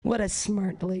What a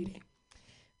smart lady.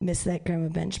 Miss that Grandma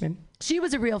Benjamin. She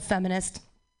was a real feminist.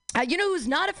 You know who's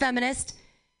not a feminist?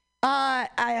 I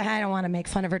don't want to make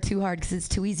fun of her too hard because it's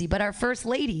too easy, but our first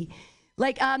lady.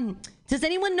 Like, does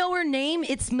anyone know her name?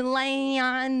 It's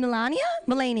Melania?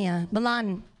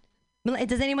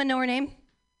 Does anyone know her name?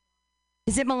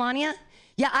 Is it Melania?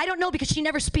 Yeah, I don't know because she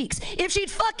never speaks. If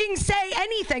she'd fucking say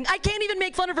anything, I can't even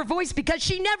make fun of her voice because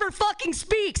she never fucking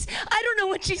speaks. I don't know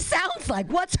what she sounds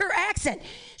like. What's her accent?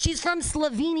 She's from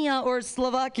Slovenia or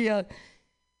Slovakia.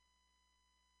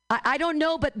 I don't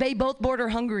know, but they both border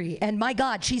Hungary. And my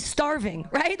God, she's starving,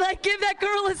 right? Like, give that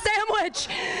girl a sandwich.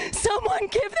 Someone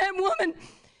give that woman.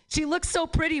 She looks so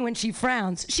pretty when she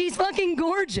frowns. She's fucking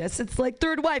gorgeous. It's like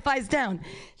third wife, eyes down.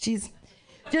 She's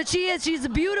a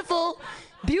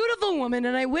beautiful woman,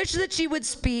 and I wish that she would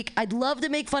speak. I'd love to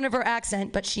make fun of her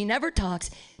accent, but she never talks.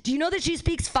 Do you know that she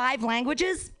speaks 5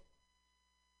 languages?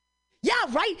 Yeah,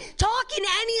 right? Talk in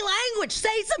any language.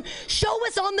 Show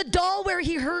us on the doll where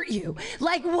he hurt you.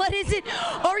 Like, what is it?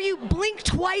 Or you blink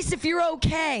twice if you're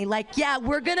okay. Like, yeah,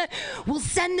 we'll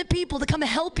send the people to come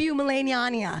help you,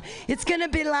 Melania. It's gonna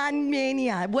be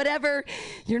Melania, whatever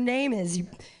your name is, you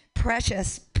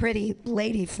precious, pretty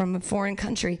lady from a foreign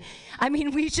country. I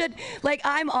mean, we should, like,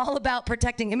 I'm all about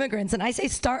protecting immigrants, and I say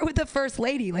start with the first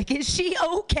lady. Like, is she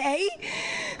okay?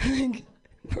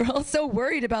 We're all so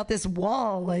worried about this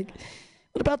wall. Like,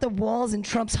 what about the walls in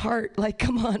Trump's heart? Like,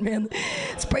 come on, man.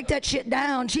 Let's break that shit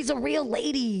down. She's a real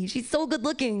lady. She's so good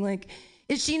looking. Like,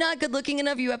 is she not good looking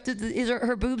enough?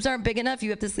 Her boobs aren't big enough?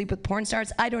 You have to sleep with porn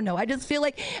stars? I don't know. I just feel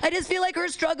like her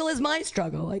struggle is my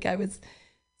struggle. Like, look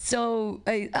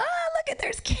at,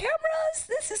 there's cameras.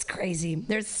 This is crazy.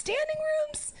 There's standing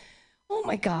rooms. Oh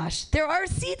my gosh. There are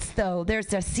seats though.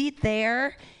 There's a seat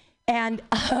there. And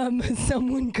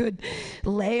someone could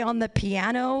lay on the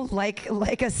piano like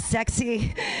a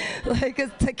sexy, like a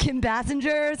Kim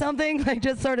Basinger or something, like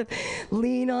just sort of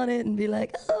lean on it and be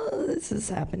like, oh, this is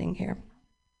happening here.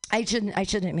 I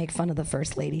shouldn't make fun of the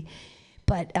first lady,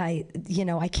 but I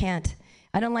can't.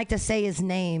 I don't like to say his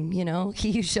name,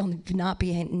 he shall not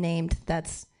be named.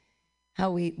 That's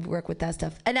how we work with that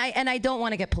stuff. And I don't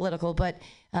want to get political, but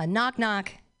knock,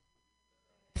 knock,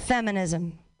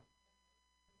 feminism.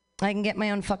 I can get my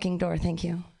own fucking door, thank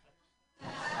you.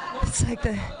 It's like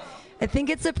I think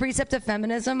it's a precept of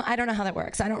feminism. I don't know how that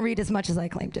works. I don't read as much as I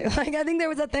claim to. Like, I think there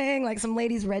was a thing, like some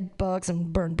ladies read books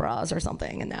and burned bras or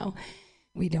something, and now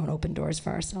we don't open doors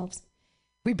for ourselves.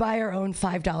 We buy our own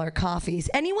 $5 coffees.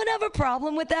 Anyone have a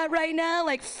problem with that right now?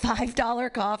 Like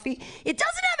 $5 coffee? It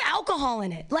doesn't have alcohol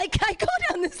in it. Like, I go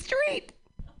down the street.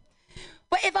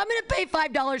 But if I'm gonna pay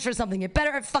 $5 for something, it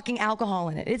better have fucking alcohol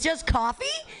in it. It's just coffee?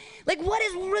 Like, what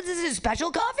is this,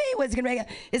 special coffee? What's gonna make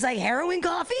it's like heroin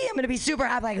coffee? I'm gonna be super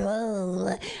happy, like,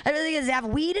 oh. I really think it's have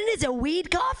weed in it? Is it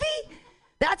weed coffee?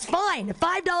 That's fine.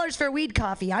 $5 for weed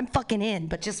coffee, I'm fucking in.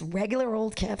 But just regular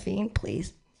old caffeine,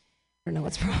 please. I don't know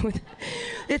what's wrong with it.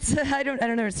 It's, I don't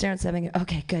understand what's happening.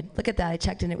 Okay, good. Look at that. I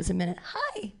checked in. It was a minute.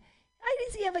 Hi.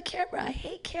 Does he have a camera? I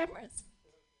hate cameras.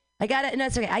 I got it. No,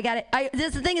 it's okay. I got it.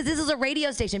 The thing is, this is a radio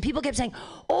station. People kept saying,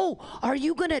 oh, are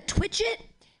you going to Twitch it?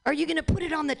 Are you going to put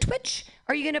it on the Twitch?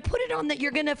 Are you going to put it on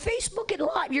you're going to Facebook it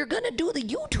live? You're going to do the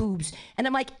YouTubes. And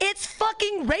I'm like, it's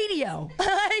fucking radio.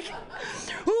 Like,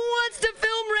 who wants to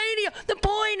film radio? The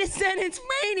point is that it's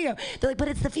radio. They're like, but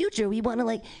it's the future. We want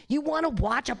to you want to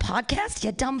watch a podcast,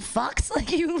 you dumb fucks?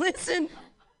 Like, you listen.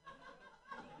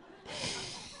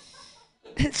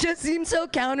 It just seems so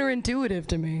counterintuitive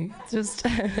to me. It's just,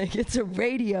 like, it's a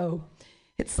radio.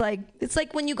 It's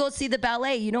like when you go see the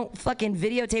ballet, you don't fucking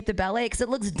videotape the ballet because it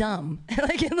looks dumb.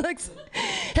 Like, it looks.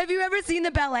 Have you ever seen the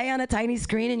ballet on a tiny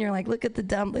screen and you're like, look at the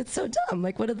dumb. It's so dumb.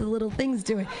 Like, what are the little things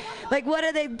doing? Like, what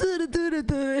are they?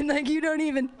 And like, you don't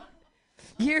even.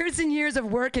 Years and years of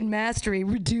work and mastery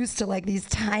reduced to like these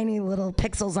tiny little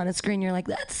pixels on a screen. You're like,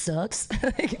 that sucks.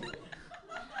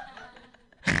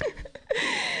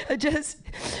 I just,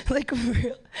 like,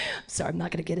 sorry, I'm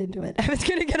not going to get into it. I was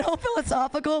going to get all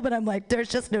philosophical, but I'm like, there's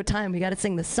just no time. We got to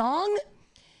sing the song.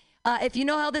 If you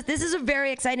know how this is a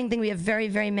very exciting thing. We have very,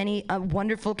 very many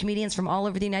wonderful comedians from all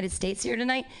over the United States here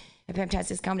tonight at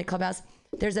Fantastic Comedy Clubhouse.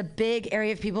 There's a big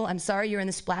area of people. I'm sorry you're in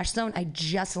the splash zone. I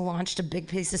just launched a big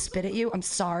piece of spit at you. I'm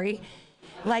sorry.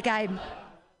 Like, I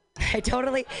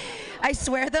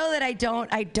swear though that I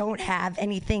don't have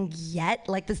anything yet.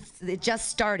 Like, it just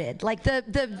started. Like,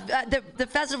 the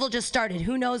festival just started.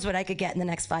 Who knows what I could get in the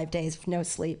next 5 days of no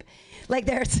sleep. Like,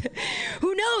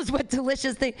 who knows what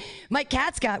delicious thing. My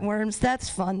cat's got worms. That's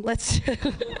fun.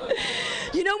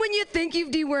 You know when you think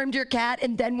you've dewormed your cat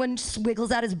and then one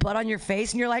wiggles out his butt on your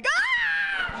face and you're like, ah!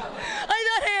 I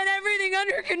thought I had everything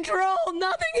under control.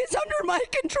 Nothing is under my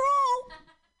control.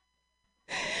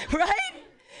 Right?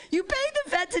 You pay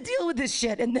the vet to deal with this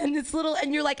shit, and then this little,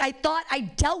 and you're like, I thought I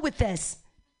dealt with this.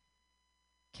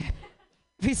 Okay.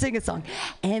 We sing a song.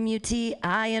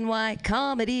 MUTINY,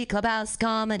 comedy, clubhouse,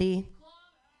 comedy.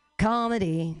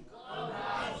 Comedy.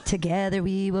 Together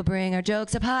we will bring our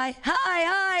jokes up high, high,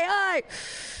 high, high.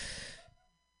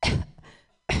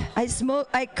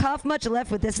 I cough much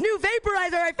left with this new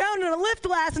vaporizer I found in a lift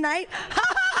last night. So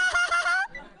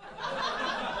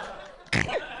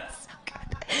good.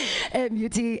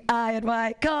 MUTINY,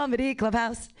 comedy,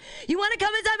 clubhouse. You want to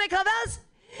come inside my clubhouse?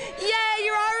 Yay,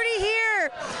 you're already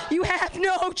here. You have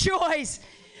no choice.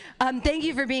 Thank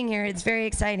you for being here. It's very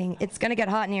exciting. It's going to get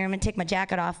hot in here. I'm going to take my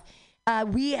jacket off.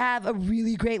 We have a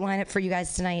really great lineup for you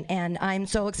guys tonight, and I'm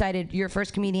so excited. Your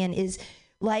first comedian is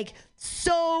like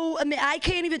so, I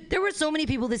can't even, there were so many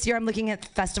people this year. I'm looking at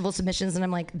festival submissions and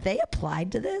I'm like, they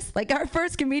applied to this? Like our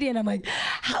first comedian, I'm like,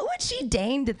 how would she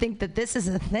deign to think that this is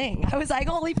a thing? I was like,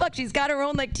 holy fuck, she's got her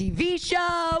own like TV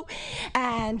show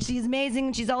and she's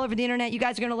amazing. She's all over the internet. You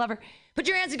guys are gonna love her. Put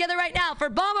your hands together right now for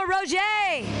Bama Roger.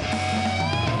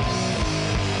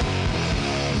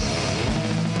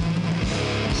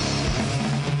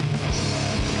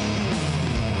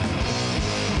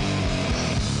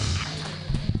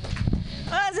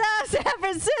 What's up, San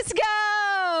Francisco?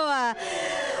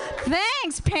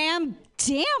 Thanks, Pam.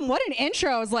 Damn, what an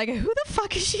intro. I was like, who the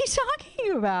fuck is she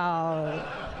talking about?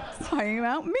 She's talking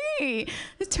about me.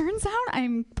 It turns out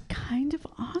I'm kind of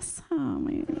awesome.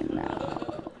 I didn't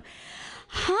know.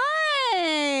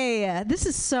 Hi.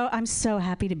 I'm so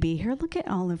happy to be here. Look at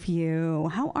all of you.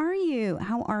 How are you?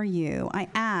 How are you? I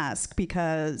ask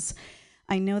because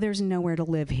I know there's nowhere to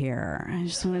live here. I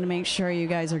just wanted to make sure you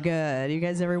guys are good. You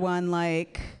guys, everyone,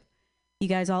 like, you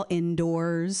guys all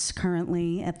indoors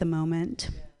currently at the moment?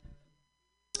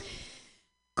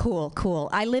 Cool.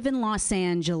 I live in Los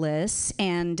Angeles,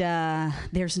 and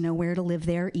there's nowhere to live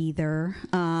there either.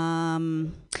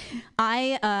 In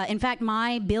fact,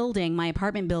 my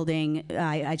apartment building,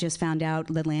 I just found out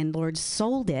the landlord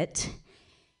sold it.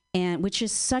 And which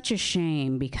is such a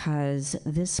shame because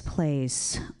this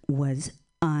place was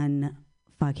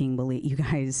unfucking believable. You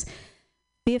guys,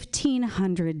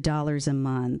 $1,500 a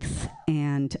month,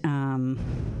 and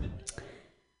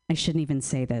I shouldn't even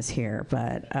say this here,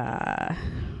 but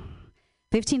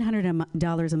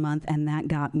 $1,500 a month, and that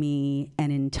got me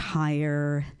an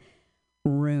entire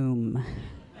room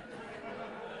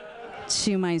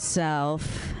to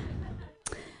myself.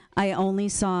 I only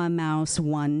saw a mouse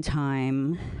one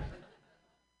time,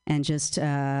 and just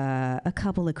a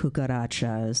couple of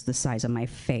cucarachas the size of my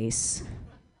face.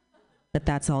 But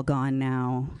that's all gone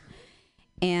now.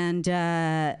 And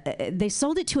they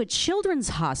sold it to a children's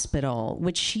hospital,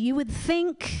 which you would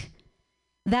think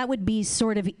that would be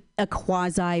sort of a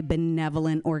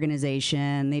quasi-benevolent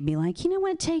organization. They'd be like, you know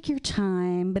what, take your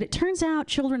time. But it turns out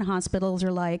children's hospitals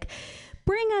are like,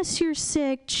 bring us your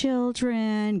sick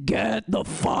children. Get the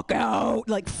fuck out.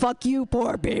 Like, fuck you,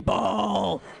 poor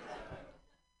people.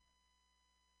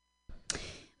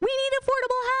 We need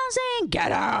affordable housing.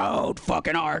 Get out,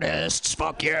 fucking artists.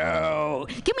 Fuck you. Can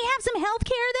we have some health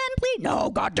care then, please?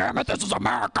 No, goddammit, this is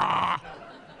America.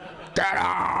 Get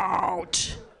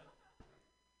out.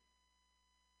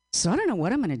 So I don't know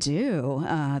what I'm going to do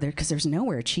because there's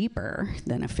nowhere cheaper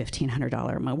than a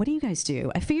 $1,500 a month. What do you guys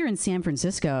do? I figure in San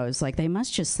Francisco, it's like they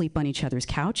must just sleep on each other's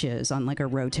couches on like a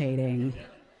rotating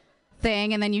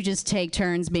thing, and then you just take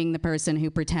turns being the person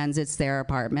who pretends it's their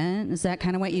apartment. Is that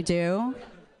kind of what you do?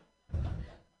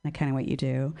 That kind of what you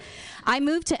do. I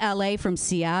moved to LA from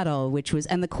Seattle,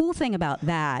 and the cool thing about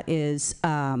that is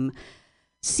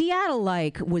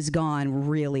Seattle was gone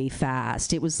really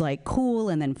fast. It was like cool,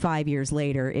 and then 5 years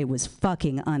later, it was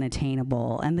fucking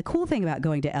unattainable. And the cool thing about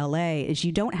going to LA is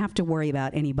you don't have to worry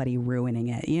about anybody ruining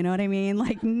it. You know what I mean?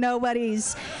 Like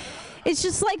it's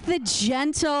just like the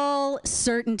gentle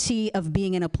certainty of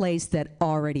being in a place that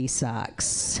already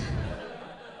sucks.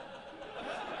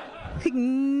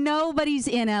 Nobody's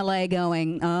in LA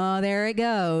going, oh, there it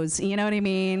goes. You know what I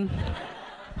mean?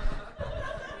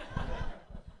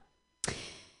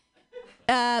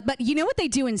 But you know what they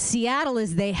do in Seattle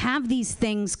is they have these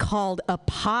things called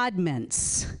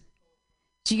apartments.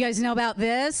 Do you guys know about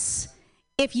this?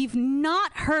 If you've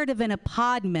not heard of an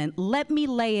apartment, let me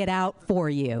lay it out for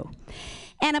you.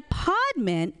 An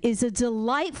apartment is a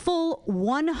delightful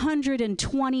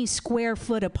 120 square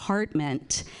foot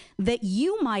apartment that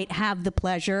you might have the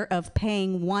pleasure of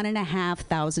paying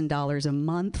 $1,500 a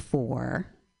month for.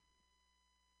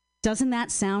 Doesn't that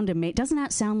sound amazing? Doesn't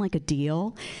that sound like a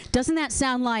deal? Doesn't that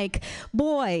sound like,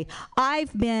 boy,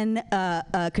 I've been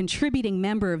a contributing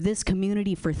member of this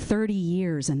community for 30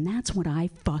 years, and that's what I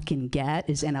fucking get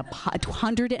is in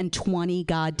 120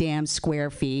 goddamn square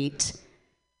feet.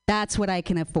 That's what I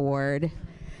can afford.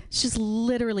 It's just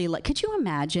literally like, could you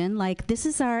imagine? Like, this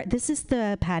is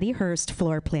the Patty Hearst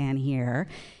floor plan here,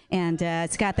 and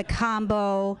it's got the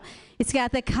combo. It's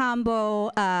got the combo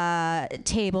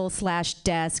table /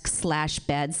 desk /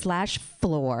 bed /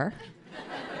 floor.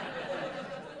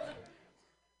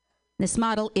 This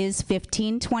model is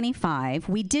 1525.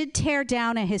 We did tear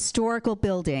down a historical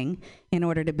building in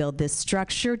order to build this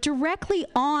structure directly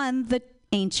on the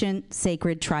ancient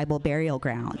sacred tribal burial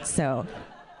ground. So,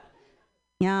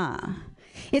 yeah.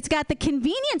 It's got the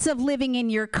convenience of living in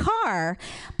your car,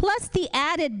 plus the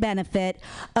added benefit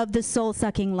of the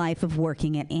soul-sucking life of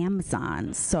working at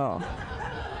Amazon. So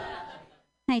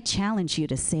I challenge you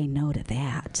to say no to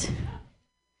that.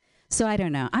 So I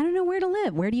don't know. I don't know where to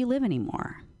live. Where do you live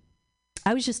anymore?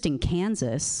 I was just in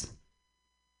Kansas.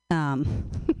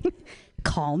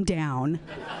 Calm down.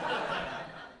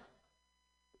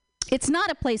 It's not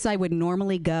a place I would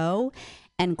normally go,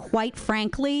 and quite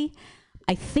frankly,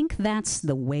 I think that's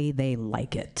the way they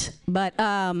like it. But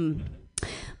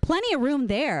plenty of room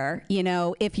there, you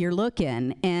know, if you're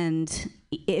looking. And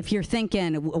if you're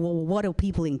thinking, well, what do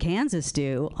people in Kansas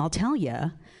do? I'll tell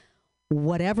you,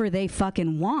 whatever they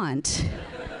fucking want.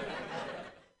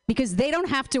 Because they don't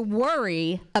have to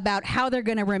worry about how they're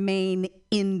going to remain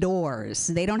indoors.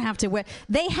 They don't have to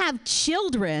they have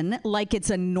children like it's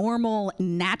a normal,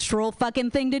 natural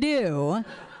fucking thing to do.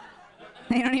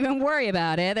 They don't even worry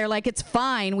about it. They're like, it's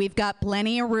fine. We've got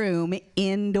plenty of room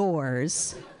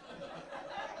indoors.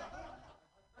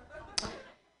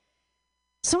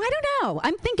 So I don't know.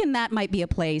 I'm thinking that might be a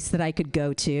place that I could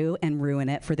go to and ruin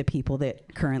it for the people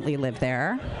that currently live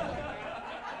there.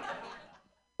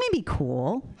 Maybe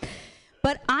cool.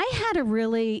 But I had a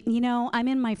really, you know, I'm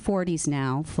in my 40s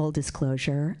now, full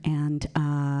disclosure, and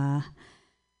I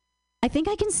think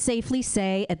I can safely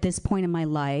say at this point in my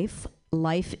life,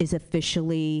 life is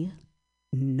officially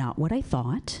not what I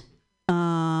thought.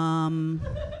 I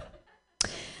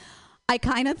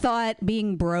kind of thought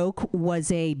being broke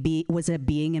was a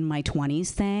being in my 20s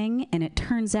thing, and it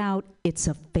turns out it's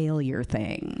a failure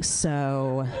thing.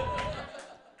 So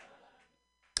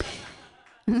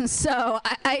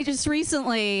I just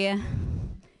recently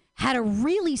had a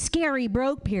really scary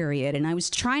broke period, and I was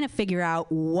trying to figure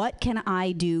out what can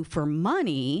I do for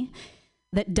money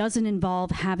that doesn't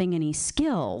involve having any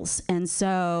skills. And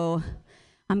so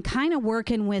I'm kind of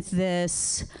working with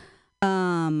this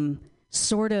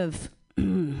sort of,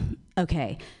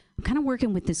 okay, I'm kind of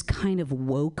working with this kind of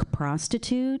woke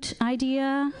prostitute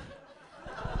idea.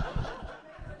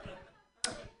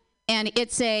 And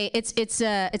it's a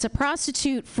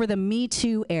prostitute for the Me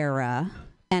Too era.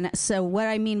 And so what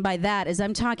I mean by that is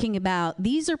I'm talking about,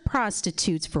 these are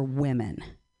prostitutes for women,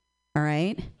 all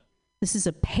right? This is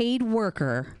a paid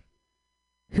worker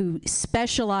who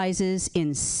specializes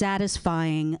in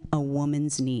satisfying a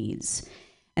woman's needs.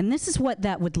 And this is what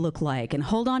that would look like. And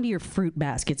hold on to your fruit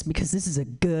baskets because this is a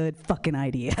good fucking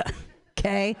idea,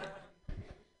 okay?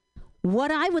 What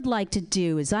I would like to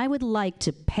do is I would like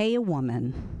to pay a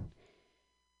woman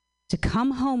to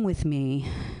come home with me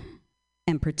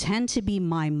and pretend to be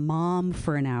my mom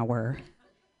for an hour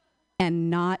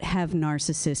and not have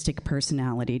narcissistic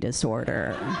personality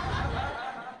disorder.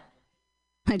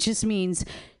 It just means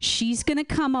she's going to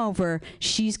come over,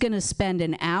 she's going to spend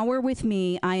an hour with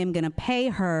me, I am going to pay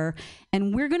her,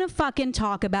 and we're going to fucking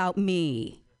talk about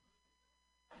me.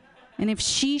 And if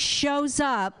she shows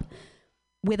up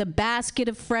with a basket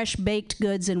of fresh baked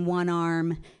goods in one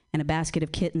arm and a basket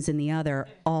of kittens in the other,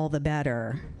 all the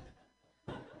better.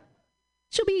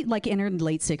 She'll be like in her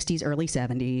late 60s, early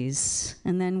 70s.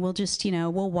 And then we'll just, you know,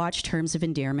 we'll watch Terms of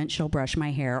Endearment. She'll brush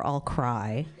my hair. I'll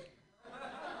cry.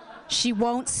 She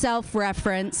won't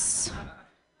self-reference.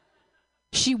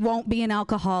 She won't be an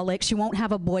alcoholic. She won't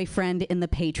have a boyfriend in the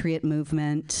Patriot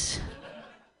movement.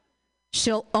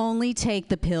 She'll only take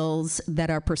the pills that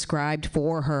are prescribed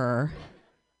for her.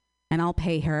 And I'll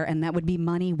pay her, and that would be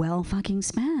money well fucking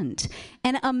spent.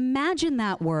 And imagine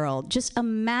that world. Just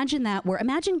imagine that world.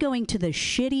 Imagine going to the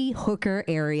shitty hooker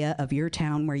area of your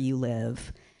town where you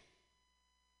live.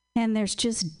 And there's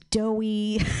just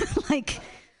doughy, like,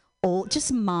 old,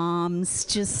 just moms,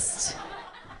 just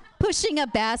pushing a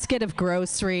basket of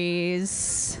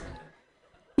groceries.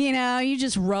 You know, you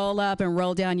just roll up and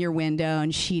roll down your window,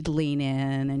 and she'd lean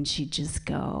in, and she'd just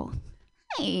go,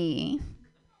 "Hey,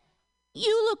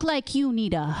 you look like you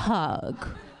need a hug.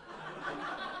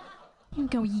 You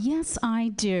go, yes, I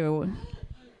do.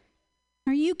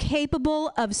 Are you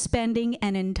capable of spending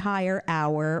an entire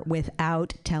hour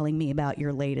without telling me about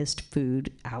your latest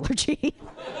food allergy?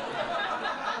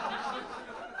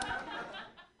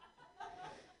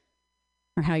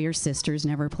 Or how your sisters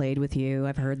never played with you.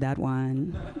 I've heard that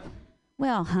one.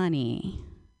 Well, honey,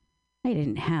 I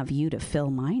didn't have you to fill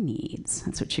my needs.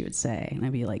 That's what she would say. And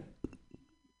I'd be like,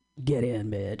 get in,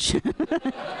 bitch.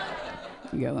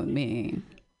 Go with me.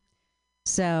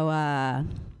 So,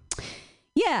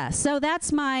 yeah, so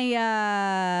that's my,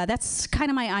 that's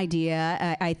kind of my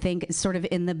idea. I think sort of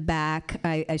in the back,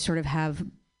 I sort of have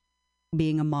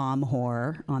being a mom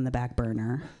whore on the back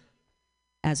burner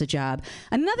as a job.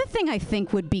 Another thing I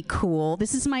think would be cool,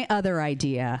 this is my other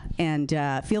idea, and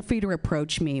feel free to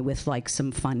approach me with like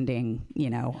some funding,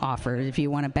 offers if you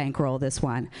want to bankroll this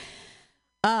one.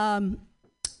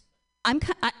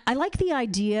 I like the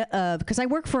idea of, because I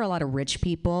work for a lot of rich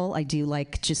people, I do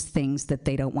like just things that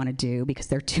they don't want to do because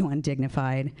they're too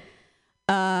undignified.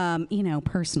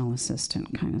 Personal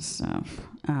assistant kind of stuff.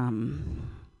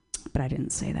 But I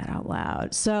didn't say that out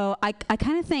loud. So I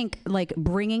kind of think like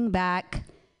bringing back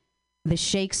the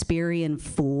Shakespearean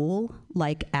fool,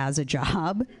 like as a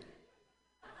job,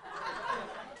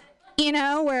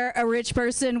 where a rich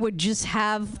person would just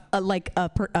have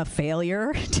a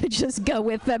failure to just go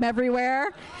with them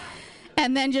everywhere.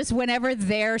 And then just whenever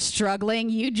they're struggling,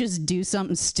 you just do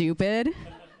something stupid.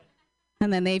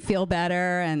 And then they feel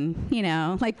better. And,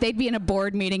 like they'd be in a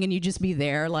board meeting and you'd just be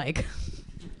there like...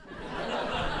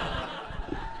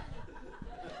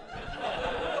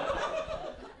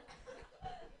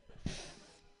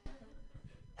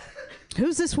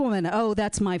 Who's this woman? Oh,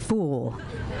 that's my fool.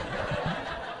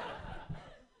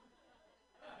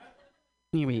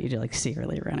 You like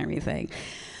secretly run everything.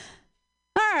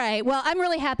 All right. Well, I'm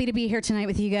really happy to be here tonight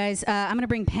with you guys. I'm going to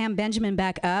bring Pam Benjamin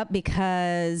back up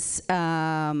because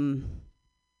I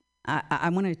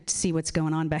want to see what's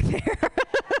going on back there.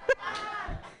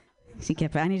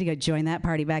 I need to go join that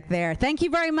party back there. Thank you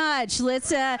very much.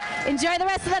 Let's enjoy the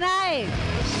rest of the night.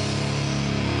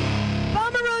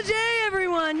 Bomber Roger,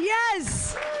 everyone.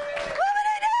 Yes. What would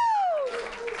I do?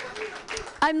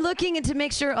 I'm looking to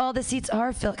make sure all the seats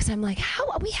are filled because I'm like, how?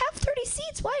 We have 30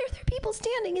 seats. Why are there people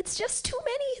standing? It's just too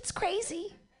many. It's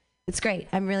crazy. It's great.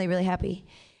 I'm really, really happy.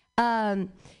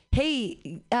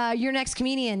 Hey, your next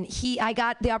comedian, I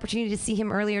got the opportunity to see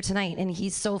him earlier tonight, and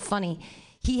he's so funny.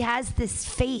 He has this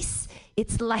face.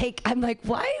 It's like, I'm like,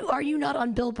 why are you not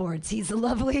on billboards? He's a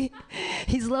lovely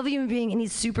human being, and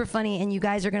he's super funny, and you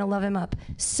guys are going to love him up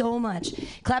so much.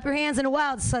 Clap your hands in a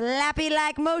wild,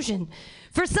 slappy-like motion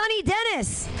for Sonny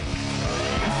Dennis.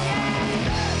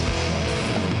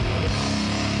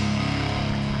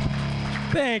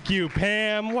 Thank you,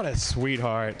 Pam. What a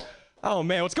sweetheart. Oh,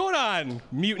 man, what's going on?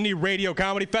 Mutiny Radio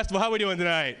Comedy Festival. How are we doing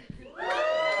tonight?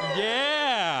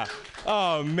 Yeah.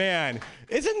 Oh, man.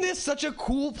 Isn't this such a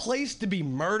cool place to be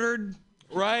murdered,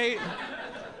 right?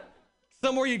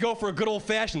 Somewhere you go for a good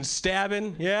old-fashioned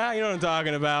stabbing. Yeah, you know what I'm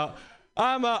talking about.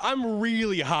 I'm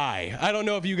really high. I don't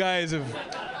know if you guys have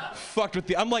fucked with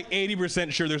I'm like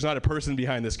 80% sure there's not a person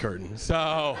behind this curtain.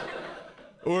 So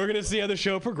we're going to see how the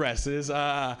show progresses.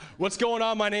 What's going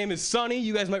on? My name is Sonny.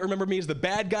 You guys might remember me as the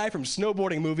bad guy from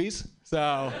snowboarding movies.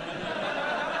 So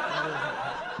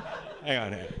hang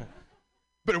on here.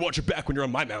 Better watch your back when you're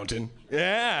on my mountain.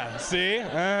 Yeah, see?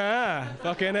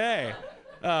 Fucking A.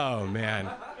 Oh, man.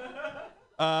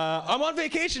 I'm on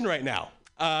vacation right now.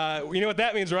 You know what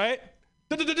that means, right?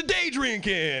 Day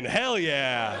drinking. Hell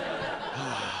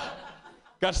yeah.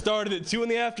 Got started at 2 in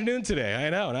the afternoon today. I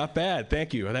know, not bad.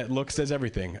 Thank you. That look says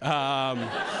everything.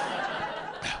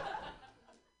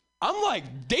 I'm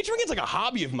like, day drinking's like a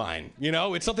hobby of mine,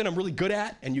 It's something I'm really good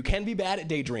at, and you can be bad at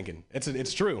day drinking.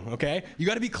 It's true, okay? You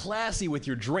gotta be classy with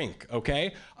your drink,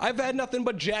 okay? I've had nothing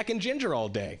but Jack and Ginger all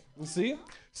day, you see?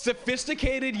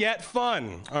 Sophisticated yet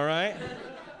fun, all right?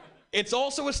 It's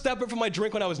also a step up from my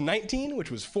drink when I was 19,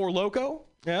 which was Four Loko,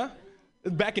 yeah?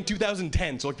 Back in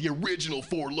 2010, so like the original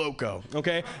Four Loko,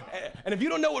 okay? And if you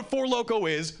don't know what Four Loko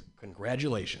is,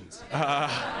 congratulations.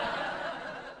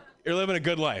 You're living a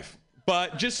good life.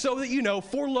 But just so that you know,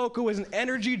 Four Loko is an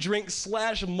energy drink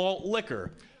 / malt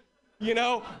liquor.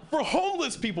 For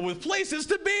homeless people with places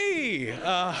to be. It's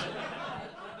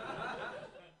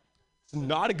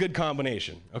not a good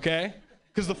combination, okay?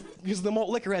 Because the malt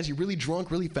liquor has you really drunk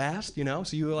really fast,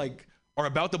 so you are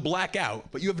about to black out,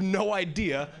 but you have no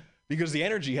idea because the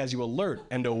energy has you alert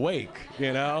and awake,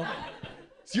 So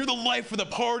you're the life of the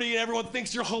party and everyone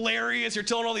thinks you're hilarious, you're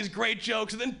telling all these great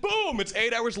jokes, and then boom, it's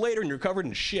 8 hours later and you're covered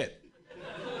in shit.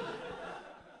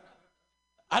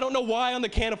 I don't know why on the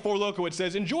can of Four Loko it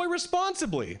says, enjoy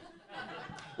responsibly.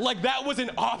 Like that was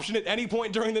an option at any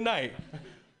point during the night.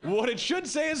 What it should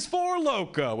say is Four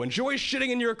Loko, enjoy shitting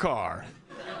in your car.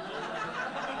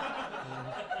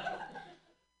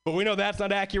 But we know that's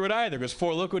not accurate either, because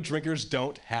Four Loko drinkers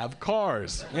don't have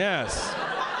cars. Yes,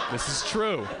 this is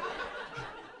true.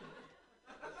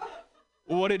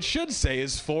 What it should say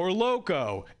is Four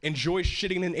Loko, enjoy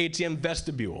shitting in an ATM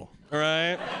vestibule. All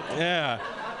right? Yeah.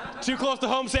 Too close to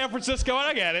home, San Francisco.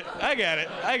 I get it.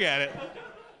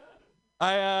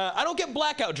 I don't get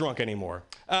blackout drunk anymore.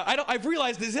 I've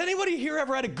realized, has anybody here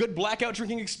ever had a good blackout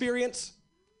drinking experience?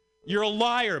 You're a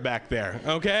liar back there,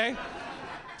 okay?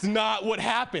 It's not what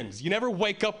happens. You never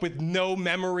wake up with no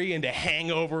memory and a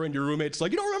hangover and your roommate's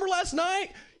like, you don't remember last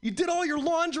night? You did all your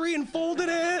laundry and folded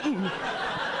it and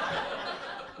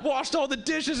washed all the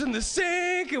dishes in the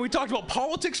sink and we talked about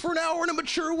politics for an hour in a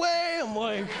mature way. I'm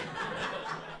like,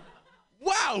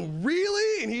 wow,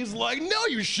 really? And he's like, no,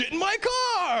 you shit in my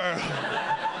car.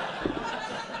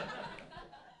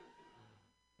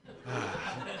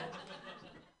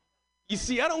 You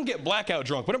see, I don't get blackout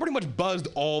drunk, but I'm pretty much buzzed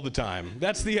all the time.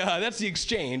 That's the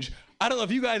exchange. I don't know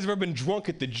if you guys have ever been drunk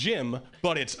at the gym,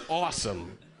 but it's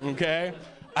awesome, okay?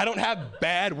 I don't have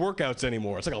bad workouts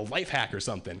anymore. It's like a life hack or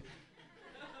something.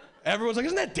 Everyone's like,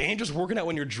 isn't that dangerous working out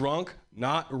when you're drunk?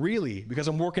 Not really, because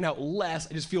I'm working out less.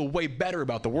 I just feel way better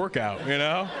about the workout, you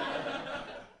know?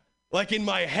 Like in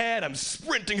my head, I'm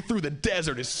sprinting through the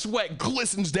desert as sweat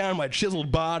glistens down my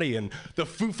chiseled body and the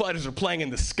Foo Fighters are playing in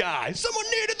the sky. Someone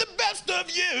needed the best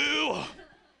of you.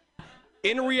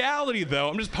 In reality, though,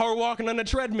 I'm just power walking on a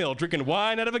treadmill, drinking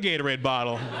wine out of a Gatorade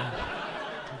bottle.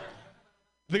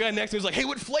 The guy next to me is like, hey,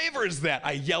 what flavor is that?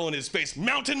 I yell in his face,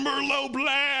 Mountain Merlot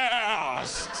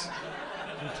Blast.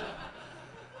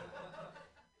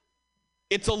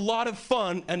 It's a lot of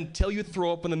fun until you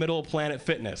throw up in the middle of Planet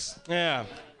Fitness. Yeah.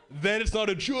 Then it's not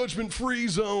a judgment-free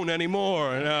zone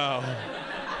anymore, no.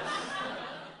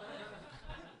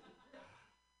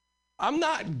 I'm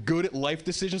not good at life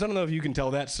decisions. I don't know if you can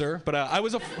tell that, sir, but I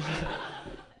was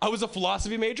a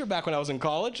philosophy major back when I was in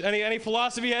college. Any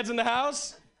philosophy heads in the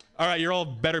house? All right, you're all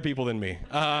better people than me.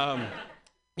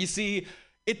 You see,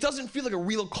 it doesn't feel like a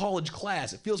real college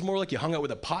class. It feels more like you hung out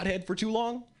with a pothead for too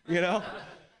long, you know?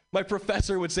 My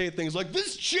professor would say things like, does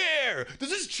this chair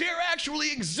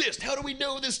actually exist? How do we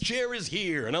know this chair is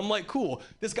here? And I'm like, cool,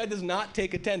 this guy does not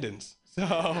take attendance.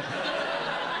 So.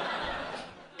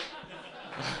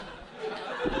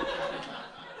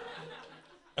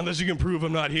 Unless you can prove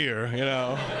I'm not here, you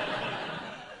know.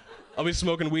 I'll be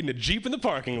smoking weed in a Jeep in the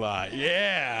parking lot,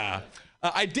 yeah.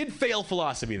 I did fail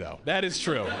philosophy though, that is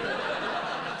true.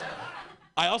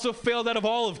 I also failed out of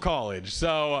all of college,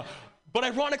 so. But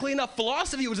ironically enough,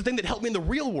 philosophy was the thing that helped me in the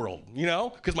real world, you know?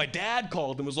 Because my dad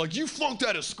called and was like, you flunked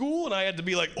out of school? And I had to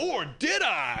be like, or did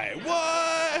I?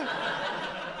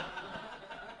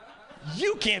 What?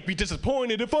 You can't be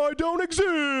disappointed if I don't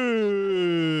exist.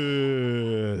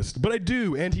 But I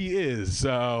do, and he is,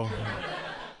 so.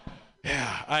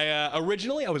 Yeah,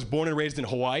 originally I was born and raised in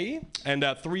Hawaii, and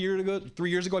 3 years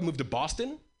ago I moved to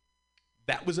Boston.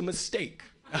 That was a mistake.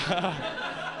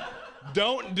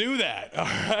 Don't do that, all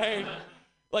right?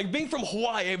 Like being from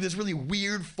Hawaii, I have this really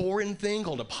weird foreign thing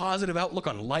called a positive outlook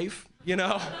on life, you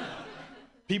know?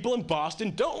 People in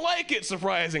Boston don't like it,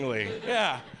 surprisingly.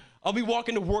 Yeah. I'll be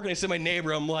walking to work and I see my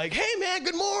neighbor, I'm like, hey man,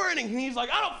 good morning. And he's like,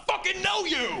 I don't fucking know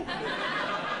you.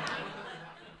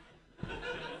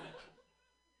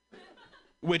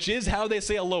 Which is how they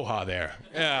say aloha there.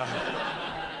 Yeah.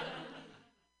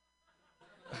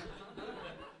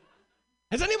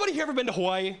 Has anybody here ever been to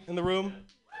Hawaii in the room?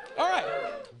 All right.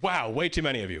 Wow, way too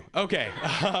many of you. Okay.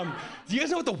 Do you guys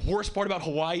know what the worst part about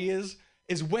Hawaii is?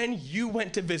 Is when you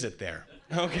went to visit there,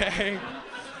 okay?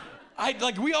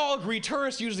 We all agree,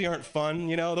 tourists usually aren't fun,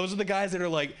 you know? Those are the guys that are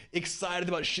like excited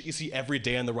about shit you see every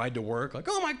day on the ride to work. Like,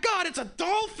 oh my God, it's a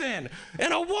dolphin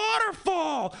and a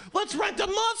waterfall. Let's rent a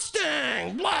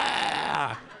Mustang,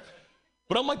 blah.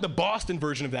 But I'm like the Boston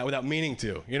version of that without meaning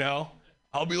to, you know?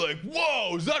 I'll be like,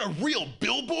 whoa, is that a real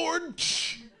billboard?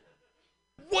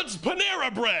 What's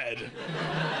Panera Bread?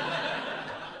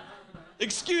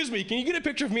 Excuse me, can you get a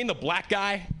picture of me and the black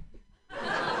guy?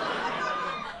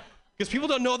 Because people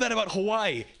don't know that about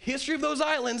Hawaii. History of those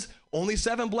islands, only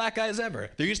 7 black guys ever.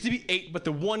 There used to be 8, but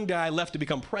the one guy left to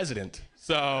become president.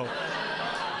 So,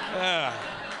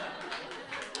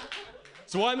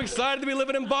 So I'm excited to be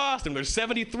living in Boston. There's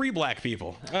 73 black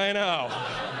people. I know.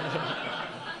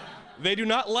 They do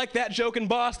not like that joke in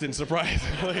Boston,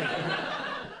 surprisingly.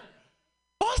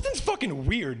 Boston's fucking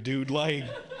weird, dude. Like,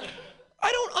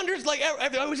 I don't wonders, like,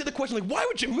 I always get the question, like, why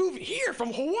would you move here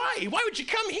from Hawaii? Why would you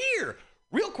come here?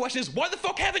 Real question is, why the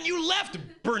fuck haven't you left,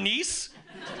 Bernice?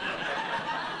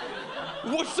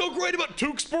 What's so great about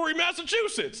Tewksbury,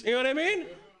 Massachusetts? You know what I mean?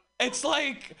 It's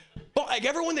like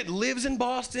everyone that lives in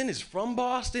Boston is from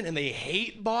Boston and they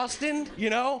hate Boston, you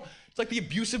know? It's like the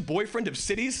abusive boyfriend of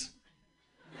cities.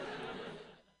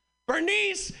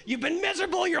 Bernice, you've been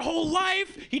miserable your whole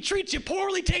life. He treats you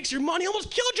poorly, takes your money,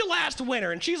 almost killed you last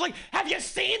winter. And she's like, have you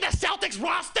seen the Celtics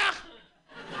roster?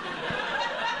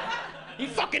 He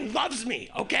fucking loves me,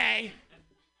 okay?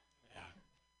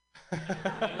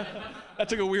 Yeah. That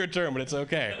took a weird turn, but it's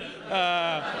okay.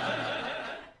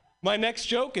 My next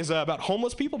joke is about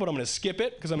homeless people, but I'm gonna skip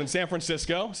it because I'm in San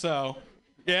Francisco, so.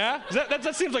 Yeah?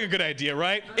 That seems like a good idea,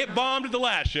 right? It bombed at the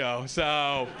last show,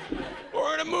 so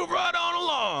we're gonna move right on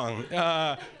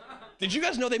along. Did you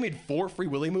guys know they made 4 Free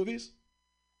Willy movies?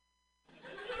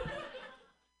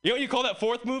 You know what you call that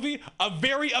 4th movie? A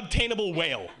very obtainable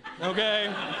whale,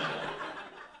 okay?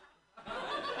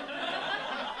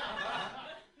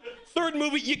 3rd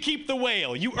movie, you keep the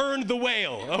whale. You earned the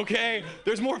whale, okay?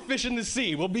 There's more fish in the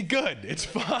sea. We'll be good. It's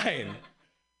fine.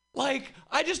 Like,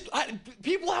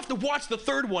 people have to watch the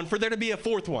 3rd one for there to be a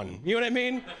 4th one. You know what I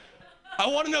mean? I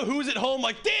want to know who's at home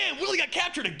like, damn, Willie got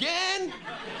captured again?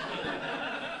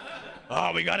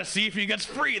 Oh, we got to see if he gets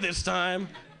free this time.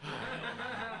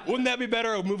 Wouldn't that be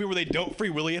better, a movie where they don't free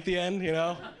Willie at the end, you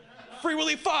know? Free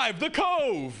Willy 5, The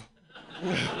Cove.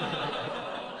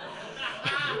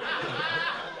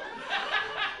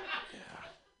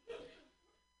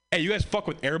 Hey, you guys fuck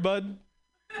with Air Bud?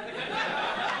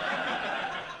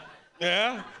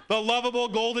 Yeah? The lovable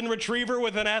golden retriever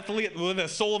with a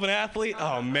soul of an athlete?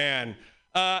 Oh, man.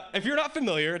 If you're not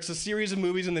familiar, it's a series of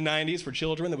movies in the 90s for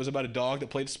children that was about a dog that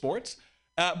played sports.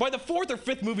 By the 4th or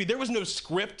 5th movie, there was no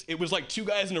script. It was like 2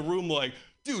 guys in a room like,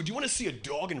 dude, do you want to see a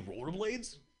dog in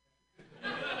rollerblades?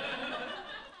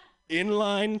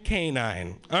 Inline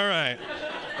canine. All right,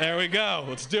 there we go.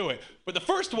 Let's do it. But the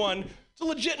first one, it's a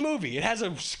legit movie. It has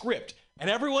a script, and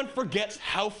everyone forgets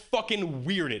how fucking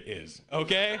weird it is,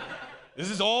 okay? This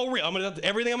is all real.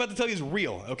 Everything I'm about to tell you is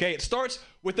real, okay? It starts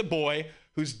with a boy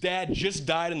whose dad just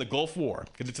died in the Gulf War,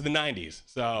 because it's in the 90s.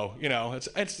 So, you know, it's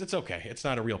okay. It's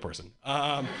not a real person.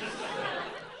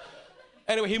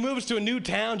 Anyway, he moves to a new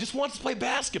town, just wants to play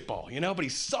basketball, you know, but he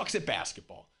sucks at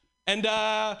basketball. And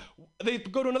they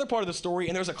go to another part of the story,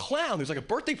 and there's a clown. There's like a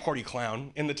birthday party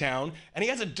clown in the town, and he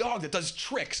has a dog that does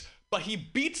tricks, but he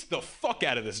beats the fuck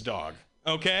out of this dog,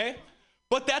 okay?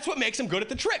 But that's what makes him good at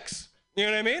the tricks. You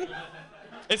know what I mean?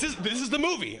 This is the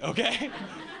movie, okay?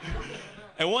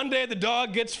 And one day the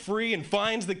dog gets free and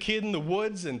finds the kid in the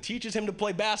woods and teaches him to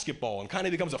play basketball and kind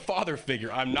of becomes a father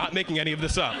figure. I'm not making any of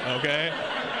this up, okay?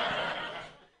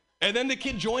 And then the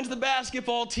kid joins the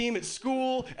basketball team at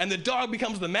school and the dog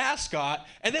becomes the mascot.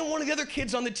 And then one of the other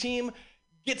kids on the team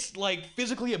gets like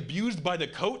physically abused by the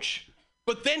coach,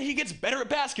 but then he gets better at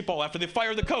basketball after they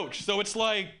fire the coach. So it's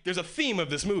like, there's a theme of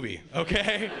this movie,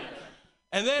 okay?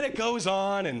 And then it goes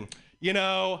on and, you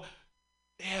know,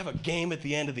 they have a game at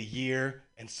the end of the year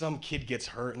and some kid gets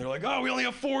hurt and they're like, oh, we only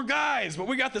have 4 guys, but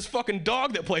we got this fucking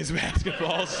dog that plays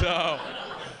basketball, so.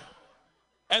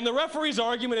 And the referee's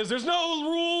argument is there's no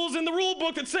rules in the rule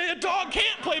book that say a dog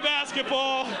can't play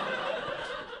basketball.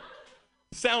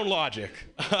 Sound logic.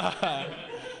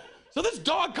 So this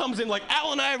dog comes in like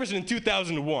Allen Iverson in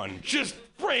 2001, just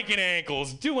breaking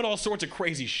ankles, doing all sorts of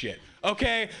crazy shit,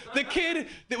 okay? The kid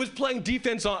that was playing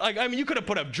defense on, like, I mean, you could have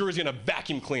put a jersey on a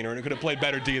vacuum cleaner and it could have played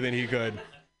better D than he could.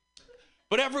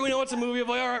 But everyone knows it's a movie of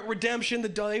like, all right, redemption,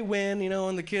 they win, you know,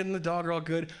 and the kid and the dog are all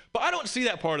good. But I don't see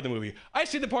that part of the movie. I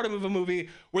see the part of a movie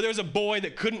where there's a boy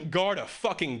that couldn't guard a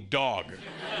fucking dog.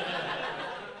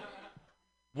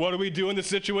 What do we do in the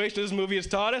situation this movie has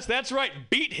taught us? That's right,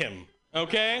 beat him,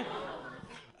 okay?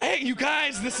 Hey, you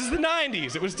guys, this is the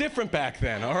 90s. It was different back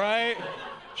then, all right?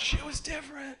 Shit was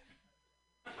different.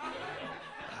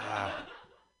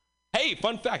 Hey,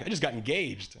 fun fact, I just got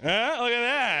engaged. Huh? Look at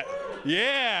that.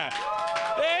 Yeah.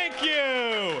 Thank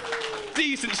you.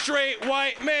 Decent, straight,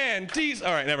 white man.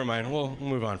 All right, never mind. We'll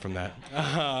move on from that.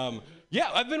 Yeah,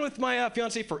 I've been with my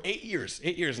fiance for 8 years.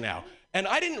 8 years now. And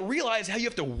I didn't realize how you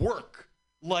have to work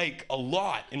like a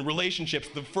lot in relationships.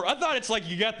 I thought it's like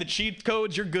you got the cheat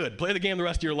codes, you're good. Play the game the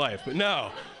rest of your life. But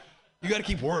no, you got to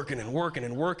keep working and working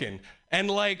and working. And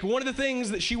like one of the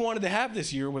things that she wanted to have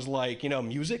this year was like, you know,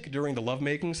 music during the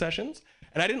lovemaking sessions.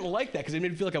 And I didn't like that because it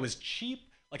made me feel like I was cheap,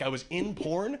 like I was in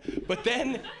porn. But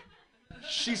then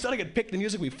she said I could pick the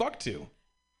music we fucked to.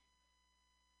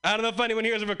 I don't know if anyone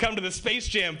here has ever come to the Space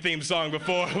Jam theme song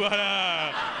before, but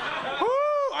woo,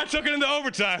 I took it into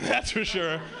overtime, that's for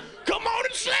sure. Come on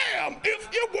and slam if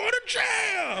you want to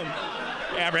jam.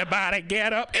 Everybody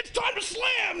get up. It's time to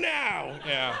slam now.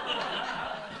 Yeah.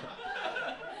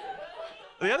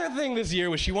 The other thing this year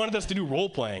was she wanted us to do role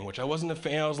playing, which I wasn't a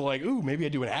fan. I was like, ooh, maybe I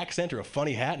do an accent or a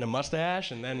funny hat and a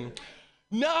mustache, and then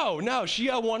no, she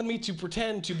wanted me to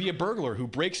pretend to be a burglar who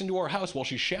breaks into our house while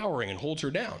she's showering and holds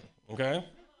her down, okay?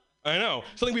 I know.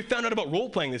 Something we found out about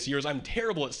role-playing this year is I'm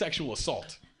terrible at sexual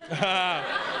assault.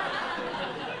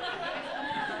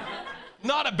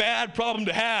 Not a bad problem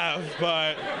to have,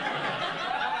 but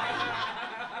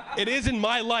it is in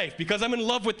my life because I'm in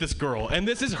love with this girl, and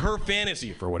this is her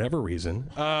fantasy for whatever reason.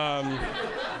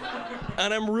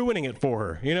 And I'm ruining it for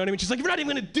her. You know what I mean? She's like, if you're not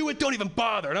even gonna do it, don't even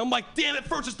bother. And I'm like, damn it,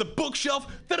 first it's the bookshelf,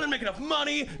 then I didn't make enough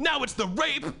money, now it's the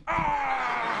rape.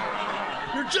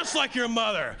 Ah! You're just like your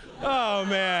mother. Oh,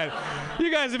 man. You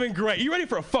guys have been great. You ready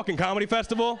for a fucking comedy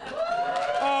festival?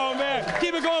 Oh, man.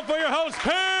 Keep it going for your host,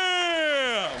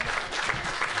 Pam!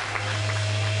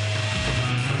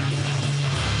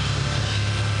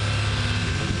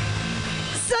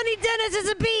 Sonny Dennis is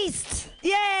a beast!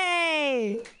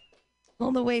 Yay!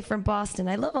 All the way from Boston.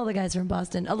 I love all the guys from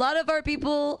Boston. A lot of our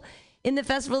people in the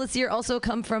festival this year also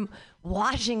come from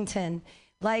Washington,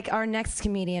 like our next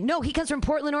comedian. No, he comes from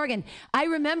Portland, Oregon. Now I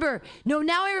remember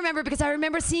because I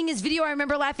remember seeing his video. I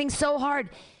remember laughing so hard.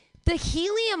 The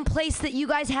helium place that you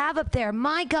guys have up there,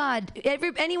 my God,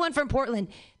 anyone from Portland,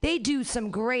 they do some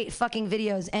great fucking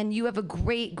videos, and you have a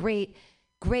great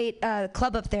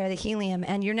club up there, the Helium,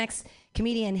 and your next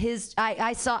comedian,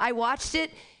 I watched it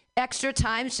extra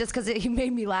times just because he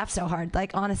made me laugh so hard.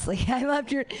 Like, honestly, I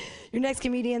loved your next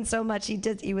comedian so much. You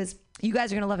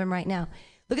guys are gonna love him right now.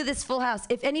 Look at this full house.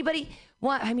 If anybody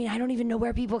I don't even know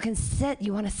where people can sit.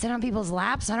 You want to sit on people's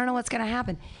laps? I don't know what's gonna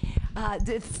happen.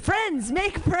 Friends,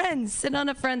 make friends. Sit on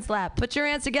a friend's lap. Put your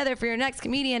hands together for your next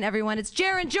comedian, everyone. It's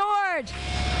Jaron George.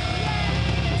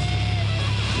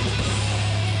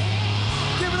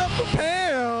 Give it up for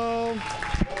Pam.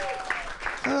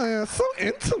 Oh, yeah, so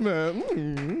intimate.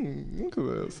 Look at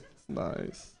this. It's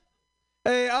nice.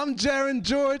 Hey, I'm Jaron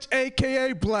George,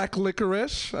 a.k.a. Black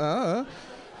Licorice.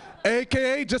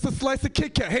 A.k.a. just a slice of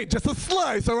Kit Kat. Hey, just a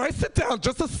slice, all right? Sit down,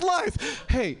 just a slice.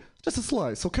 Hey, just a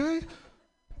slice, okay?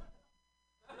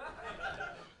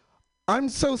 I'm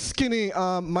so skinny.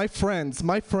 My friends,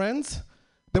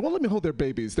 they won't let me hold their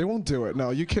babies. They won't do it.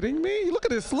 No, you kidding me? Look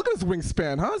at this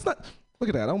wingspan, huh? It's not, look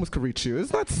at that, I almost could reach you.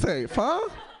 It's not safe, huh?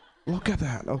 Look at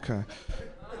that, okay.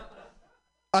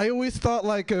 I always thought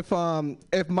like if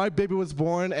my baby was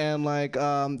born and like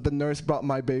the nurse brought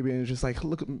my baby and was just like,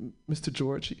 look, Mr.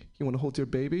 George, you want to hold your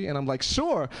baby? And I'm like,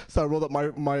 sure. So I rolled up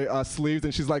my sleeves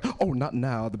and she's like, oh, not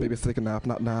now. The baby's taking a nap,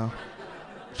 not now.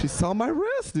 She saw my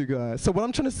wrist, you guys. So what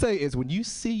I'm trying to say is when you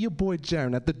see your boy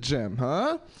Jaron at the gym,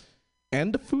 huh?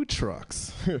 And the food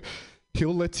trucks,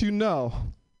 he'll let you know.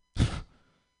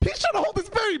 He's trying to hold his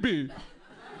baby.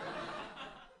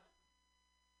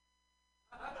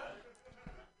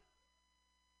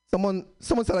 Someone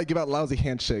said I give out lousy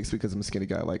handshakes because I'm a skinny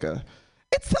guy. Like,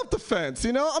 it's self-defense,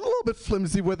 you know? I'm a little bit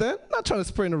flimsy with it. Not trying to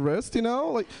sprain a wrist, you know?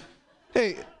 Like,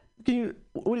 hey,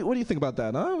 what do you think about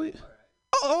that, huh?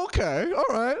 Oh, okay, all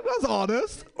right, that's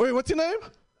honest. Wait, what's your name?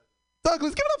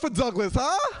 Douglas, give it up for Douglas,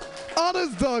 huh?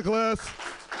 Honest Douglas.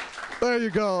 There you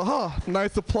go, huh?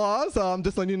 Nice applause.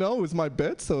 Just letting you know it was my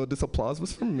bit, so this applause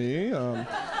was from me. I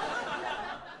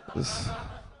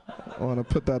want to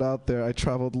put that out there. I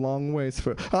traveled long ways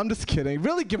for. I'm just kidding.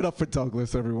 Really give it up for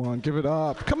Douglas, everyone. Give it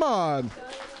up. Come on.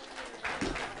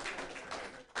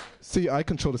 See, I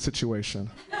control the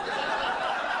situation.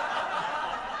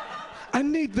 I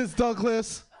need this,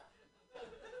 Douglas.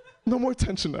 No more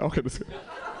tension now. Okay, just kidding.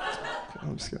 Okay,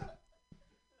 I'm just kidding.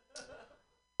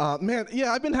 Man,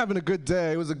 yeah, I've been having a good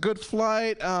day. It was a good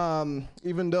flight,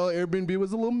 even though Airbnb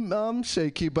was a little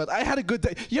shaky, but I had a good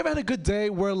day. You ever had a good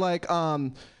day where like,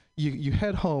 you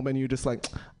head home and you're just like,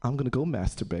 I'm gonna go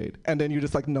masturbate. And then you're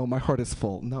just like, no, my heart is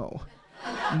full. No.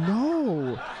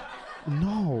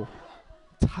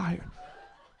 Tired.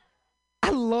 I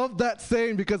love that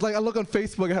saying because like I look on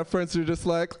Facebook, I have friends who are just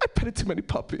like, I petted too many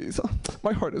puppies.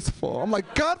 My heart is full. I'm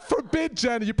like, God forbid,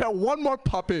 Jenny, you pet one more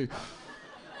puppy.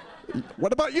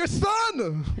 What about your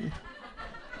son?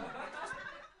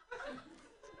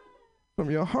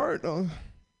 From your heart. I'm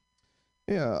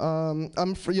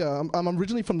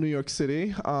originally from New York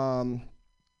City.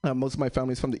 Most of my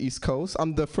family's from the East Coast.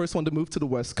 I'm the first one to move to the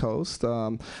West Coast.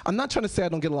 I'm not trying to say I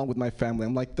don't get along with my family.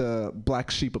 I'm like the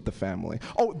black sheep of the family.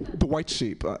 Oh, the white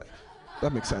sheep.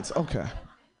 That makes sense. Okay.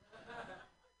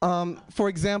 For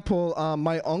example,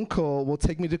 my uncle will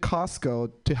take me to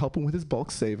Costco to help him with his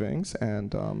bulk savings,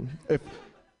 and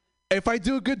if I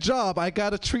do a good job, I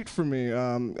got a treat for me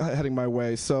heading my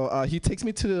way. So he takes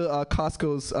me to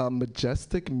Costco's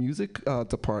Majestic Music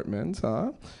department,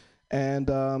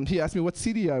 and he asked me what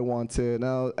CD I wanted.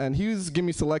 And he was giving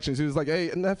me selections. He was like,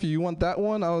 "Hey, nephew, you want that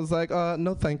one?" I was like,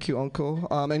 "No, thank you, uncle."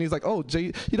 And he's like, "Oh,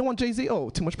 you don't want Jay-Z? Oh,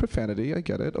 too much profanity. I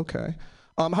get it. Okay.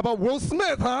 How about Will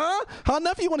Smith, huh? How,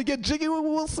 nephew, you want to get jiggy with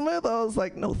Will Smith?" I was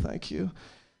like, "No, thank you."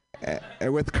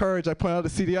 And with courage, I pointed out the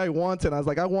CD I wanted, and I was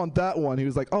like, "I want that one." He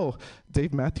was like, "Oh,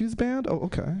 Dave Matthews Band? Oh,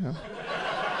 okay." Yeah.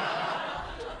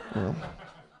 Well.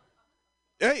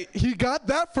 Hey, he got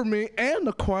that for me and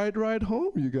a quiet ride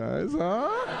home, you guys, huh?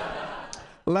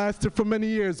 Lasted for many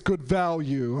years. Good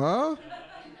value, huh?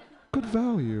 Good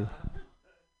value.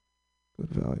 Good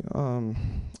value.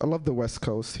 I love the West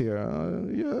Coast here.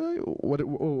 Yeah. What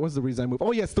was the reason I moved?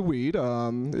 Oh, yes, the weed.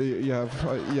 You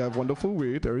have wonderful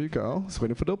weed. There you go. Just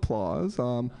waiting for the applause.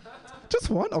 Just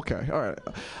one? Okay, all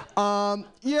right.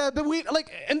 Yeah, the weed,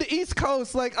 like, in the East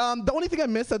Coast, like, the only thing I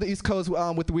miss at the East Coast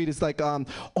with weed is, like,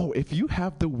 oh, if you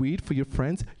have the weed for your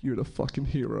friends, you're the fucking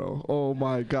hero. Oh,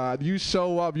 my God. You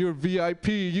show up, you're VIP.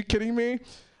 You kidding me?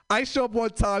 I show up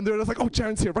one time, they're just like, "Oh,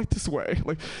 Jaren's here, right this way."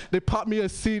 Like, they pop me a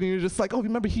seat, and you're just like, "Oh,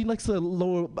 remember, he likes a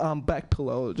lower back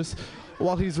pillow," just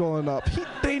while he's rolling up.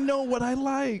 They know what I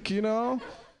like, you know?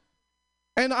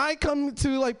 And I come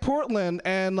to, like, Portland,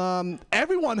 and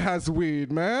everyone has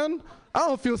weed, man. I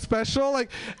don't feel special.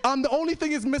 Like, the only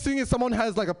thing is missing is someone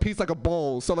has, like, a piece, like a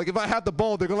bowl. So, like, if I had the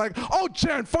bowl, they're going like, "Oh,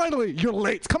 Jaren, finally, you're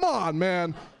late. Come on,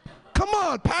 man. Come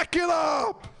on, pack it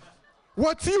up.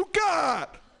 What you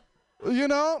got?" You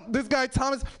know, this guy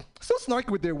Thomas, so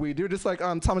snarky with their weed. They're just like,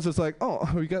 Thomas was like, "Oh,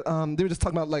 we got." They were just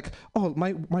talking about like, "Oh,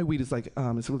 my weed is like,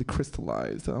 it's really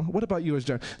crystallized. What about yours,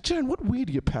 Jaren? Jaren, what weed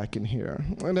are you packing here?"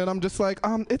 And then I'm just like,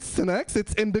 "It's Cinex,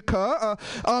 it's Indica.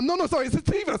 No, sorry, it's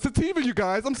sativa, you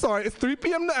guys. I'm sorry, it's 3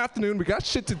 p.m. in the afternoon. We got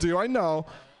shit to do. I know."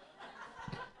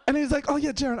 And he's like, "Oh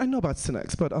yeah, Jaren, I know about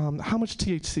Cinex, but how much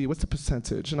THC? What's the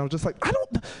percentage?" And I was just like, "I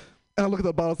don't." And I look at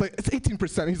the bottle, I was like, "It's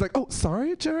 18%. He's like, "Oh,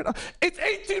 sorry, Jared? It's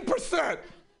 18%.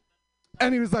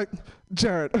 And he was like,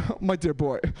 "Jared, my dear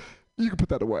boy, you can put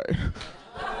that away."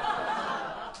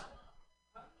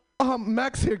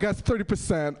 Max here gets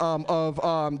 30%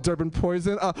 of Durban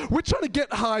poison. We're trying to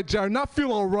get high, Jared, not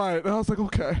feel all right. And I was like,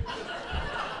 "Okay."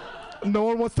 No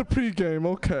one wants to pregame.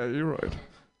 Okay, you're right.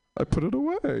 I put it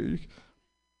away. I'm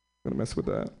gonna mess with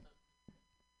that.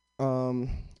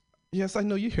 Yes, I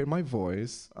know you hear my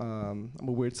voice. I'm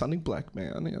a weird-sounding black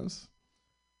man, yes.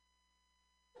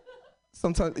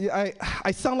 Sometimes, yeah,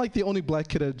 I sound like the only black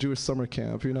kid at a Jewish summer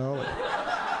camp, you know? Like,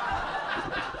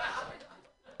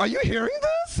 are you hearing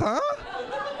this, huh?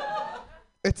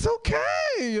 It's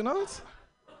okay, you know? It's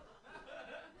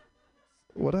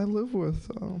what I live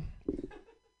with.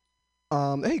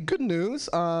 Hey, good news.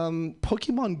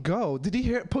 Pokemon Go. Did you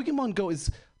hear? Pokemon Go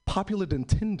is popular than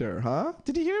Tinder, huh?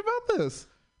 Did you hear about this?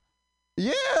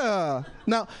 Yeah.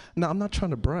 Now I'm not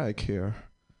trying to brag here,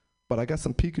 but I got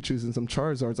some Pikachus and some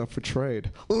Charizards up for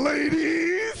trade.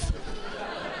 Ladies!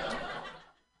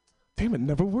 Damn, it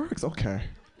never works. Okay.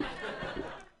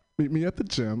 Meet me at the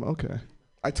gym. Okay.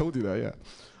 I told you that, yeah.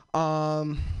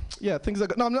 Yeah, things are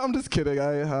good. No, I'm just kidding.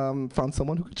 I found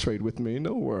someone who could trade with me.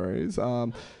 No worries.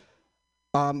 But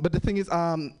the thing is,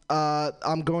 I'm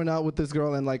going out with this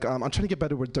girl, and like, I'm trying to get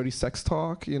better with dirty sex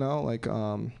talk, you know, like,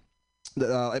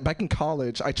 back in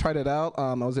college, I tried it out.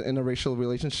 I was in an interracial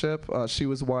relationship. She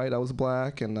was white, I was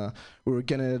black, and we were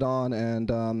getting it on.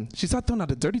 And she started throwing out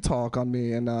the dirty talk on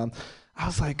me, and I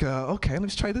was like, "Okay,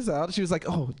 let's try this out." She was like,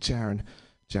 "Oh, Jaren,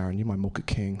 you're my mocha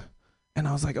king," and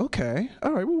I was like, "Okay,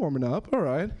 all right, we're warming up, all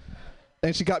right."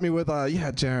 And she got me with,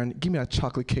 "Yeah, Jaren, give me a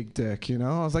chocolate cake dick," you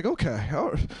know. I was like, "Okay,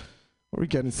 all right, we're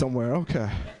getting somewhere, okay."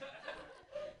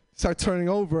 Start turning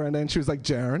over, and then she was like,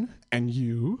 "Jaren, and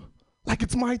you?" Like,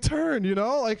 it's my turn, you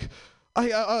know? Like,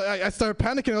 I started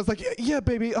panicking. I was like, yeah,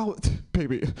 baby. Oh,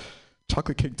 baby,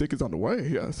 chocolate cake dick is on the way,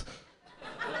 yes.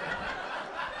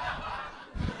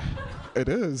 It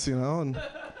is, you know? And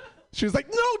she was like,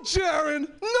 "No, Jaren,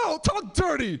 no, talk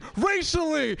dirty,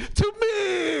 racially, to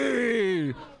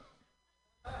me."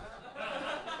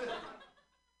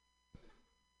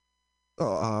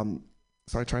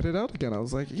 So I tried it out again. I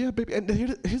was like, "Yeah, baby." And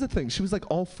here's the thing. She was like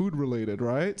all food related,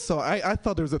 right? So I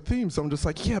thought there was a theme. So I'm just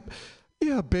like, yeah,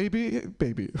 baby.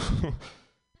 Baby,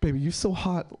 you so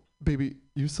hot. Baby,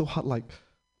 you so hot like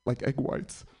egg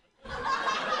whites.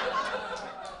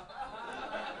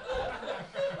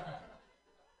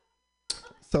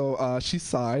 So she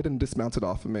sighed and dismounted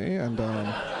off of me. And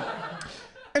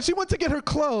And she went to get her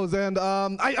clothes, and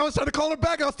I was trying to call her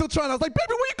back. I was still trying. I was like,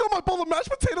 baby, where you go, my bowl of mashed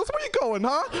potatoes? Where you going,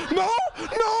 huh? No,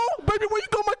 baby, where you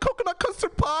go, my coconut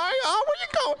custard pie? Where you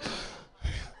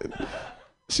going?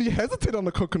 She hesitated on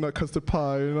the coconut custard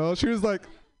pie, you know? She was like,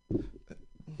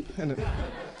 and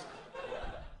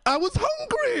I was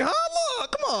hungry, huh?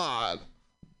 Look, come on.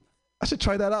 I should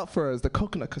try that out first, the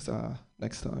coconut custard.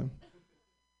 Next time.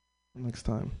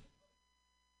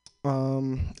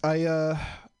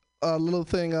 A little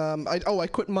thing, I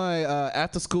quit my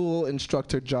after-school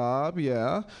instructor job,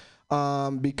 yeah.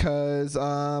 Because,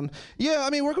 yeah, I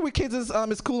mean, working with kids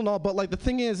is cool and all, but, like, the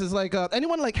thing is like,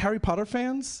 anyone, like, Harry Potter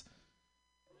fans?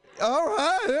 All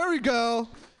right, there we go.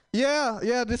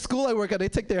 Yeah, this school I work at, they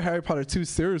take their Harry Potter too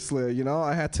seriously, you know?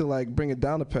 I had to, like, bring it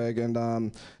down a peg,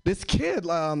 and this kid,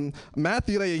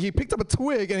 Matthew, like, he picked up a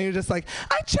twig, and he was just like,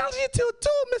 I challenge you to a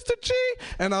duel, Mr. G!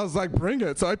 And I was like, bring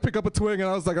it. So I pick up a twig, and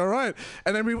I was like, all right.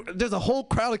 And then there's a whole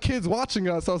crowd of kids watching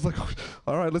us. I was like,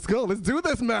 all right, let's go. Let's do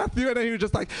this, Matthew. And then he was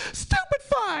just like, stupid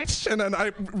fight! And then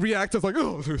I reacted, like,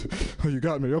 oh, you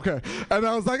got me, okay. And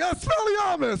I was like,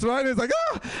 Expelliarmus, right? And he's like,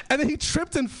 ah! And then he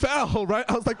tripped and fell, right?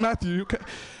 I was like, Matthew, you okay?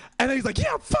 And then he's like,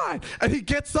 yeah, I'm fine. And he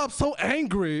gets up so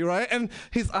angry, right? And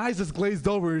his eyes just glazed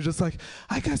over. He's just like,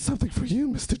 I got something for you,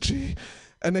 Mr. G.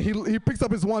 And then he picks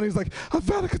up his wand. And he's like,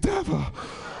 Avada Kedavra.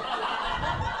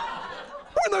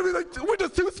 We're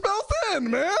just 2 spells in,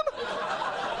 man.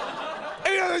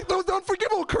 And he throws the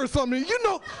unforgivable curse on me. You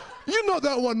know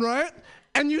that one, right?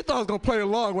 And you thought I was going to play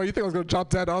along. Well, you think I was going to drop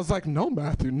dead. I was like, no,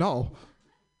 Matthew, no.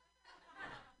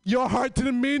 Your heart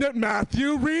didn't mean it,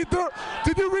 Matthew. Did you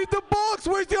read the books?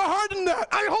 Where's your heart in that?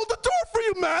 I hold the door for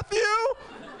you, Matthew.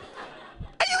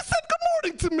 And you said good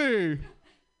morning to me.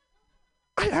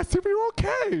 I asked if you were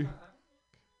okay.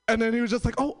 And then he was just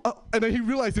like, and then he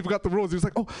realized he forgot the rules. He was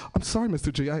like, oh, I'm sorry,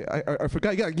 Mr. G. I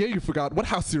forgot. Yeah, you forgot. What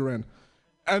house you're in?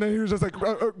 And then he was just like,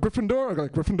 Gryffindor? I go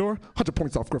like, Gryffindor? 100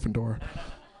 points off Gryffindor.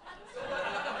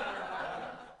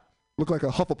 Look like a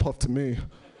Hufflepuff to me.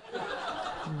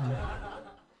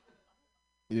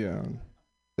 Yeah.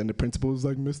 Then the principal was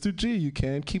like, Mr. G, you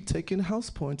can't keep taking house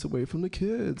points away from the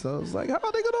kids. I was like, how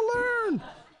are they going to learn?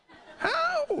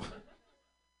 How?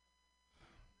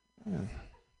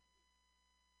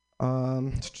 Yeah.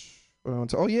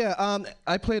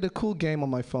 I played a cool game on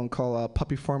my phone called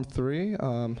Puppy Farm 3.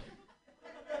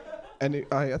 And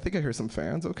I think I hear some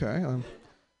fans. Okay.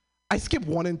 I skipped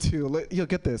 1 and 2. You'll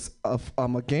get this. A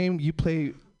game you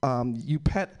play, you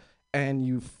pet and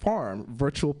you farm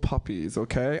virtual puppies,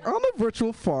 okay? On a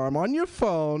virtual farm, on your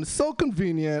phone, so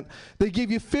convenient. They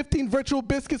give you 15 virtual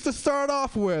biscuits to start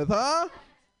off with, huh?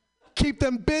 Keep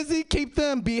them busy, keep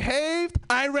them behaved.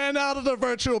 I ran out of the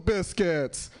virtual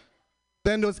biscuits.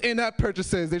 Then those in-app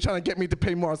purchases, they're trying to get me to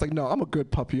pay more. I was like, no, I'm a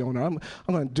good puppy owner. I'm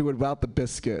gonna do it without the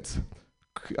biscuits.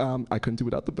 I couldn't do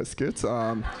without the biscuits.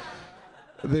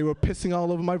 They were pissing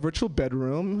all over my virtual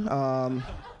bedroom.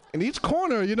 In each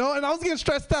corner, you know, and I was getting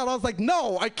stressed out. I was like,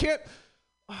 no, I can't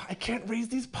raise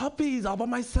these puppies all by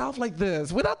myself like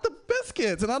this without the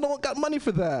biscuits, and I don't got money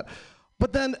for that.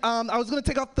 But then I was gonna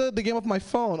take off the game off my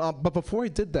phone, but before I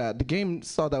did that, the game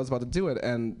saw that I was about to do it,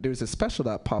 and there was a special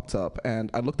that popped up, and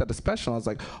I looked at the special, and I was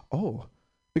like, oh,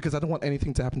 because I don't want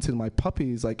anything to happen to my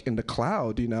puppies, like in the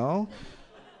cloud, you know?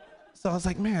 So I was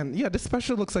like, man, yeah, this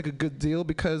special looks like a good deal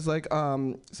because, like,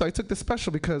 so I took the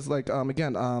special because, like,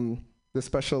 the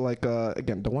special, like,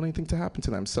 again, don't want anything to happen to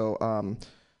them. So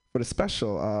for the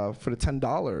special, for the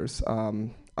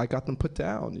 $10, I got them put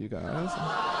down, you guys.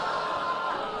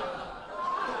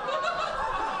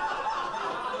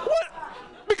 What?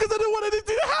 Because I didn't want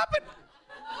anything to happen.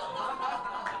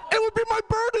 It would be my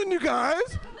burden, you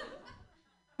guys.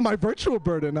 My virtual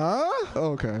burden, huh?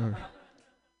 Okay.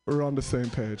 We're on the same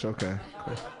page. Okay.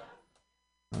 Cool.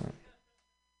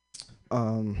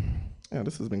 All right. Yeah,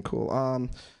 this has been cool.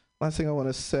 Last thing I want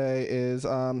to say is,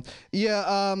 I'm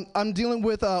dealing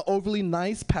with overly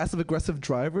nice, passive-aggressive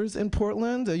drivers in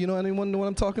Portland. Anyone know what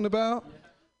I'm talking about?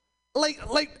 Like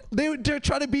they're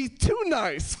trying to be too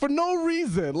nice for no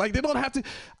reason. Like they don't have to.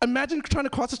 Imagine trying to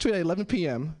cross the street at 11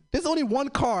 p.m. There's only one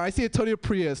car. I see a Toyota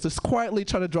Prius just quietly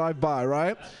trying to drive by,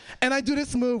 right? And I do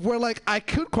this move where like I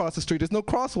could cross the street. There's no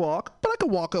crosswalk, but I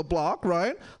could walk a block,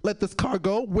 right? Let this car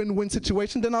go, win-win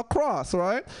situation, then I'll cross,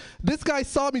 right? This guy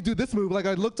saw me do this move. Like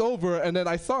I looked over and then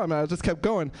I saw him and I just kept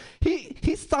going.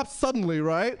 He stopped suddenly,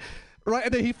 right? Right,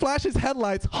 and then he flashes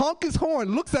headlights, honk his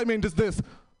horn, looks at me and does this.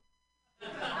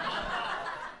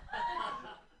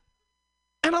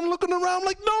 And I'm looking around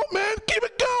like, no, man, keep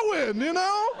it going, you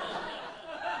know?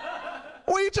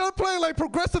 What are you trying to play, like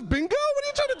progressive bingo? What are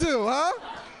you trying to do, huh?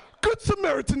 Good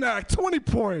Samaritan act, 20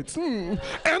 points. And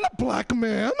a black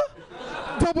man.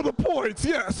 Double the points,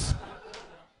 yes.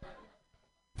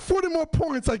 40 more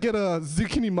points, I get a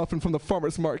zucchini muffin from the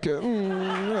farmer's market.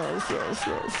 Yes.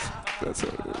 That's how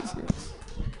it is, yes.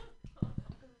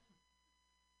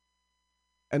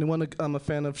 Anyone a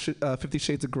fan of 50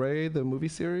 Shades of Grey, the movie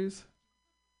series?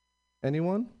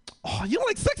 Anyone? Oh, you don't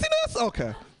like sexiness?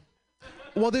 Okay.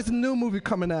 Well, there's a new movie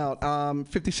coming out,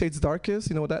 50 Shades Darkest.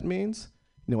 You know what that means?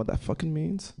 You know what that fucking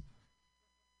means?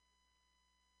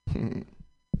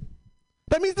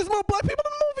 That means there's more black people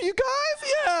in the movie, you guys?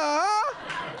 Yeah.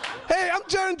 Hey, I'm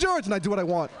Jaron George, and I do what I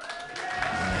want.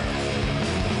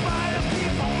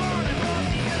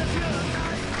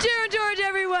 Jaron George,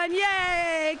 everyone,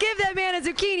 yay! Give that man a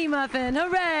zucchini muffin,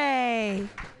 hooray!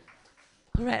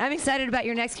 All right, I'm excited about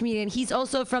your next comedian. He's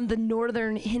also from the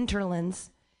northern hinterlands.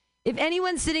 If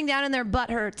anyone's sitting down and their butt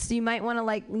hurts, you might want to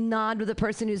like nod to the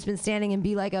person who's been standing and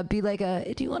be like a, do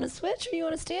you want to switch or you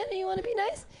want to stand or you want to be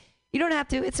nice? You don't have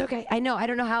to. It's okay. I know. I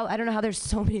don't know how there's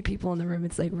so many people in the room.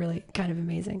 It's like really kind of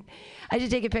amazing. I should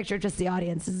take a picture of just the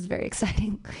audience. This is very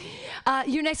exciting.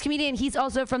 Your next comedian, he's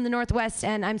also from the Northwest,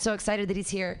 and I'm so excited that he's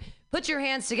here. Put your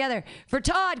hands together for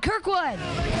Todd Kirkwood.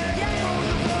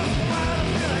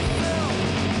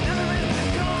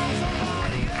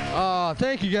 Oh,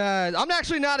 thank you guys. I'm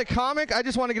actually not a comic. I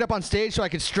just want to get up on stage so I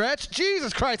can stretch.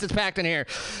 Jesus Christ, it's packed in here.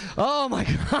 Oh my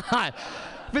God.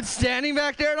 I've been standing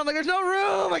back there and I'm like, there's no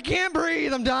room. I can't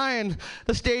breathe. I'm dying.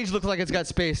 The stage looks like it's got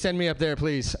space. Send me up there,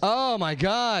 please. Oh my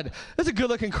God. That's a good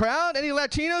looking crowd. Any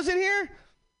Latinos in here?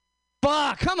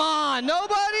 Fuck, come on.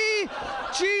 Nobody?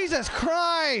 Jesus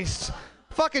Christ.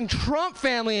 Fucking Trump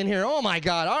family in here. Oh my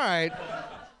God. All right.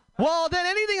 Well, then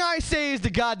anything I say is the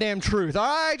goddamn truth. All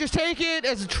right. Just take it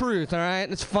as the truth. All right.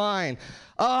 It's fine.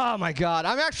 Oh my God.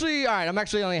 I'm actually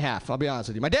only half. I'll be honest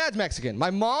with you. My dad's Mexican.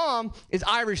 My mom is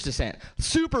Irish descent.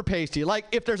 Super pasty. Like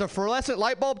if there's a fluorescent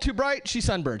light bulb too bright, she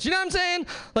sunburns. You know what I'm saying?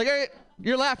 Like hey,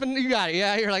 you're laughing. You got it.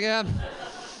 Yeah. You're like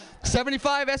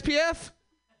 75 SPF.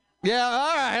 Yeah.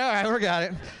 All right. We got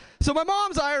it. So my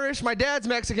mom's Irish. My dad's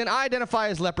Mexican. I identify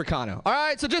as Leprechauno. All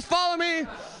right. So just follow me.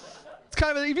 It's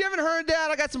kind of if you haven't heard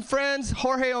that, I got some friends.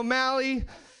 Jorge O'Malley,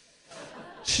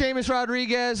 Seamus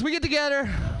Rodriguez. We get together.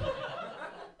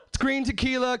 Green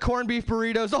tequila, corned beef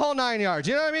burritos, the whole 9 yards.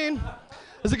 You know what I mean?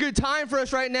 It's a good time for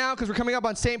us right now because we're coming up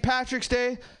on St. Patrick's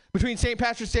Day. Between St.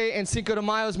 Patrick's Day and Cinco de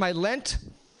Mayo is my Lent.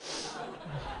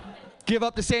 Give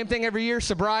up the same thing every year,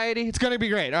 sobriety. It's going to be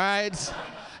great, all right?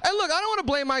 And look, I don't want to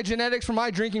blame my genetics for my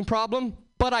drinking problem,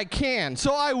 but I can,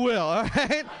 so I will, all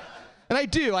right? And I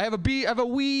do. I have a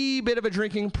wee bit of a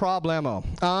drinking problemo.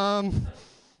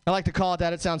 I like to call it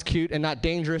that. It sounds cute and not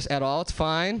dangerous at all. It's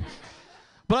fine.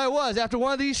 But after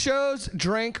one of these shows,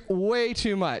 drank way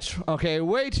too much, okay,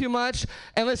 way too much.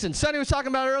 And listen, Sonny was talking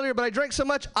about it earlier, but I drank so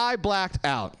much, I blacked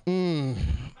out.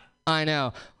 I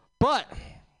know. But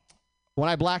when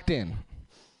I blacked in,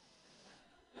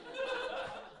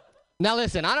 now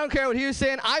listen, I don't care what he was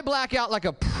saying, I black out like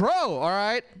a pro, all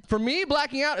right? For me,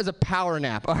 blacking out is a power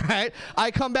nap, all right? I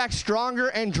come back stronger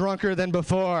and drunker than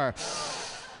before.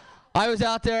 I was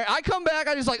out there, I come back,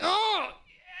 I just like, oh,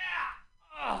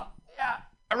 yeah.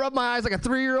 I rub my eyes like a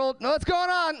 3-year-old. What's going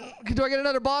on? Do I get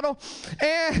another bottle?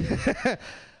 And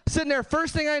sitting there,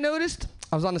 first thing I noticed,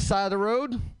 I was on the side of the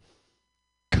road.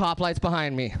 Cop lights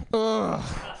behind me. Ugh.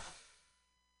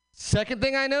 Second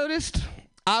thing I noticed,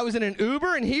 I was in an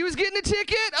Uber and he was getting a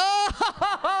ticket.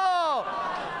 Oh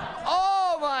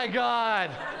my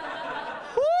God.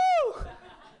 Woo!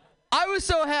 I was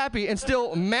so happy and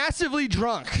still massively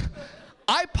drunk.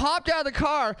 I popped out of the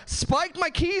car, spiked my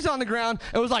keys on the ground,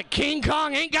 and was like, King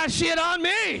Kong ain't got shit on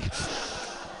me.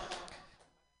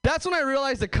 That's when I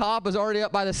realized the cop was already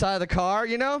up by the side of the car,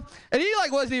 you know? And he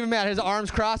like wasn't even mad. His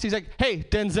arms crossed. He's like, hey,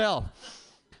 Denzel,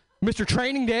 Mr.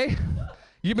 Training Day,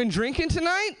 you been drinking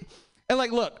tonight? And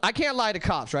like, look, I can't lie to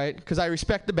cops, right? Because I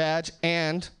respect the badge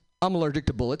and I'm allergic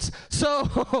to bullets.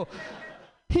 So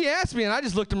he asked me and I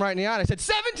just looked him right in the eye and I said,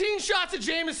 17 shots of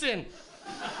Jameson.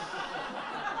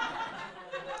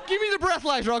 Give me the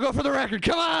breathalyzer, I'll go for the record,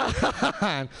 come on.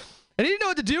 And he didn't know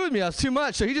what to do with me, I was too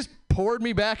much, so he just poured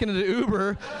me back into the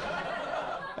Uber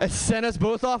and sent us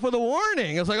both off with a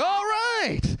warning. I was like, all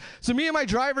right. So me and my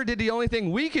driver did the only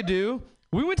thing we could do.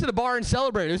 We went to the bar and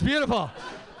celebrated, it was beautiful.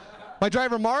 My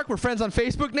driver, Mark, we're friends on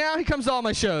Facebook now, he comes to all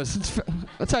my shows.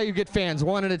 That's how you get fans,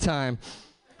 one at a time.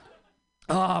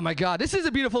 Oh my God, this is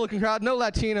a beautiful looking crowd, no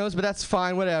Latinos, but that's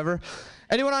fine, whatever.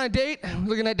 Anyone on a date,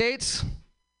 looking at dates?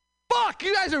 Fuck,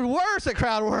 you guys are worse at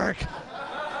crowd work.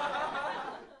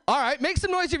 All right, make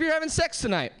some noise if you're having sex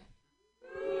tonight.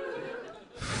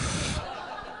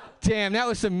 Damn, that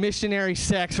was some missionary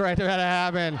sex right there that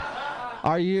happened.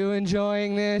 Are you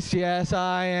enjoying this? Yes,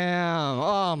 I am.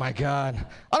 Oh my God.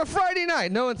 On a Friday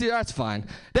night, no one's here. That's fine.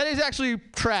 That is actually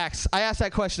tracks. I ask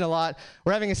that question a lot.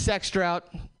 We're having a sex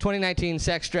drought, 2019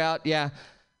 sex drought, yeah.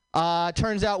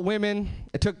 Turns out women,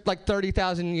 it took like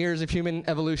 30,000 years of human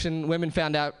evolution. Women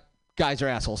found out guys are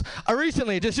assholes.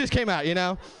 Recently, it just came out, you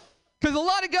know? Because a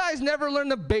lot of guys never learn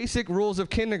the basic rules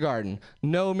of kindergarten.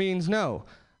 No means no.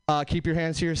 Keep your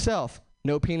hands to yourself.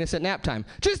 No penis at nap time.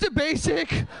 Just the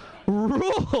basic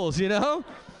rules, you know?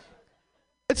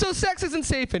 And so sex isn't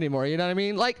safe anymore, you know what I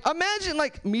mean? Like, imagine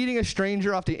like meeting a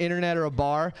stranger off the internet or a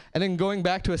bar and then going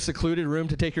back to a secluded room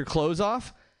to take your clothes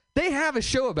off. They have a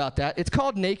show about that. It's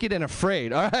called Naked and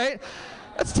Afraid, all right?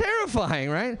 That's terrifying,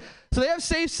 right? So they have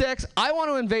safe sex. I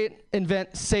want to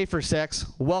invent safer sex.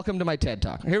 Welcome to my TED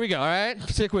Talk. Here we go, all right?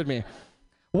 Stick with me.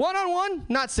 One-on-one,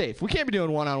 not safe. We can't be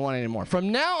doing one-on-one anymore.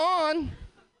 From now on,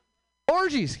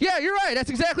 orgies. Yeah, you're right. That's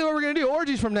exactly what we're going to do.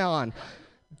 Orgies from now on.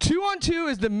 2-on-2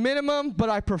 is the minimum, but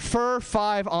I prefer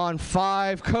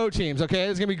 5-on-5 co-teams, okay?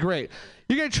 This is going to be great.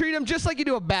 You're going to treat them just like you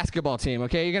do a basketball team,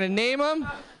 okay? You're going to name them.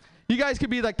 You guys could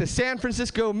be like the San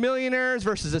Francisco Millionaires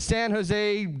versus the San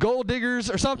Jose Gold Diggers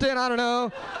or something. I don't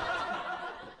know.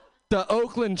 The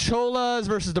Oakland Cholas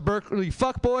versus the Berkeley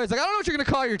Fuckboys. Like, I don't know what you're going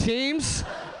to call your teams.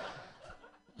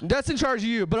 That's in charge of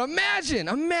you. But imagine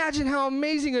how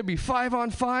amazing it would be.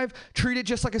 5-on-5. Treat it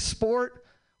just like a sport.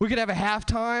 We could have a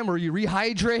halftime where you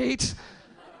rehydrate.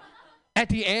 At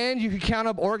the end, you could count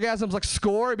up orgasms like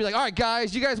score. It'd be like, all right,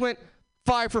 guys, you guys went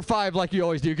 5 for 5 like you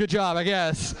always do. Good job, I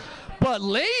guess. But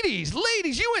ladies,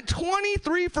 you went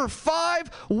 23 for 5.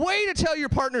 Way to tell your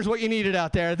partners what you needed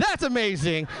out there. That's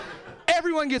amazing.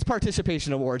 Everyone gets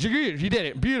participation awards. You did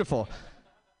it. Beautiful.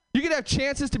 You could have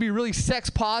chances to be really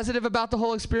sex positive about the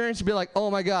whole experience. You'd be like,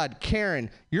 oh my God, Karen,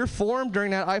 your form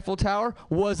during that Eiffel Tower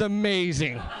was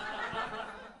amazing.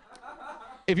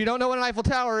 If you don't know what an Eiffel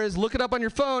Tower is, look it up on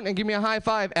your phone and give me a high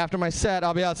five after my set.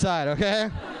 I'll be outside, okay?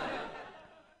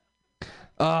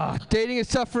 Dating is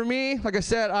tough for me. Like I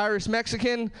said, Irish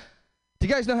Mexican. Do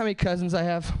you guys know how many cousins I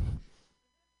have?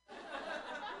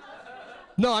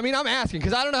 No, I mean, I'm asking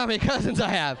because I don't know how many cousins I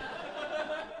have.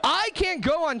 I can't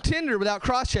go on Tinder without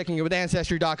cross-checking it with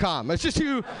Ancestry.com. It's just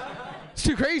it's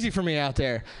too crazy for me out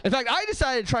there. In fact, I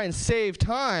decided to try and save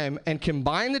time and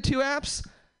combine the two apps,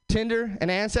 Tinder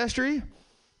and Ancestry.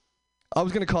 I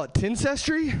was going to call it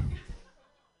Tincestry.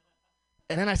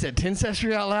 And then I said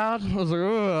Tincestry out loud. I was like,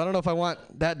 oh, I don't know if I want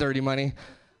that dirty money.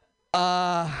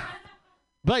 But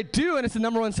I do, and it's the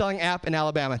 #1 selling app in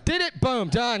Alabama. Did it, boom,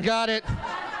 done, got it.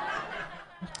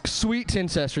 Sweet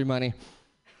Tincestry money.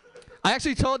 I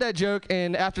actually told that joke,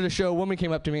 and after the show, a woman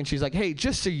came up to me, and she's like, hey,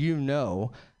 just so you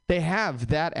know, they have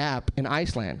that app in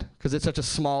Iceland, because it's such a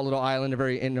small little island,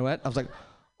 very Inuit. I was like,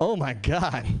 oh my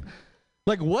God.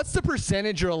 Like, what's the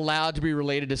percentage you're allowed to be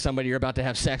related to somebody you're about to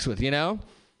have sex with, you know?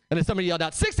 And then somebody yelled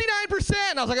out, 69%!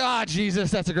 And I was like, ah,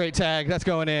 Jesus, that's a great tag. That's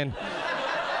going in.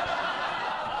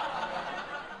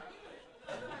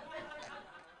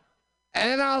 And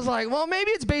then I was like, well,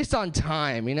 maybe it's based on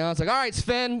time, you know? It's like, all right,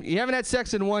 Sven, you haven't had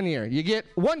sex in 1 year. You get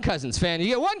one cousin, Sven. You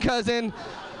get one cousin,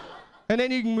 and then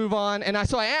you can move on. And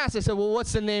so I asked, I said, well,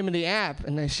 what's the name of the app?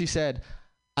 And then she said,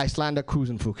 Islanda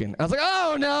Kusenfuken. I was like,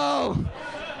 oh, no!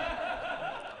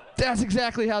 That's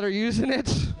exactly how they're using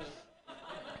it.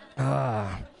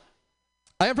 I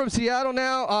am from Seattle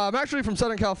now. I'm actually from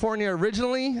Southern California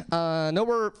originally.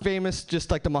 Nowhere famous,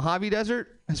 just like the Mojave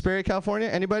Desert, Hesperia, California.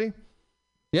 Anybody?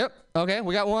 Yep. Okay,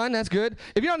 we got one. That's good.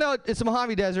 If you don't know, it's the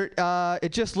Mojave Desert.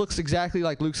 It just looks exactly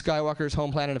like Luke Skywalker's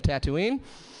home planet of Tatooine.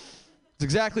 It's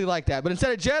exactly like that. But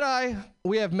instead of Jedi,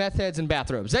 we have meth heads in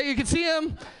bathrobes. You can see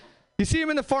them. You see them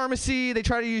in the pharmacy. They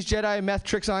try to use Jedi meth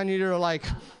tricks on you. They're like,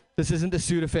 this isn't the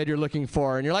Sudafed you're looking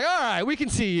for. And you're like, all right, we can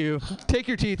see you. Take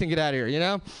your teeth and get out of here, you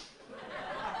know?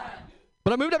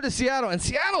 But I moved up to Seattle, and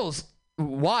Seattle's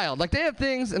wild. Like, they have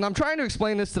things, and I'm trying to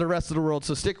explain this to the rest of the world,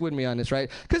 so stick with me on this, right?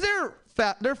 Because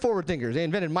they're forward thinkers. They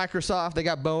invented Microsoft, they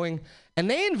got Boeing, and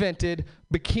they invented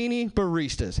bikini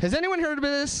baristas. Has anyone heard of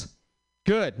this?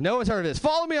 Good. No one's heard of this.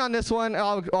 Follow me on this one, and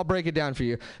I'll break it down for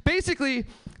you. Basically,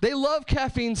 they love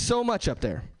caffeine so much up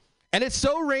there, and it's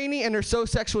so rainy, and they're so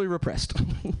sexually repressed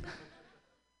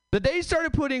that they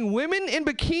started putting women in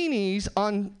bikinis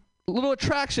on little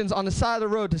attractions on the side of the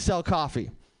road to sell coffee.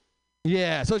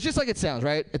 Yeah, so it's just like it sounds,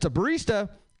 right? It's a barista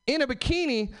in a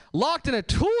bikini locked in a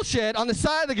tool shed on the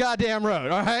side of the goddamn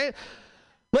road, all right?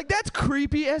 Like, that's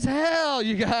creepy as hell,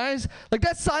 you guys. Like,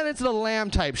 that's Silence of the Lamb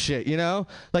type shit, you know?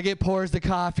 Like, it pours the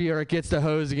coffee or it gets the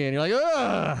hose again. You're like,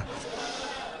 ugh.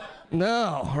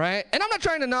 No, right? And I'm not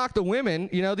trying to knock the women.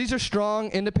 You know, these are strong,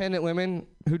 independent women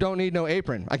who don't need no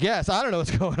apron. I guess. I don't know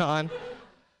what's going on.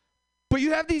 But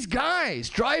you have these guys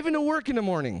driving to work in the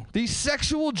morning, these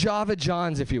sexual Java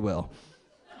Johns, if you will,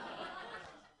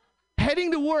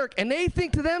 heading to work, and they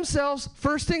think to themselves,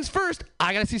 first things first,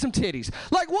 I gotta see some titties.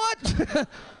 Like, what?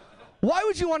 Why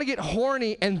would you want to get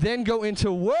horny and then go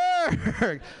into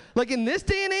work? Like, in this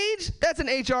day and age, that's an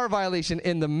HR violation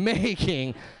in the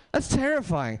making. That's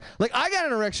terrifying. Like, I got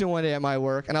an erection one day at my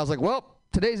work, and I was like, well,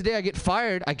 today's the day I get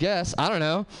fired, I guess. I don't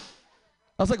know.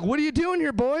 I was like, what are you doing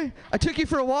here, boy? I took you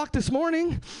for a walk this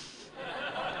morning.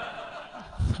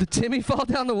 Did Timmy fall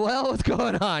down the well? What's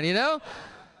going on, you know?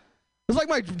 It's like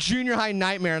my junior high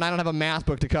nightmare, and I don't have a math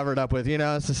book to cover it up with, you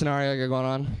know? It's the scenario I got going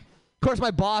on. Of course,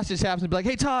 my boss just happens to be like,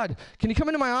 hey, Todd, can you come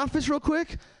into my office real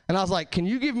quick? And I was like, can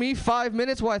you give me 5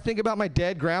 minutes while I think about my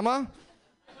dead grandma?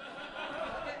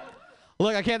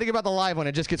 Look, I can't think about the live one.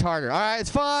 It just gets harder. All right, it's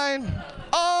fine.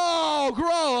 Oh,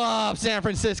 grow up, San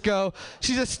Francisco.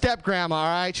 She's a step-grandma, all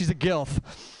right? She's a gilf.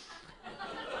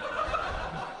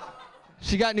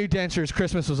 She got new dentures.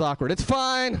 Christmas was awkward. It's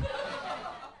fine.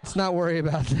 Let's not worry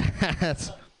about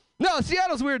that. No,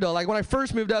 Seattle's weird, though. Like, when I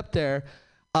first moved up there,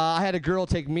 I had a girl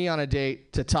take me on a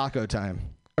date to Taco Time.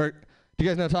 Or, do you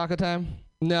guys know Taco Time?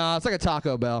 No, it's like a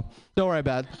Taco Bell. Don't worry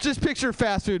about it. Just picture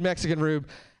fast food Mexican rube.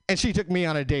 And she took me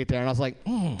on a date there. And I was like,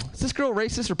 is this girl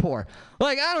racist or poor?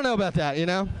 Like, I don't know about that, you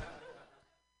know?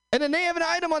 And then they have an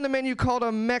item on the menu called a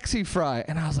Mexi Fry.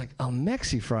 And I was like, a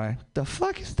Mexi Fry? The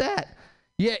fuck is that?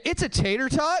 Yeah, it's a tater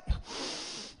tot.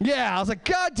 Yeah, I was like,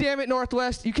 God damn it,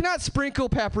 Northwest. You cannot sprinkle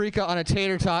paprika on a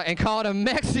tater tot and call it a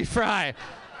Mexi Fry.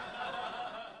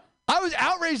 I was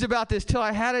outraged about this till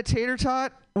I had a tater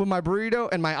tot with my burrito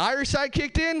and my Irish side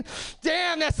kicked in.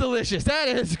 Damn, that's delicious. That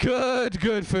is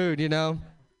good food, you know?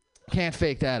 Can't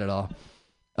fake that at all.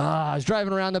 I was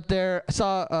driving around up there. I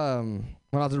saw, when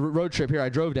I was on a road trip here, I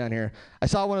drove down here. I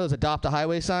saw one of those Adopt a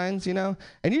Highway signs, you know?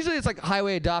 And usually it's like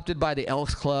highway adopted by the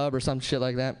Elks Club or some shit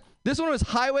like that. This one was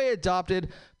highway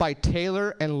adopted by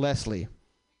Taylor and Leslie.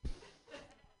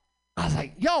 I was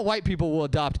like, y'all white people will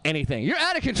adopt anything. You're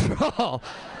out of control.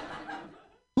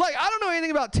 Like, I don't know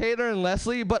anything about Taylor and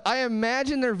Leslie, but I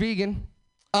imagine they're vegan.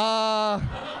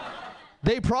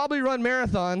 They probably run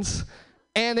marathons,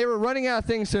 and they were running out of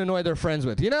things to annoy their friends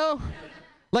with, you know?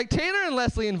 Like, Taylor and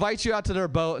Leslie invite you out to their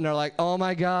boat, and they're like, oh,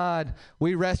 my God,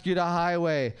 we rescued a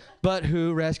highway, but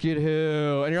who rescued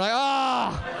who? And you're like,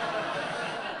 oh,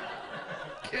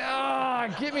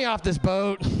 God, get me off this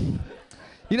boat.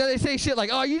 You know, they say shit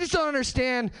like, oh, you just don't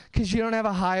understand because you don't have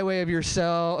a highway of your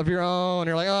own. And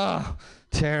you're like, oh,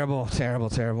 terrible.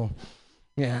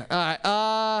 Yeah, all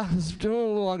right, let's do a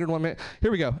little longer than 1 minute. Here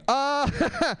we go.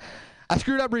 I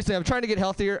screwed up recently. I'm trying to get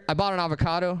healthier. I bought an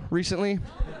avocado recently.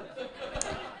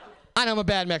 I know I'm a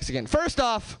bad Mexican. First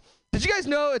off, did you guys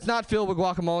know it's not filled with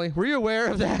guacamole? Were you aware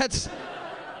of that? I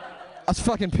was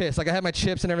fucking pissed. Like, I had my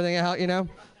chips and everything out, you know?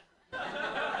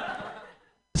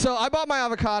 So I bought my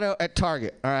avocado at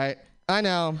Target, all right? I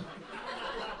know.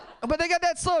 But they got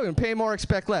that slogan, pay more,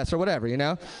 expect less, or whatever, you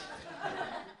know?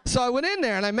 So I went in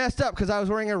there and I messed up because I was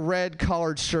wearing a red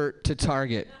collared shirt to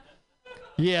Target.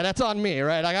 Yeah, that's on me,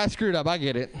 right? I screwed up, I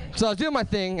get it. So I was doing my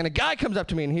thing, and a guy comes up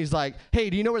to me and he's like, hey,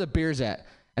 do you know where the beer's at?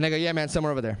 And I go, yeah, man,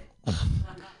 somewhere over there. And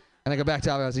I go back to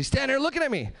Alvin. He's standing there looking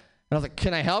at me. And I was like,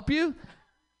 can I help you?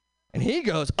 And he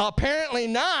goes, apparently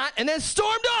not, and then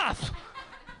stormed off.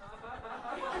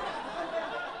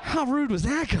 How rude was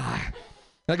that guy?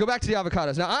 Now go back to the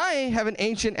avocados. Now I have an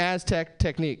ancient Aztec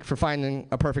technique for finding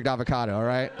a perfect avocado, all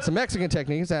right? It's a Mexican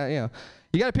technique. It's that, you know,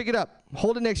 you got to pick it up,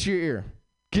 hold it next to your ear,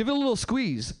 give it a little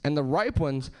squeeze, and the ripe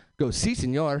ones go, si,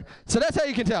 senor. So that's how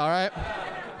you can tell, all right?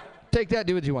 Take that,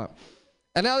 do what you want.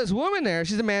 And now this woman there,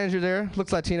 she's a manager there,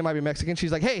 looks Latina, might be Mexican.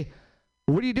 She's like, hey,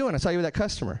 what are you doing? I saw you with that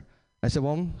customer. I said,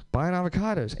 well, I'm buying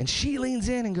avocados. And she leans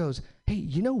in and goes, hey,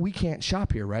 you know we can't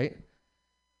shop here, right?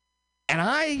 And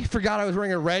I forgot I was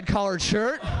wearing a red collared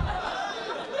shirt.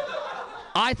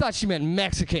 I thought she meant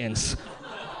Mexicans.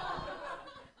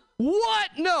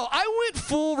 What? No, I went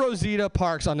full Rosita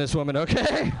Parks on this woman,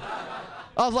 okay?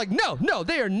 I was like, no,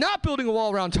 they are not building a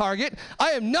wall around Target.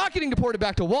 I am not getting deported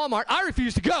back to Walmart. I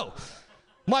refuse to go.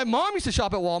 My mom used to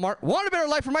shop at Walmart, wanted a better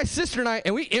life for my sister and I,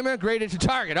 and we immigrated to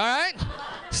Target, all right?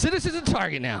 Citizens of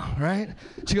Target now, right?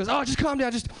 She goes, oh, just calm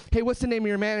down. Hey, what's the name of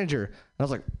your manager? And I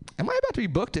was like, am I about to be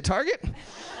booked at Target?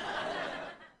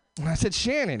 And I said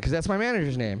Shannon, because that's my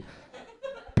manager's name.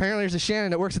 Apparently there's a Shannon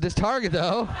that works at this Target,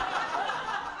 though.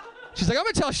 She's like, I'm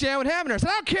going to tell Shannon what happened to her. I said,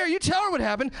 I don't care. You tell her what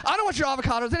happened. I don't want your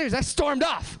avocados anyways. I stormed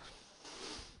off.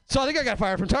 So I think I got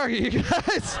fired from Target, you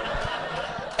guys.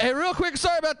 Hey, real quick,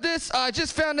 sorry about this. I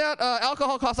just found out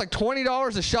alcohol costs like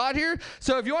 $20 a shot here.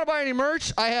 So if you want to buy any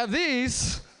merch, I have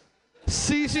these.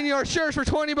 Si, senor shirts for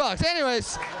 $20.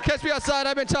 Anyways, catch me outside.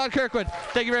 I've been Todd Kirkwood.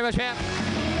 Thank you very much, Pam.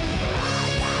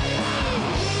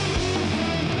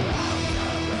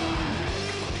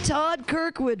 Todd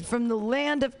Kirkwood from the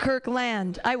land of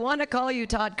Kirkland. I want to call you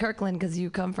Todd Kirkland because you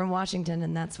come from Washington,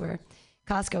 and that's where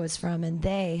Costco is from, and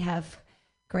they have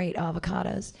great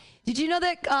avocados. Did you know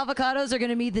that avocados are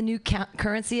going to be the new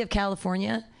currency of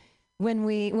California when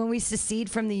we secede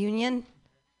from the union?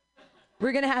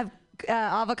 We're going to have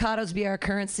avocados be our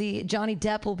currency. Johnny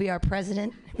Depp will be our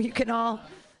president. You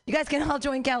guys can all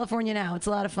join California now. It's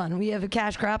a lot of fun. We have a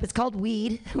cash crop. It's called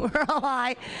weed. We're all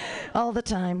high all the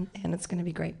time, and it's going to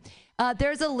be great.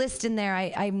 There's a list in there.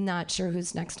 I'm not sure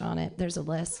who's next on it. There's a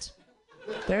list.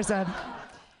 It's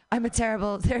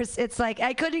like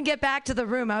I couldn't get back to the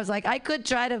room. I was like, I could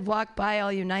try to walk by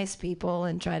all you nice people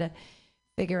and try to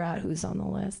figure out who's on the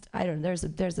list. I don't know.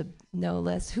 There's a no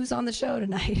list. Who's on the show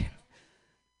tonight?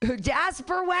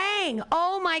 Jasper Wang.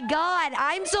 Oh my God.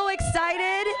 I'm so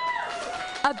excited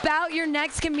about your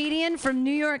next comedian from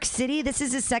New York City. This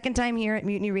is his second time here at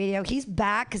Mutiny Radio. He's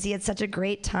back because he had such a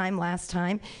great time last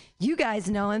time. You guys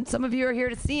know him. Some of you are here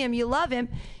to see him. You love him.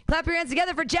 Clap your hands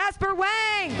together for Jasper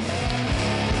Wang.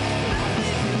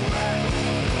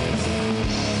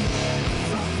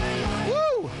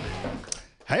 Woo!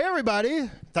 Hey everybody.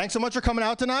 Thanks so much for coming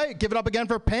out tonight. Give it up again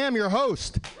for Pam, your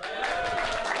host.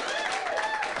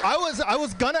 I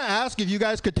was gonna ask if you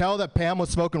guys could tell that Pam was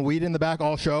smoking weed in the back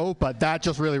all show, but that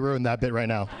just really ruined that bit right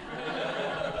now.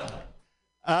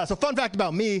 So fun fact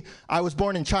about me, I was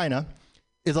born in China.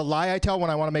 Is a lie I tell when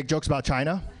I want to make jokes about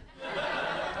China.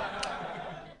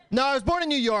 No, I was born in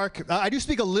New York. I do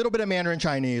speak a little bit of Mandarin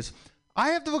Chinese. I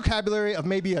have the vocabulary of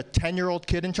maybe a 10-year-old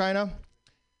kid in China.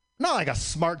 Not like a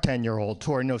smart 10-year-old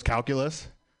who already knows calculus.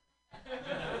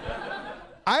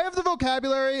 I have the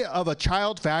vocabulary of a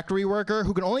child factory worker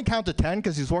who can only count to 10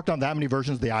 because he's worked on that many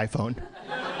versions of the iPhone.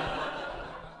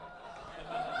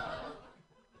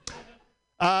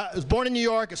 I was born in New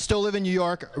York, still live in New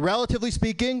York. Relatively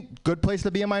speaking, good place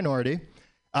to be a minority.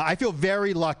 I feel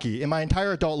very lucky. In my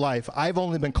entire adult life, I've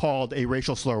only been called a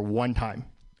racial slur one time,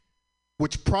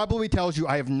 which probably tells you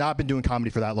I have not been doing comedy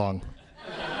for that long.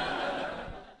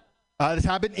 This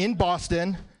happened in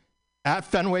Boston at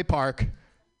Fenway Park,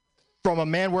 from a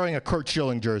man wearing a Curt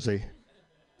Schilling jersey.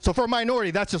 So for a minority,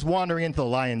 that's just wandering into the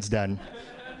lion's den.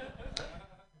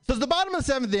 So it's the bottom of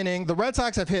the 7th inning. The Red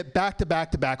Sox have hit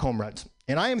back-to-back-to-back home runs.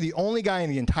 And I am the only guy in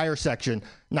the entire section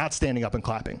not standing up and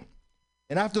clapping.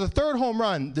 And after the 3rd home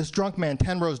run, this drunk man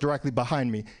 10 rows directly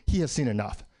behind me, he has seen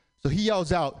enough. So he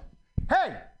yells out,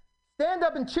 "Hey, stand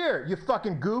up and cheer, you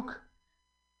fucking gook."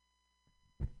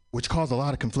 Which caused a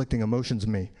lot of conflicting emotions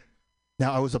in me.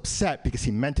 Now, I was upset because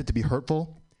he meant it to be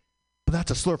hurtful, but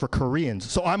that's a slur for Koreans,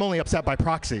 so I'm only upset by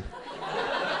proxy.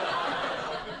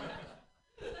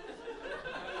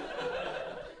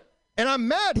 And I'm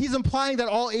mad he's implying that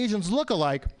all Asians look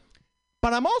alike,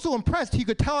 but I'm also impressed he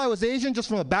could tell I was Asian just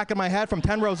from the back of my head from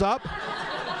 10 rows up.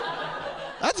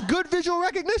 That's good visual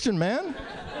recognition, man.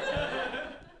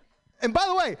 And by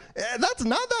the way, that's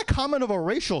not that common of a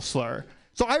racial slur.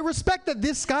 So I respect that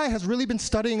this guy has really been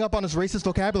studying up on his racist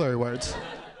vocabulary words.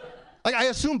 Like, I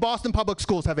assume Boston public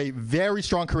schools have a very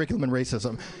strong curriculum in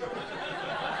racism.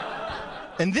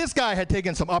 And this guy had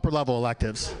taken some upper level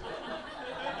electives.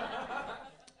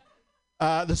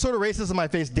 The sort of racism I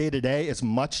face day to day is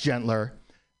much gentler.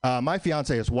 My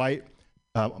fiance is white.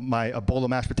 My bowl of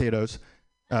mashed potatoes.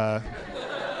 Jaren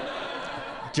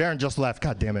just left,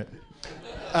 god damn it.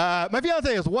 My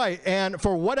fiance is white, and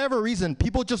for whatever reason,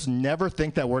 people just never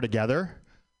think that we're together.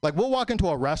 Like, we'll walk into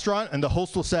a restaurant and the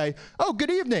host will say, "Oh,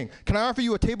 good evening. Can I offer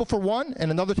you a table for one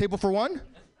and another table for one?"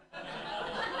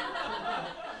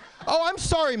 "Oh, I'm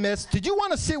sorry, miss. Did you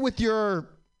want to sit with your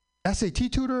SAT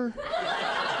tutor?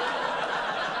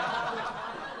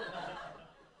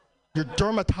 Your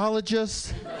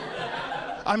dermatologist?"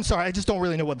 I'm sorry, I just don't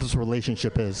really know what this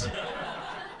relationship is.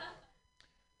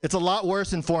 It's a lot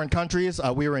worse in foreign countries.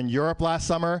 We were in Europe last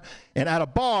summer, and at a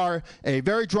bar, a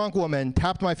very drunk woman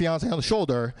tapped my fiance on the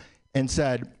shoulder and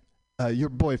said, "Your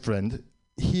boyfriend,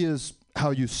 he is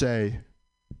how you say."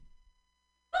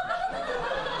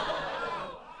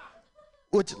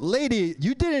 Which, lady,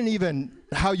 you didn't even,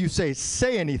 how you say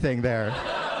anything there.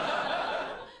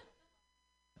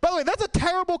 By the way, that's a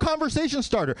terrible conversation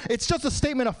starter. It's just a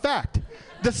statement of fact.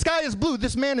 The sky is blue,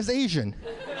 this man is Asian.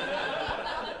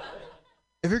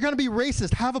 If you're gonna be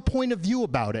racist, have a point of view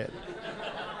about it.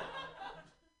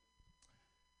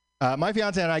 My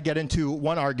fiance and I get into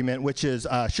one argument, which is,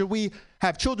 should we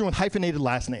have children with hyphenated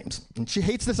last names? And she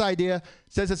hates this idea,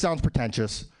 says it sounds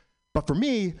pretentious. But for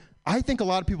me, I think a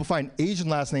lot of people find Asian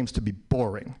last names to be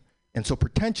boring. And so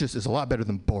pretentious is a lot better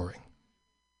than boring.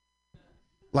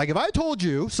 Like if I told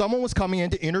you someone was coming in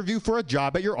to interview for a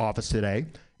job at your office today,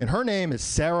 and her name is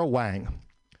Sarah Wang.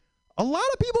 A lot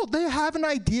of people, they have an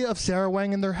idea of Sarah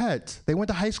Wang in their heads. They went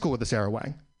to high school with the Sarah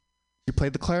Wang. She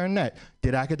played the clarinet,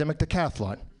 did academic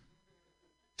decathlon.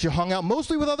 She hung out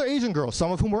mostly with other Asian girls,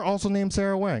 some of whom were also named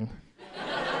Sarah Wang.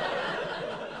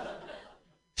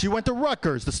 She went to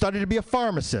Rutgers to study to be a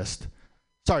pharmacist.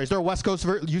 Sorry, is there a West Coast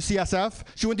UCSF?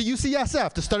 She went to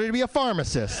UCSF to study to be a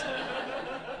pharmacist.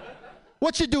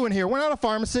 What's she doing here? We're not a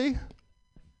pharmacy.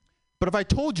 But if I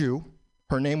told you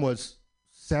her name was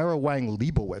Sarah Wang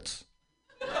Leibowitz,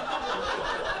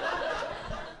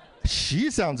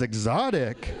 she sounds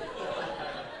exotic.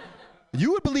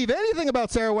 You would believe anything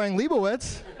about Sarah Wang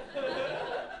Leibowitz.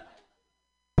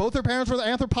 Both her parents were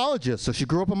anthropologists, so she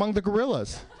grew up among the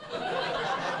gorillas.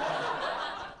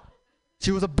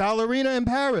 She was a ballerina in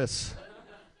Paris.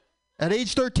 At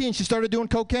age 13, she started doing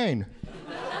cocaine.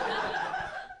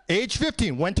 Age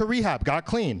 15, went to rehab, got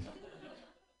clean.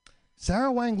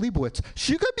 Sarah Wang Leibowitz,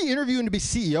 she could be interviewing to be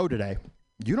CEO today.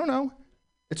 You don't know.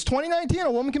 It's 2019,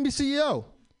 a woman can be CEO.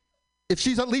 If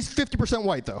she's at least 50%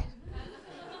 white, though.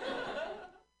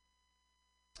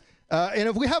 And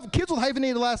if we have kids with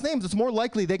hyphenated last names, it's more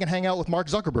likely they can hang out with Mark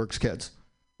Zuckerberg's kids.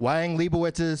 Wang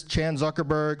Leibowitz's, Chan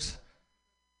Zuckerberg's.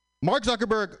 Mark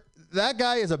Zuckerberg, that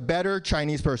guy is a better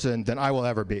Chinese person than I will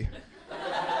ever be.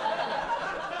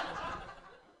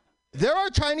 There are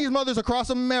Chinese mothers across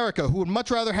America who would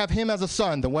much rather have him as a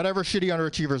son than whatever shitty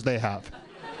underachievers they have.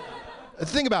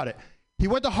 Think about it. He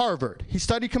went to Harvard. He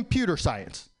studied computer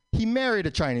science. He married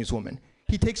a Chinese woman.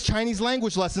 He takes Chinese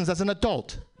language lessons as an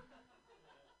adult.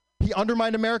 He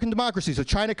undermined American democracy so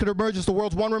China could emerge as the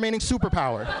world's one remaining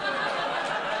superpower.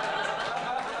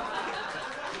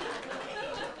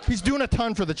 He's doing a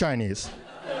ton for the Chinese.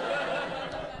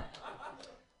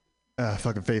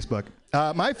 Fucking Facebook.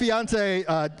 My fiance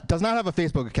does not have a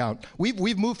Facebook account.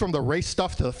 We've moved from the race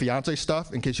stuff to the fiance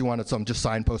stuff, in case you wanted some just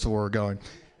signposts of where we're going.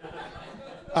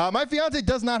 My fiance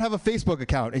does not have a Facebook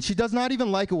account, and she does not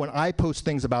even like it when I post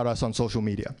things about us on social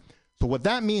media. So what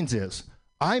that means is,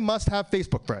 I must have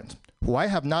Facebook friends who I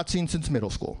have not seen since middle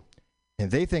school,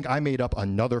 and they think I made up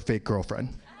another fake girlfriend.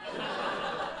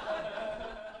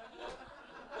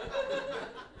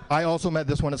 I also met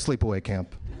this one at sleepaway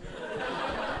camp.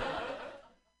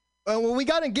 When we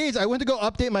got engaged, I went to go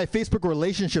update my Facebook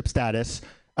relationship status,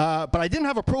 but I didn't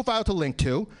have a profile to link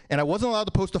to, and I wasn't allowed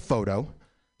to post a photo.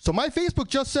 So my Facebook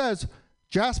just says,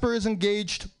 Jasper is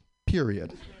engaged,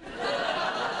 period.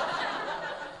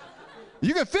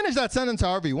 You can finish that sentence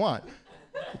however you want.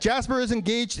 Jasper is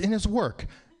engaged in his work.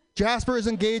 Jasper is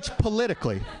engaged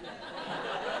politically.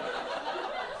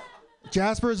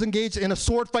 Jasper is engaged in a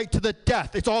sword fight to the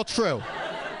death. It's all true.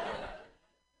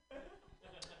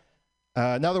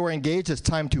 Now that we're engaged, it's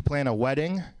time to plan a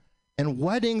wedding. And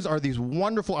weddings are these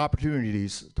wonderful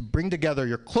opportunities to bring together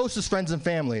your closest friends and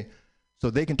family so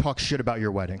they can talk shit about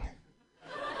your wedding.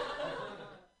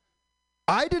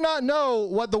 I did not know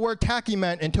what the word tacky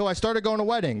meant until I started going to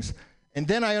weddings. And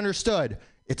then I understood.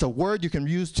 It's a word you can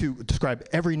use to describe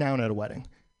every noun at a wedding.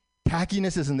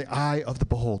 Tackiness is in the eye of the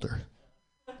beholder.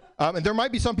 And there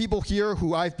might be some people here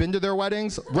who I've been to their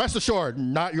weddings. Rest assured,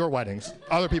 not your weddings,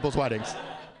 other people's weddings.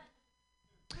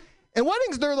 And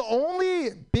weddings, they're the only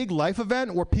big life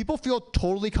event where people feel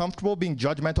totally comfortable being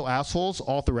judgmental assholes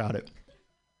all throughout it.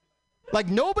 Like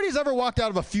nobody's ever walked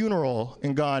out of a funeral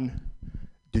and gone,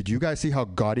 did you guys see how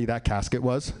gaudy that casket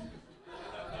was?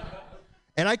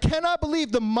 And I cannot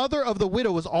believe the mother of the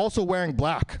widow was also wearing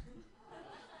black.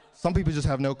 Some people just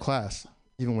have no class,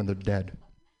 even when they're dead.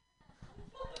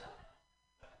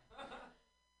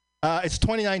 It's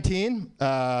 2019.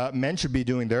 Men should be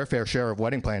doing their fair share of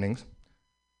wedding plannings.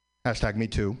 Hashtag me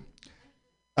too.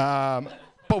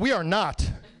 But we are not.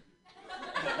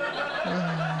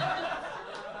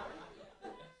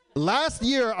 Last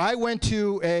year, I went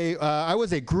to I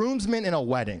was a groomsman in a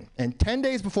wedding. And 10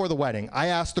 days before the wedding, I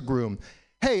asked the groom,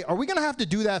 hey, are we going to have to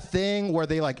do that thing where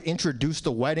they like introduce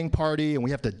the wedding party and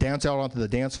we have to dance out onto the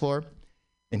dance floor?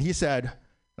 And he said,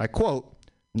 I quote,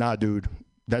 nah, dude,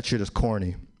 that shit is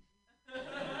corny.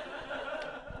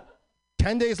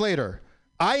 10 days later,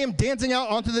 I am dancing out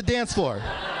onto the dance floor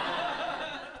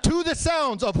to the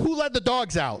sounds of Who Let the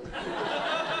Dogs Out.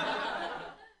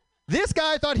 This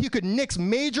guy thought he could nix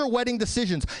major wedding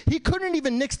decisions. He couldn't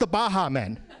even nix the Baha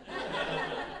Men.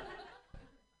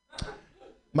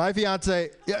 My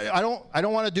fiance, I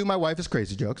don't want to do my wife is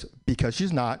crazy jokes because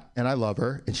she's not, and I love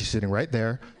her, and she's sitting right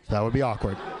there, so that would be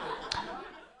awkward.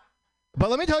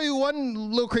 But let me tell you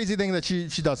one little crazy thing that she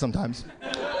does sometimes.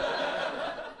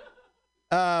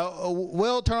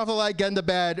 Will, turn off the light, get into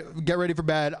bed, get ready for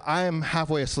bed. I am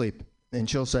halfway asleep. And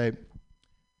she'll say,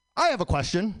 I have a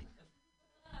question.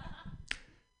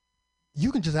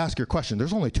 You can just ask your question.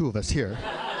 There's only 2 of us here.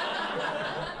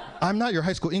 I'm not your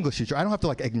high school English teacher. I don't have to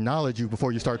like acknowledge you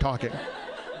before you start talking.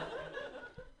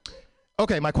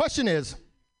 Okay, my question is,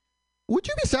 would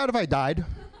you be sad if I died?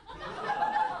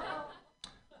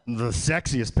 The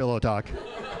sexiest pillow talk.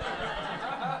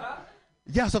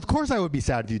 Yes, of course I would be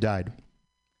sad if you died.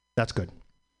 That's good.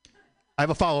 I have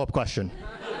a follow-up question.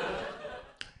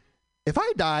 If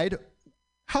I died,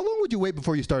 how long would you wait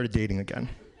before you started dating again?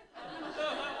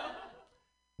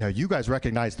 Now, you guys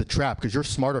recognize the trap because you're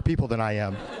smarter people than I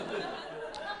am.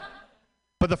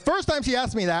 But the first time she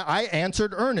asked me that, I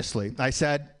answered earnestly. I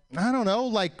said, I don't know,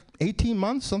 like 18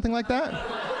 months, something like that.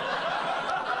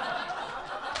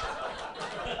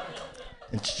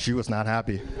 And she was not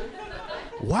happy.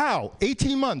 Wow,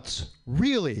 18 months,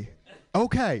 really?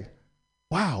 Okay,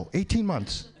 wow, 18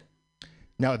 months.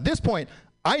 Now at this point,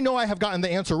 I know I have gotten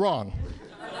the answer wrong,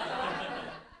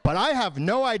 but I have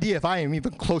no idea if I am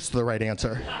even close to the right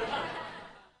answer.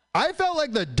 I felt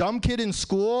like the dumb kid in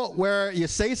school where you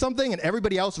say something and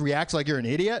everybody else reacts like you're an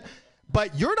idiot,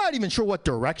 but you're not even sure what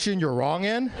direction you're wrong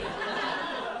in.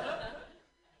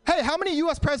 Hey, how many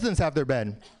US presidents have there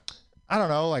been? I don't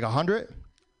know, like 100?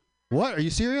 What, are you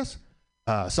serious?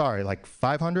 Sorry, like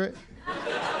 500?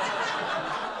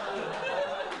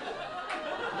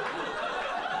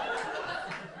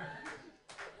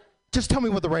 Just tell me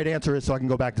what the right answer is so I can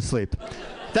go back to sleep.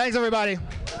 Thanks, everybody.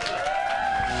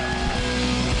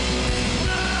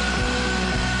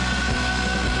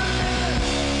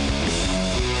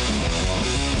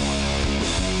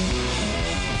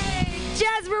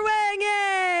 Jasper Wang,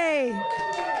 yay!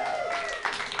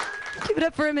 Give it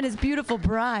up for him and his beautiful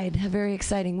bride. How very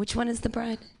exciting. Which one is the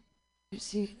bride?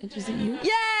 Is it you?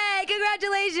 Yay!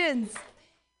 Congratulations!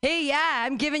 Hey, yeah,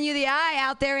 I'm giving you the eye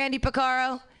out there, Andy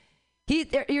Picaro.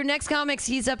 Your next comics,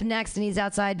 he's up next, and he's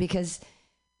outside because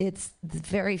it's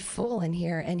very full in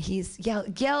here. And he's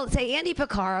yell, say Andy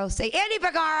Picaro, say Andy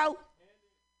Picaro.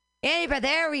 Andy,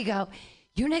 there we go.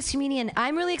 Your next comedian.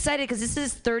 I'm really excited because this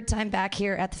is his 3rd time back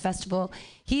here at the festival.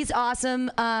 He's awesome.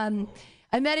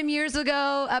 I met him years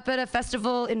ago up at a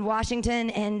festival in Washington,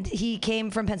 and he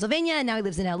came from Pennsylvania, and now he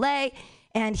lives in LA.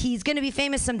 And he's going to be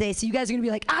famous someday. So you guys are going to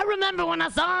be like, I remember when I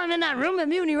saw him in that room at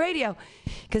MutinyRadio.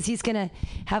 Because he's going to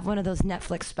have one of those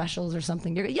Netflix specials or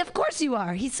something. Yeah, of course you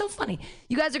are. He's so funny.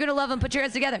 You guys are going to love him. Put your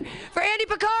hands together for Andy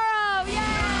Picaro. Yay!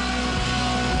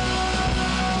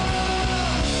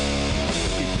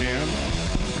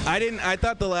 I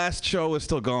thought the last show was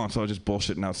still going, so I was just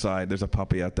bullshitting outside. There's a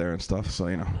puppy out there and stuff, so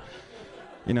you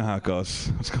know how it goes.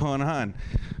 What's going on?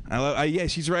 Yeah,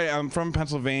 she's right. I'm from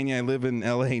Pennsylvania. I live in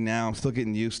LA now. I'm still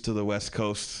getting used to the West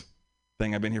Coast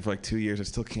thing. I've been here for like 2 years. I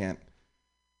still can't.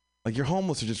 Like, your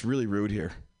homeless are just really rude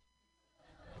here.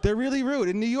 They're really rude.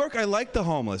 In New York, I liked the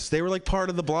homeless. They were like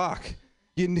part of the block.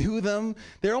 You knew them.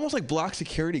 They're almost like block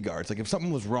security guards. Like, if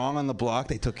something was wrong on the block,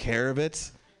 they took care of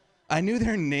it. I knew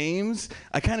their names.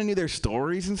 I kind of knew their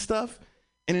stories and stuff.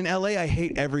 And in LA, I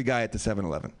hate every guy at the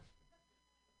 7-Eleven.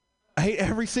 I hate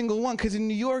every single one, because in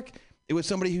New York, it was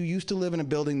somebody who used to live in a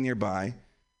building nearby,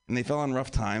 and they fell on rough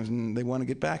times, and they want to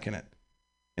get back in it.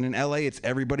 And in LA, it's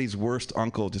everybody's worst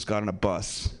uncle just got on a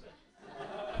bus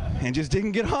and just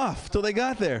didn't get off till they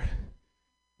got there.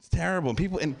 It's terrible.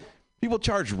 People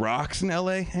charge rocks in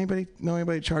LA. Anybody know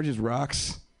anybody that charges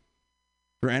rocks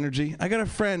for energy? I got a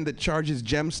friend that charges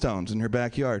gemstones in her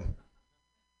backyard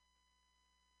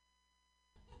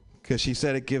because she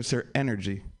said it gives her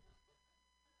energy.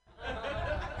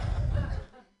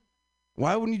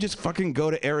 Why wouldn't you just fucking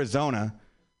go to Arizona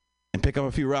and pick up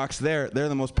a few rocks there? They're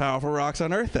the most powerful rocks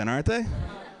on earth then, aren't they?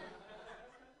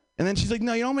 And then she's like,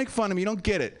 no, you don't make fun of me. You don't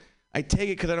get it. I take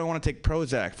it because I don't want to take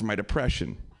Prozac for my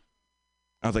depression.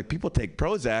 I was like, people take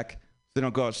Prozac so they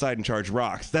don't go outside and charge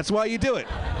rocks. That's why you do it.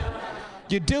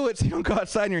 You do it so you don't go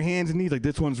outside on your hands and knees like,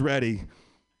 this one's ready.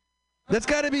 That's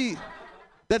got to be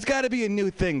a new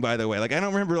thing, by the way. Like, I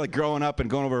don't remember like growing up and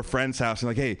going over a friend's house and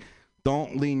like, hey,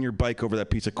 don't lean your bike over that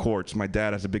piece of quartz. My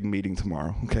dad has a big meeting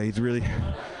tomorrow. Okay,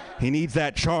 he needs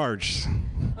that charged.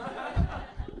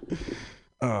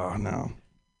 Oh, no.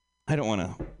 I don't want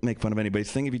to make fun of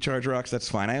anybody's thing. If you charge rocks, that's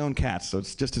fine. I own cats, so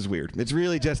it's just as weird. It's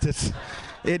really just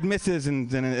it misses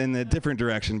in a different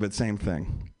direction, but same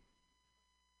thing.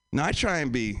 Now, I try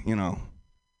and be,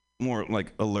 more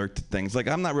like alert to things. Like,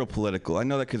 I'm not real political. I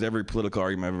know that because every political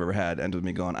argument I've ever had ends with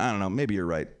me going, I don't know, maybe you're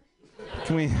right.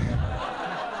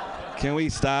 Can we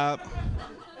stop?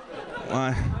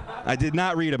 I did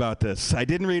not read about this. I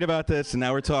didn't read about this, and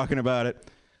now we're talking about it.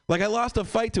 Like I lost a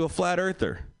fight to a flat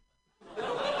earther.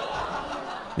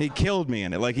 He killed me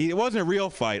in it. Like it wasn't a real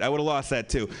fight. I would have lost that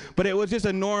too. But it was just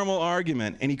a normal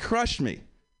argument, and he crushed me.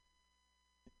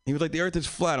 He was like, the earth is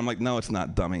flat. I'm like, no, it's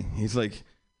not, dummy. He's like,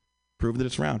 prove that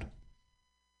it's round.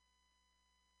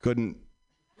 Couldn't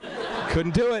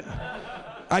do it.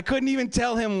 I couldn't even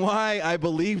tell him why I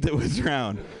believed it was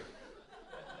round.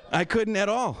 I couldn't at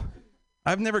all.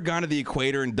 I've never gone to the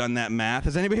equator and done that math.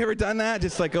 Has anybody ever done that?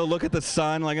 Just like go look at the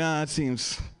sun, like, it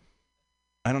seems,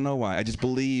 I don't know why. I just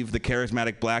believe the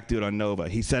charismatic black dude on Nova.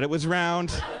 He said it was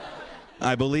round.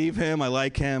 I believe him. I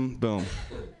like him. Boom.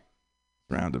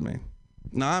 Round to me.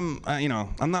 No,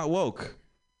 I'm not woke.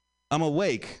 I'm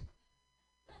awake.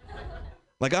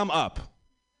 Like I'm up.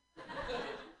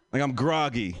 Like I'm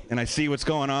groggy and I see what's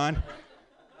going on.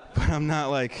 But I'm not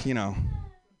like,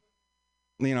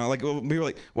 like we were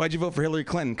like, why'd you vote for Hillary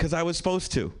Clinton? Because I was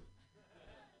supposed to.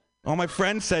 All my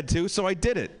friends said to, so I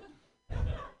did it.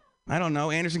 I don't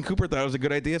know. Anderson Cooper thought it was a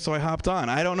good idea, so I hopped on.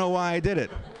 I don't know why I did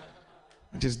it.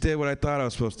 I just did what I thought I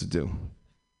was supposed to do.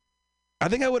 I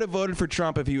think I would have voted for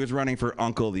Trump if he was running for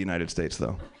Uncle of the United States,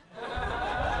 though.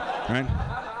 Right?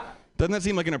 Doesn't that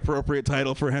seem like an appropriate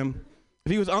title for him?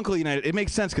 If he was Uncle of the United, it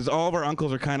makes sense because all of our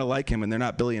uncles are kind of like him and they're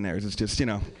not billionaires. It's just, they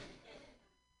don't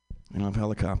have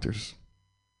helicopters.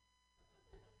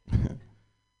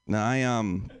 No, I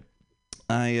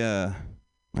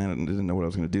didn't know what I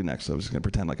was going to do next, so I was just going to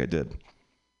pretend like I did.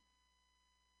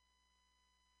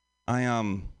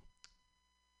 I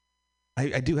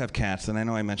do have cats, and I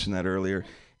know I mentioned that earlier.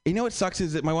 You know what sucks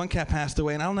is that my one cat passed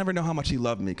away, and I'll never know how much he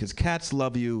loved me, because cats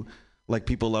love you like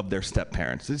people love their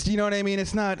step-parents. You know what I mean?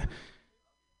 It's not...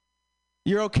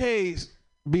 You're okay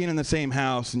being in the same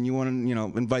house, and you want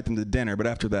to, invite them to dinner, but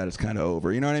after that, it's kind of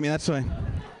over. You know what I mean? That's why...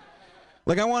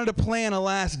 Like, I wanted to plan a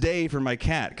last day for my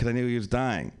cat, because I knew he was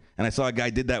dying. And I saw a guy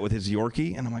did that with his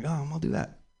Yorkie, and I'm like, I'll do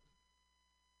that.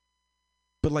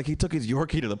 But, like, he took his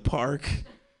Yorkie to the park,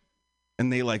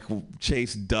 and they, like,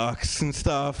 chased ducks and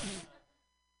stuff.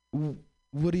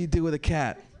 What do you do with a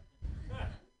cat?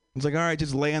 It's like, all right,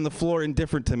 just lay on the floor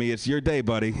indifferent to me. It's your day,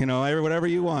 buddy. Whatever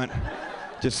you want.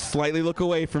 Just slightly look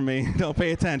away from me. Don't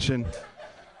pay attention.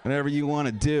 Whatever you want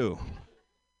to do.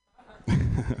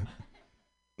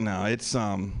 No, it's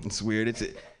weird.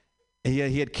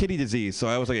 He had kitty disease, so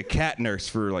I was like a cat nurse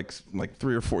for like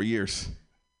 3 or 4 years.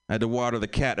 I had to water the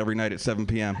cat every night at 7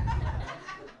 p.m.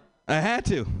 I had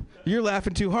to. You're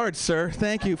laughing too hard, sir.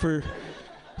 Thank you for...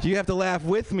 You have to laugh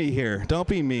with me here. Don't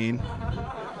be mean.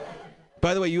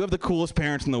 By the way, you have the coolest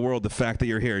parents in the world, the fact that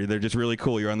you're here. They're just really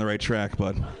cool. You're on the right track,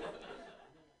 bud.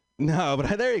 No,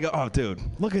 but there you go. Oh, dude,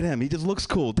 look at him. He just looks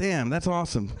cool. Damn, that's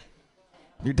awesome.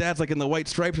 Your dad's like in the white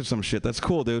stripes or some shit. That's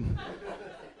cool, dude.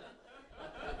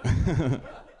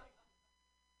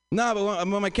 No, but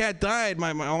when my cat died,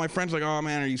 all my friends were like, oh,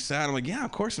 man, are you sad? I'm like, yeah,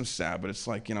 of course I'm sad. But it's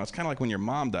like, it's kind of like when your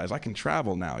mom dies. I can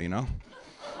travel now,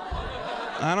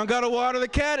 I don't got to water the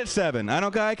cat at 7.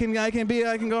 I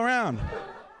can go around.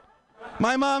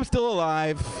 My mom's still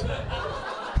alive.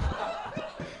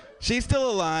 She's still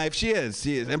alive. She is.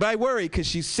 But I worry because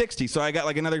she's 60, so I got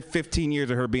like another 15 years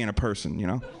of her being a person,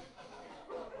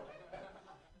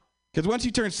 Because once you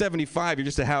turn 75, you're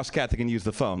just a house cat that can use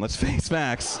the phone. Let's face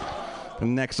facts. The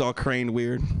neck's all craned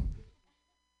weird.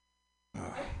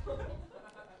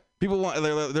 People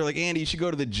they're like, Andy, you should go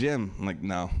to the gym. I'm like,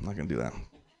 no, I'm not going to do that.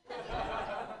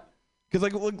 Because,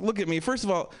 like, look at me. First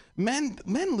of all, men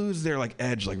lose their, like,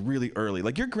 edge, like, really early.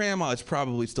 Like, your grandma is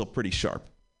probably still pretty sharp.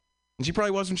 And she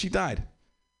probably was when she died.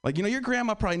 Like, your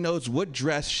grandma probably knows what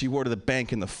dress she wore to the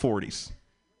bank in the 40s.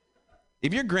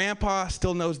 If your grandpa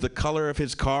still knows the color of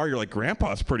his car, you're like,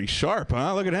 Grandpa's pretty sharp,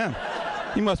 huh? Look at him.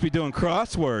 He must be doing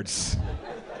crosswords.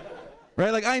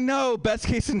 Right? Like, I know best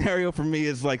case scenario for me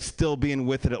is, like, still being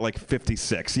with it at, like,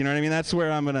 56. You know what I mean? That's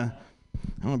where I'm going to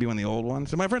be one of the old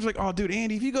ones. And my friends are like, oh, dude,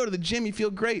 Andy, if you go to the gym, you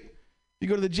feel great. If you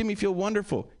go to the gym, you feel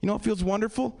wonderful. You know what feels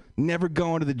wonderful? Never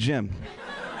going to the gym.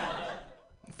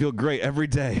 I feel great every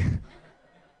day.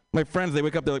 My friends, they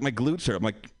wake up, they're like, my glutes hurt. I'm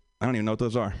like, I don't even know what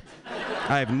those are.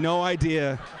 I have no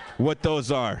idea what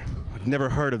those are. I've never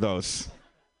heard of those.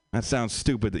 That sounds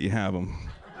stupid that you have them.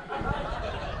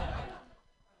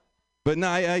 But no,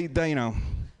 I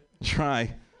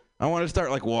try. I want to start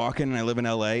like walking, and I live in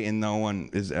LA, and no one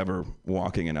is ever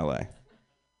walking in LA.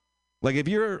 Like if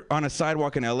you're on a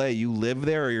sidewalk in LA, you live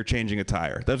there or you're changing a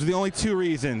tire. Those are the only 2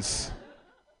 reasons.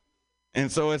 And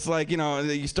so it's like,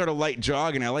 you start a light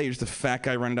jog in LA, you're just a fat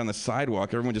guy running down the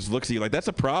sidewalk. Everyone just looks at you like, that's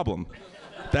a problem.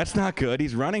 That's not good.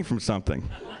 He's running from something.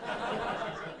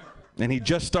 And he's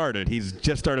just started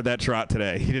that trot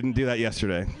today. He didn't do that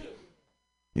yesterday.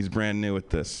 He's brand new at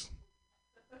this.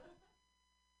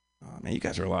 man, you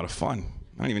guys are a lot of fun.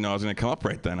 I didn't even know I was going to come up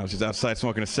right then. I was just outside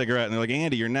smoking a cigarette, and they're like,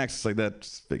 Andy, you're next. It's like, that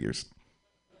figures.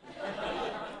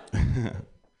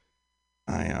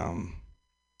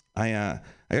 I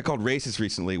got called racist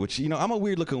recently, which, I'm a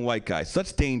weird-looking white guy, so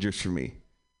that's dangerous for me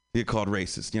to get called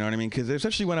racist, you know what I mean? Because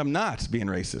especially when I'm not being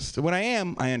racist. When I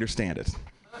am, I understand it.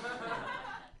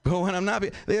 But when I'm not,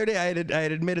 the other day I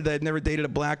had admitted that I'd never dated a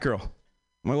black girl.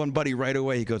 My one buddy right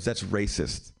away, he goes, that's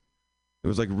racist. It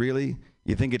was like, really?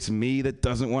 You think it's me that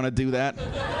doesn't want to do that?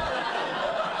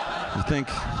 You think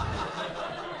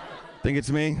it's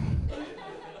me?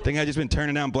 Think I just been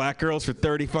turning down black girls for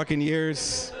 30 fucking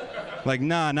years? Like,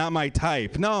 nah, not my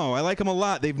type. No, I like them a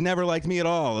lot. They've never liked me at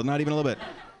all, not even a little bit.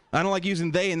 I don't like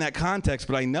using they in that context,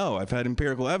 but I know. I've had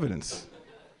empirical evidence.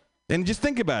 And just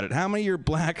think about it. How many of your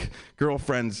black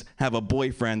girlfriends have a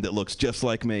boyfriend that looks just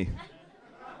like me?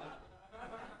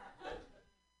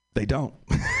 They don't.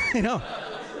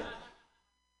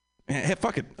 Hey,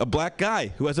 fuck it. A black guy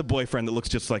who has a boyfriend that looks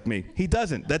just like me. He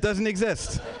doesn't. That doesn't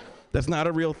exist. That's not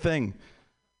a real thing.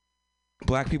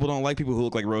 Black people don't like people who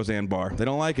look like Roseanne Barr. They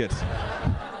don't like it.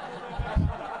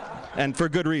 And for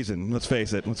good reason. Let's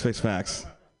face it. Let's face facts.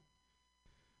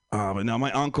 But no,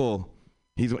 my uncle,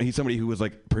 he's somebody who was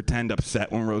like pretend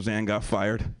upset when Roseanne got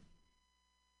fired.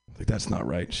 Like, that's not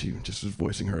right. She just was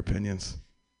voicing her opinions.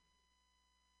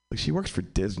 Like, she works for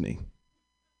Disney.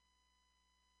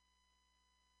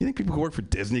 You think people who work for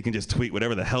Disney can just tweet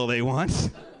whatever the hell they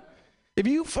want? If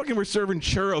you fucking were serving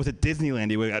churros at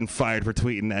Disneyland, you would have gotten fired for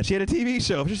tweeting that. She had a TV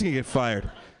show. She's going to get fired.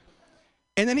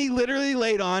 And then he literally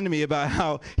laid on to me about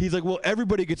how he's like, well,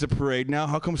 everybody gets a parade now.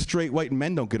 How come straight white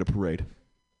men don't get a parade?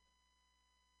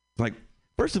 Like,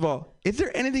 first of all, is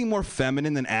there anything more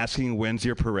feminine than asking when's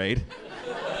your parade?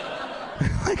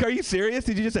 Like, are you serious?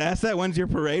 Did you just ask that? When's your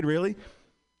parade? Really?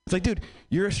 It's like, dude,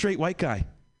 you're a straight white guy.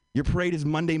 Your parade is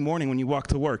Monday morning when you walk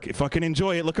to work. Fucking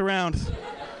enjoy it. Look around.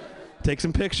 Take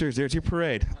some pictures. There's your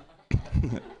parade.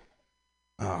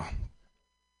 Oh.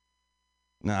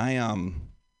 No,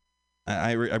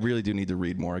 I really do need to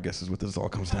read more, I guess is what this all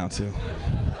comes down to.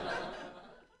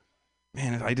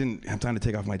 Man, I didn't have time to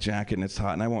take off my jacket and it's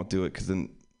hot, and I won't do it because then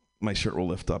my shirt will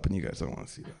lift up and you guys don't want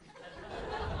to see that.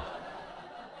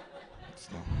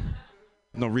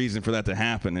 No reason for that to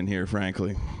happen in here,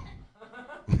 frankly.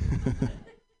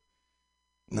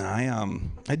 No,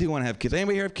 I do want to have kids.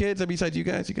 Anybody here have kids besides you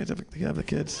guys? You guys have the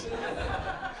kids?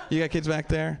 You got kids back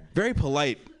there? Very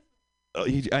polite. Oh,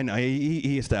 I know,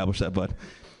 he established that, bud.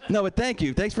 No, but thank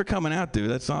you. Thanks for coming out, dude.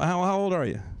 That's how old are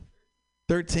you?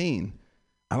 13.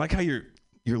 I like how your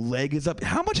leg is up.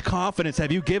 How much confidence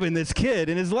have you given this kid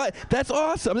in his life? That's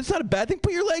awesome. It's not a bad thing.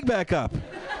 Put your leg back up.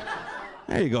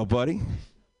 There you go, buddy.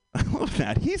 I love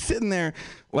that. He's sitting there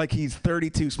like he's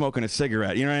 32 smoking a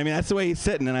cigarette. You know what I mean? That's the way he's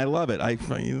sitting, and I love it.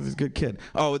 He's a good kid.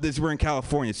 Oh, we're in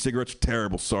California. Cigarettes are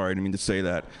terrible. Sorry, I didn't mean to say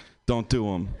that. Don't do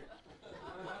them.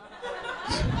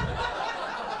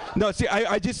 No, see,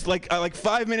 I just, like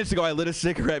 5 minutes ago, I lit a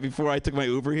cigarette before I took my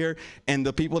Uber here, and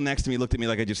the people next to me looked at me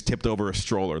like I just tipped over a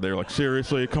stroller. They were like,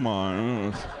 seriously? Come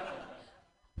on.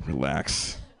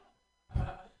 Relax.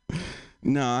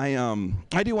 No,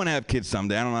 I do want to have kids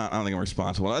someday. I don't think I'm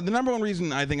responsible. The number one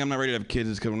reason I think I'm not ready to have kids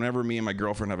is because whenever me and my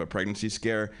girlfriend have a pregnancy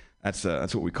scare, that's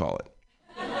what we call it.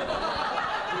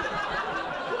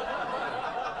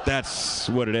 That's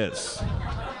what it is.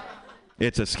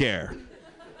 It's a scare.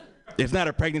 It's not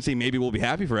a pregnancy, maybe we'll be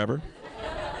happy forever.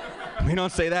 We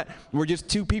don't say that. We're just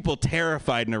two people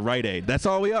terrified in a Rite Aid. That's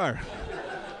all we are.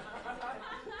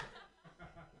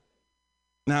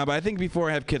 Nah, but I think before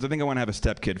I have kids, I think I want to have a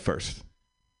stepkid first.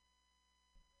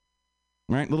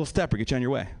 Right? Little stepper, get you on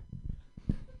your way.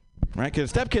 Right?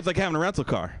 Because a stepkid's like having a rental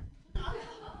car.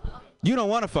 You don't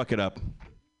want to fuck it up.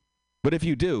 But if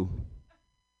you do,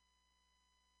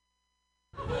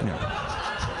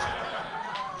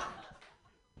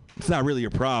 it's not really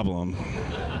your problem.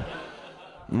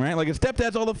 Right? Like a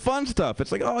stepdad's all the fun stuff.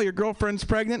 It's like, oh, your girlfriend's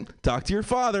pregnant? Talk to your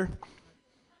father.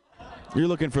 You're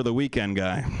looking for the weekend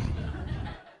guy.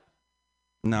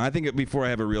 No, I think before I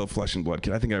have a real flesh and blood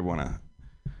kid, I think I want to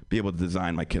be able to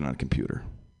design my kid on a computer.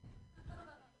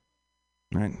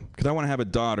 Right? Because I want to have a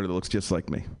daughter that looks just like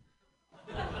me.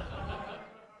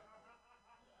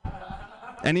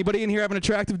 Anybody in here have an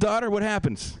attractive daughter? What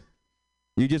happens?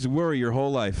 You just worry your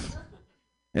whole life.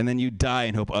 And then you die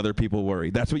and hope other people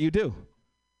worry. That's what you do.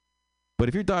 But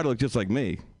if your daughter looked just like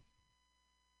me,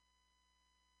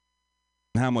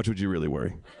 how much would you really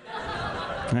worry?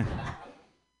 Right?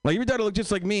 Like, if your daughter looked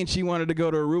just like me and she wanted to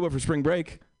go to Aruba for spring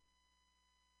break,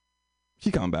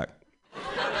 she's coming back.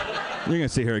 You're going to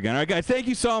see her again. All right, guys, thank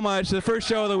you so much. The first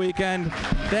show of the weekend.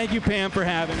 Thank you, Pam, for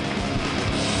having me.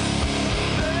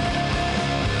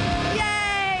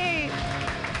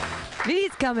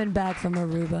 coming back from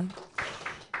Aruba.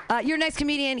 Your next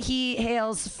comedian, he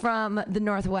hails from the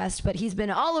Northwest, but he's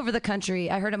been all over the country.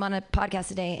 I heard him on a podcast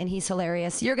today, and he's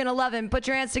hilarious. You're going to love him. Put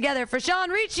your hands together for Sean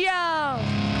Riccio.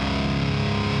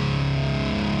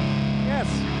 Yes,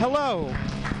 hello.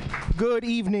 Good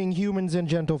evening, humans and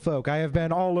gentlefolk. I have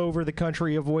been all over the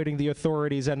country avoiding the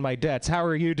authorities and my debts. How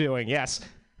are you doing? Yes.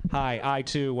 Hi, I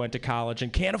too went to college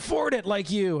and can't afford it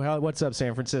like you. What's up,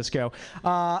 San Francisco?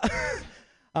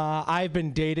 I've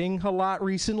been dating a lot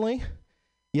recently.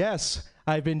 Yes,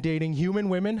 I've been dating human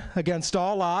women against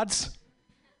all odds.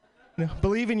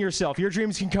 Believe in yourself. Your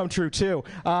dreams can come true too.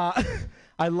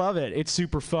 I love it. It's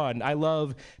super fun. I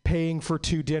love paying for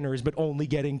 2 dinners but only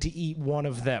getting to eat one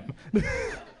of them.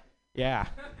 Yeah.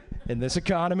 In this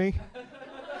economy,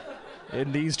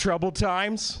 in these troubled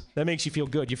times, that makes you feel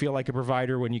good. You feel like a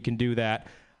provider when you can do that.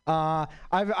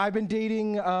 I've been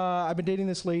dating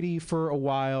this lady for a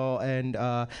while, and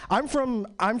I'm from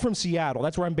Seattle.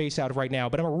 That's where I'm based out of right now.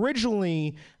 But I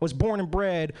was born and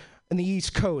bred in the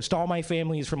East Coast. All my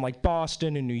family is from like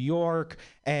Boston and New York,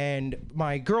 and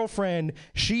my girlfriend,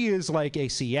 she is like a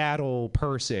Seattle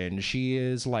person. She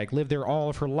is like lived there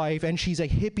all of her life, and she's a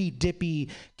hippy dippy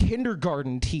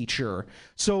kindergarten teacher.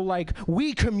 So like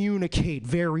we communicate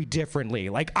very differently.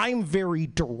 Like I'm very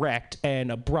direct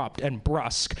and abrupt and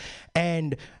brusque,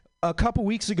 and a couple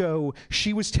weeks ago,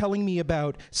 she was telling me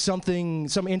about some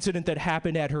incident that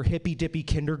happened at her hippy dippy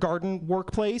kindergarten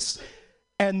workplace.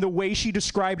 And the way she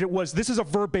described it was, this is a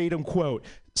verbatim quote,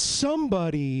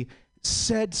 somebody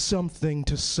said something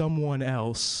to someone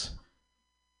else,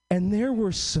 and there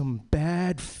were some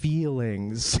bad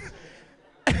feelings.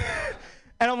 And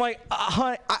I'm like,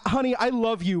 honey, I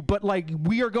love you, but like,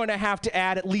 we are going to have to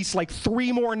add at least like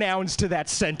 3 more nouns to that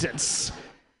sentence.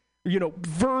 You know,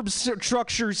 verbs,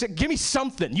 structures, give me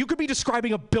something. You could be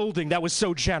describing a building that was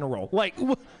so general. Like,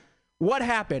 what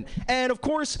happened? And of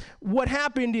course, what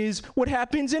happened is what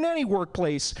happens in any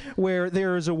workplace where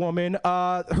there is a woman.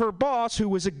 Her boss, who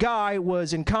was a guy,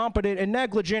 was incompetent and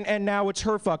negligent, and now it's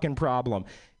her fucking problem.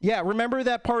 Yeah, remember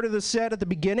that part of the set at the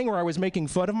beginning where I was making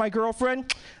fun of my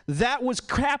girlfriend? That was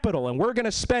capital, and we're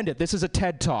gonna spend it. This is a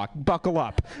TED Talk. Buckle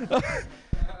up.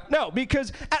 No,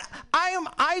 because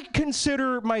I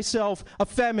consider myself a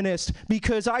feminist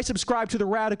because I subscribe to the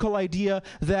radical idea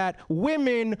that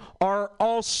women are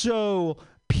also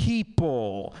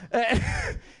people.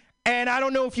 And I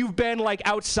don't know if you've been like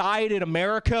outside in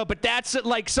America, but that's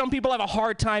like some people have a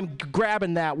hard time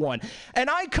grabbing that one. And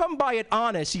I come by it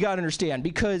honest, you gotta understand,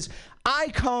 because I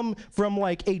come from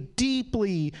like a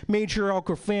deeply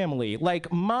matriarchal family.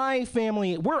 Like my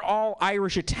family, we're all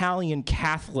Irish Italian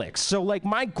Catholics. So like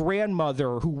my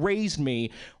grandmother who raised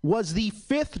me was the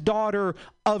 5th daughter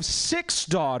of 6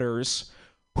 daughters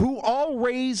who all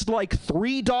raised like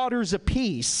 3 daughters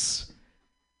apiece.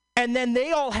 And then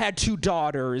they all had 2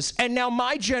 daughters, and now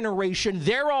my generation,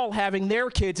 they're all having their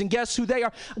kids, and guess who they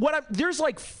are? There's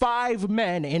like 5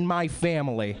 men in my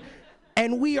family,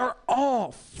 and we are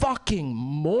all fucking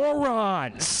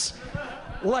morons.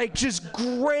 Like just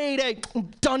great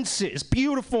dunces,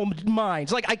 beautiful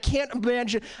minds. Like I can't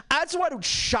imagine. That's what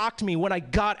shocked me when I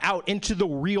got out into the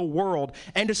real world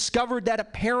and discovered that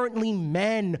apparently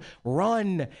men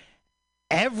run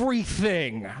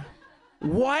everything.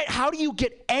 What? How do you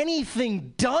get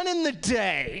anything done in the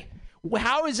day?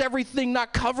 How is everything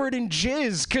not covered in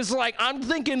jizz? Because, like, I'm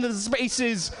thinking the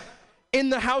spaces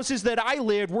in the houses that I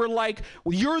lived were like,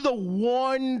 you're the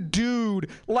one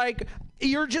dude. Like,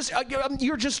 you're just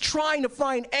trying to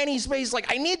find any space.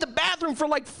 Like, I need the bathroom for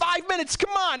like 5 minutes.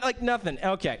 Come on. Like, nothing.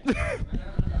 Okay.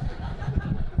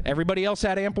 Everybody else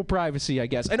had ample privacy, I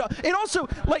guess. And it also,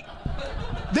 like...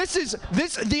 This is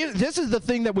the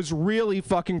thing that was really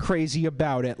fucking crazy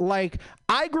about it. Like,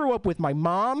 I grew up with my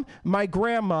mom, my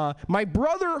grandma, my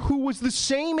brother who was the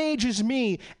same age as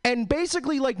me, and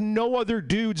basically like no other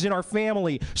dudes in our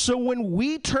family. So when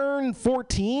we turned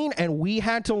 14 and we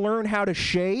had to learn how to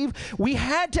shave, we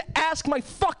had to ask my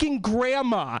fucking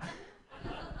grandma.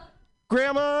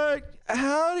 Grandma,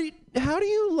 how do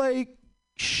you like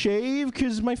shave?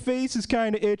 'Cause my face is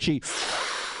kind of itchy.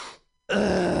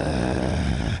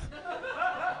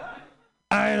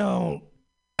 I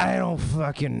don't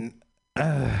fucking,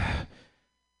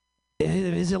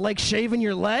 is it like shaving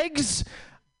your legs?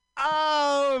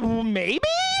 Maybe?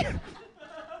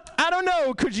 I don't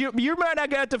know, cause you might not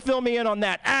get to fill me in on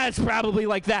that. It's probably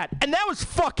like that. And that was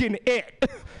fucking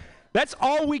it. That's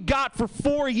all we got for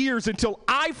 4 years until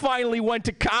I finally went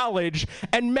to college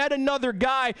and met another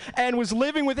guy and was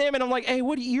living with him, and I'm like, hey,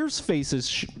 your face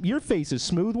is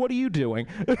smooth, what are you doing?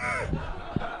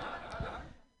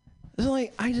 It's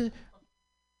like,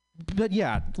 but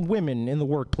yeah, women in the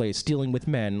workplace dealing with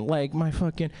men, like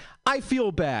I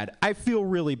feel bad. I feel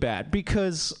really bad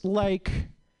because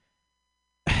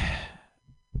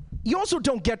you also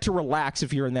don't get to relax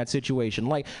if you're in that situation.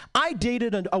 Like, I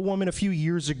dated a woman a few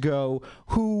years ago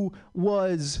who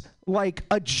was like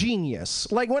a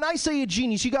genius. Like, when I say a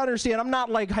genius, you gotta understand, I'm not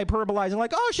like hyperbolizing,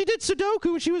 like, oh, she did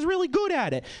Sudoku and she was really good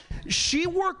at it. She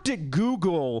worked at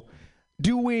Google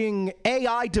doing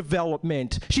AI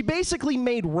development. She basically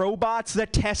made robots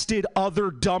that tested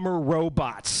other dumber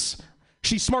robots.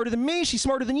 She's smarter than me, she's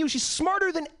smarter than you, she's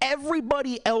smarter than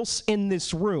everybody else in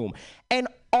this room. And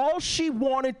all she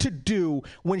wanted to do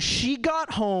when she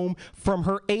got home from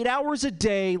her 8 hours a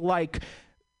day, like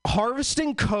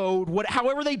harvesting code,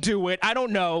 however they do it, I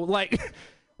don't know, like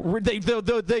they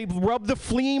rub the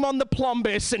phlegm on the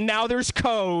plumbus and now there's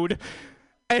code.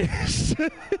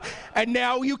 And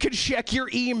now you can check your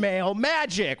email,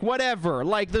 magic, whatever,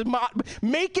 like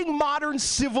making modern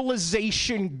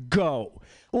civilization go,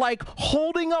 like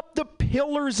holding up the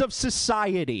pillars of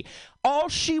society. All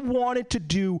she wanted to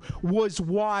do was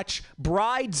watch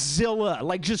Bridezilla,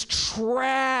 like just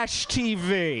trash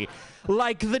TV.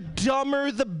 Like, the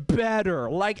dumber the better,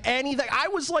 like anything. I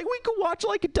was like, we could watch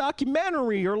like a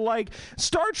documentary or like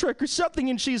Star Trek or something,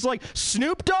 and she's like,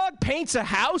 Snoop Dogg paints a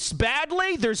house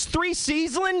badly, there's 3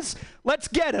 seasons, let's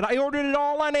get it. I ordered it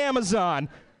all on Amazon.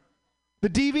 The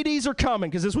DVDs are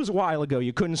coming, because this was a while ago,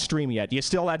 you couldn't stream yet, you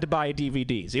still had to buy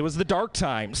DVDs. It was the dark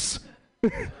times.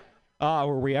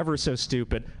 Were we ever so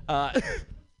stupid?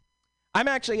 I'm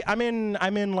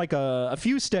in like a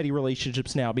few steady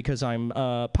relationships now because I'm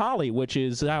poly, which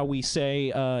is how we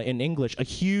say in English, a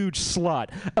huge slut.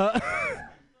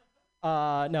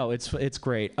 No, it's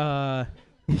great. Right?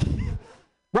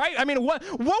 I mean, what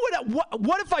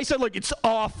if I said, like, it's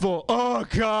awful? Oh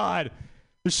God,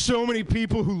 there's so many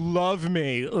people who love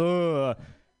me. Ugh,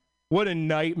 what a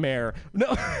nightmare.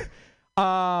 No.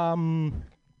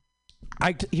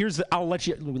 I'll let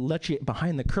you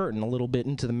behind the curtain a little bit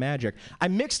into the magic. I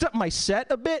mixed up my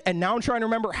set a bit, and now I'm trying to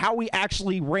remember how we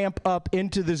actually ramp up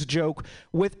into this joke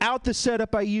without the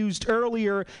setup I used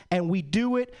earlier, and we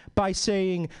do it by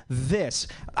saying this.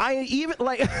 I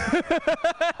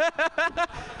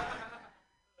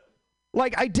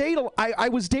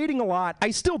was dating a lot.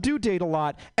 I still do date a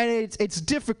lot, and it's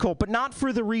difficult, but not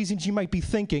for the reasons you might be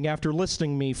thinking after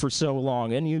listening to me for so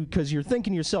long. And because you're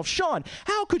thinking to yourself, Sean,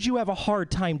 how could you have a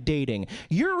hard time dating?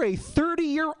 You're a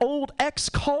 30-year-old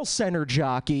ex-call center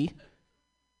jockey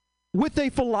with a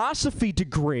philosophy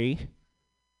degree,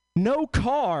 no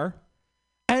car,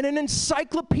 and an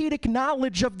encyclopedic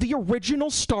knowledge of the original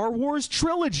Star Wars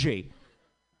trilogy.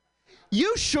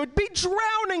 You should be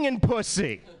drowning in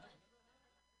pussy.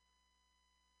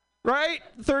 Right?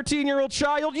 13-year-old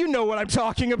child, you know what I'm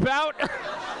talking about.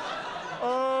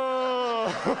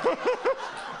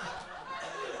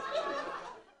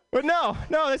 But no,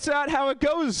 that's not how it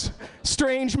goes.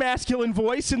 Strange masculine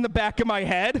voice in the back of my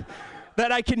head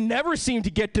that I can never seem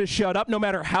to get to shut up no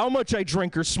matter how much I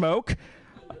drink or smoke.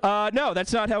 No,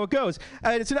 that's not how it goes.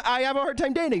 I have a hard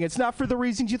time dating. It's not for the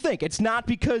reasons you think. It's not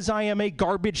because I am a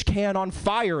garbage can on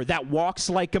fire that walks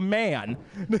like a man.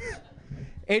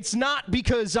 It's not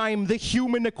because I'm the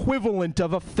human equivalent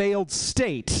of a failed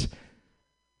state.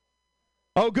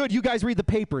 Oh, good, you guys read the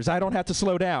papers. I don't have to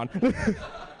slow down.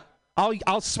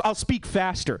 I'll speak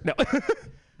faster. No.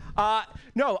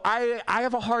 No, I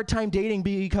have a hard time dating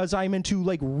because I'm into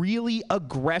like really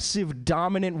aggressive,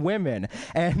 dominant women.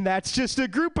 And that's just a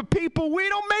group of people we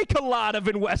don't make a lot of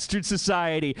in Western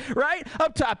society, right?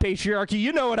 Up top, patriarchy,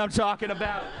 you know what I'm talking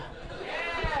about.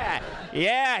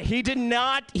 Yeah, he did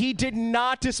not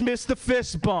dismiss the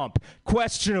fist bump.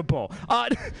 Questionable.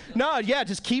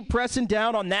 Just keep pressing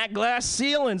down on that glass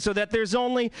ceiling so that there's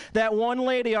only that one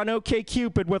lady on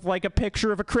OkCupid with like a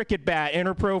picture of a cricket bat in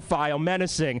her profile,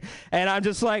 menacing. And I'm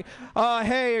just like,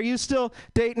 hey, are you still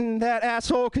dating that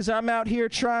asshole? Because I'm out here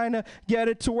trying to get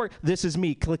it to work. This is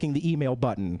me clicking the email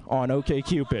button on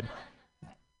OkCupid.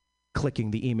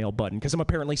 Clicking the email button because I'm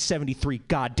apparently 73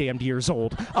 goddamn years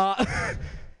old.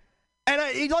 And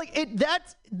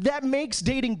that makes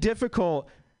dating difficult,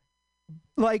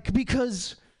 like,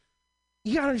 because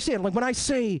you gotta understand, like, when I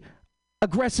say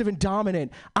aggressive and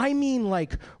dominant, I mean,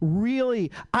 like,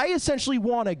 really, I essentially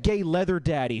want a gay leather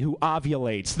daddy who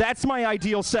ovulates. That's my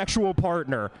ideal sexual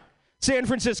partner. San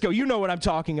Francisco, you know what I'm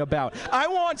talking about. I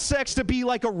want sex to be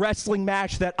like a wrestling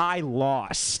match that I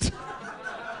lost.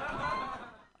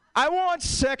 I want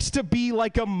sex to be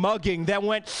like a mugging that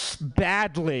went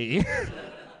badly.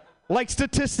 Like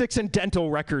statistics and dental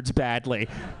records badly.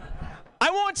 I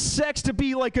want sex to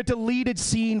be like a deleted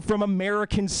scene from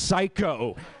American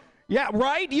Psycho. Yeah,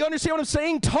 right? Do you understand what I'm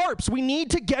saying? Tarps. We need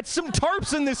to get some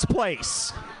tarps in this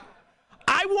place.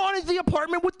 I wanted the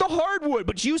apartment with the hardwood,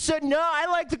 but you said, no, I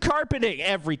like the carpeting.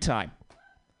 Every time.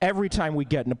 Every time we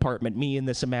get an apartment, me and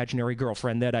this imaginary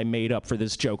girlfriend that I made up for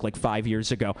this joke like 5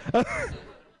 years ago.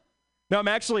 No,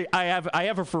 I have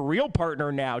a for real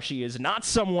partner now. She is not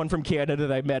someone from Canada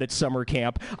that I met at summer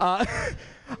camp.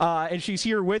 And she's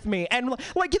here with me. And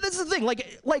like, this is the thing,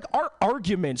 like our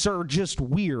arguments are just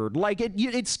weird. Like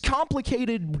it's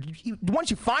complicated.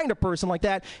 Once you find a person like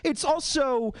that, it's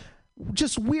also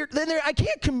just weird. Then I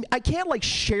can't like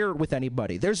share it with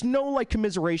anybody. There's no like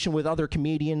commiseration with other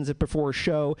comedians before a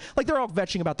show. Like they're all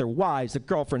vetching about their wives, their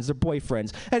girlfriends, their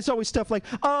boyfriends. And it's always stuff like,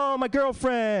 oh, my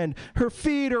girlfriend, her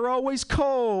feet are always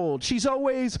cold. She's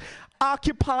always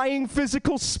occupying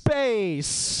physical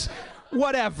space.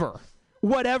 Whatever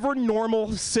normal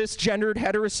cisgendered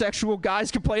heterosexual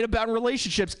guys complain about in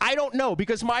relationships. I don't know,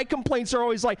 because my complaints are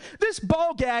always like, this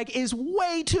ball gag is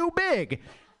way too big.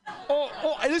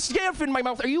 Oh, this gaff in my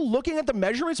mouth. Are you looking at the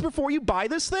measurements before you buy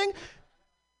this thing?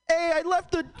 Hey,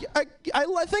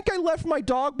 I think I left my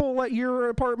dog bowl at your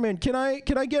apartment. Can I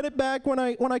get it back when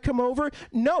I come over?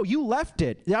 No, you left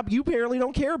it. You apparently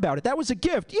don't care about it. That was a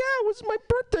gift. Yeah, it was my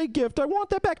birthday gift. I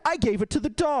want that back. I gave it to the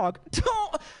dog.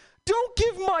 Don't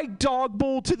give my dog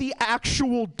bowl to the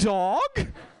actual dog.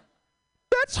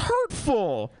 That's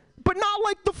hurtful, but not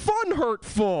like the fun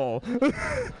hurtful.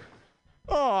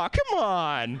 Oh, come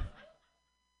on.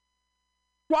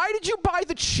 Why did you buy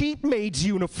the cheap maid's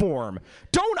uniform?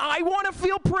 Don't I want to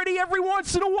feel pretty every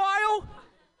once in a while?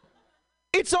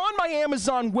 It's on my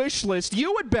Amazon wish list.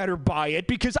 You had better buy it,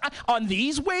 because on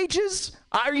these wages?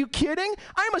 Are you kidding?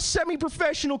 I'm a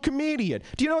semi-professional comedian.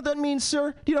 Do you know what that means,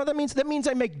 sir? Do you know what that means? That means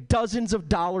I make dozens of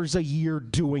dollars a year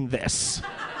doing this.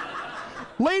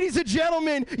 Ladies and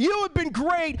gentlemen, you have been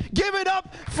great. Give it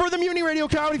up for the MutinyRadio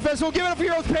Comedy Festival. Give it up for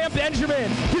your host, Pam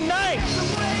Benjamin. Good night.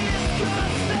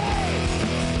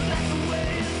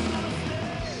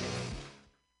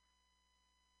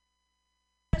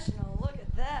 Look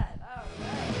at that. All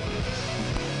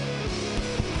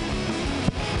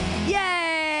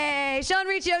right. Yay! Sean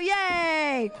Riccio,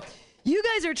 yay! You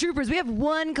guys are troopers. We have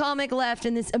one comic left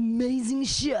in this amazing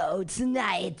show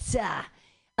tonight.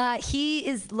 He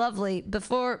is lovely.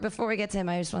 Before we get to him,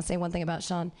 I just want to say one thing about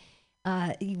Sean.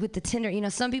 With the Tinder, you know,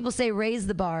 some people say raise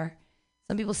the bar.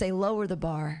 Some people say lower the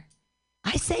bar.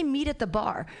 I say meet at the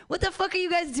bar. What the fuck are you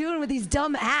guys doing with these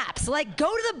dumb apps? Like, go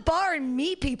to the bar and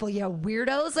meet people, you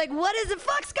weirdos. Like, what is the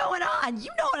fuck's going on? You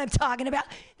know what I'm talking about.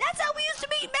 That's how we used to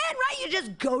meet men, right? You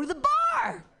just go to the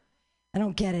bar. I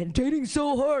don't get it. Dating's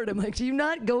so hard. I'm like, do you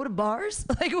not go to bars?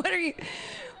 Like,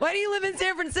 why do you live in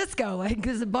San Francisco? Like,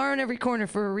 there's a bar on every corner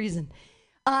for a reason.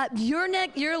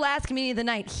 Your last comedian of the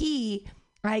night,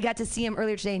 I got to see him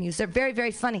earlier today, and he was very,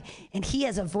 very funny. And he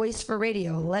has a voice for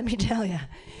radio, let me tell you.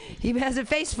 He has a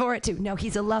face for it, too. No,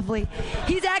 he's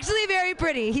actually very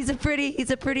pretty. He's a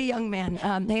pretty young man,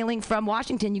 hailing from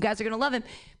Washington. You guys are going to love him.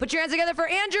 Put your hands together for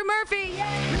Andrew Murphy.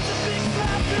 Yay!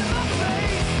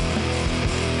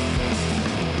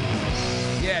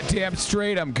 Yeah, damn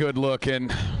straight I'm good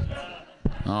looking.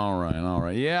 All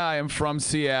right. Yeah, I am from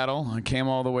Seattle. I came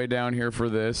all the way down here for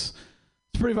this.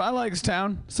 It's pretty fun. I like this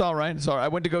town. It's all right. I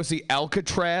went to go see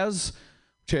Alcatraz,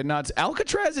 which I had not.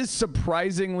 Alcatraz is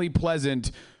surprisingly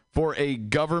pleasant for a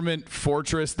government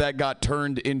fortress that got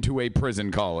turned into a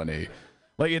prison colony.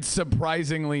 Like, it's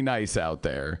surprisingly nice out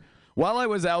there. While I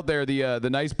was out there, the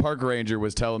nice park ranger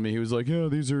was telling me, he was like, yeah,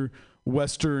 these are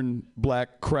Western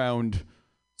black-crowned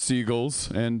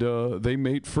seagulls, and they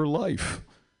mate for life.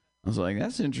 I was like,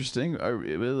 that's interesting.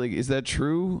 Is that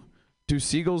true? Do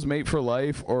seagulls mate for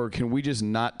life, or can we just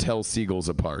not tell seagulls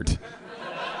apart?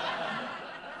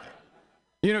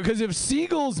 You know, because if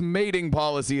seagulls' mating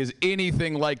policy is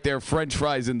anything like their French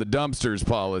fries in the dumpsters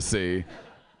policy,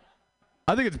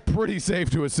 I think it's pretty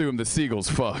safe to assume that seagulls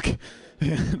fuck.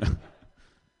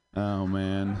 Oh,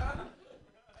 man.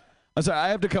 I'm sorry, I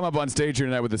have to come up on stage here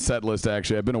tonight with a set list,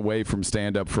 actually. I've been away from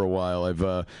stand-up for a while.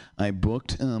 I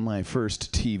booked my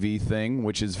first TV thing,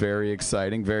 which is very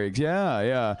exciting.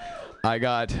 Yeah. I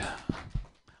got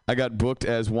booked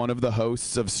as one of the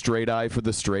hosts of Straight Eye for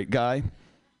the Straight Guy.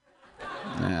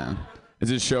 Yeah. It's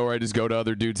this show where I just go to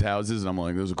other dudes' houses, and I'm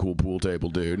like, there's a cool pool table,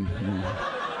 dude.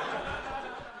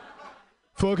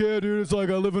 Fuck yeah, dude. It's like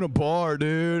I live in a bar,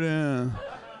 dude. Yeah.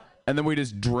 And then we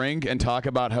just drink and talk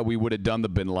about how we would have done the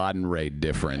Bin Laden raid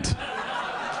different.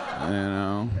 You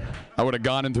know? I would have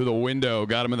gone in through the window,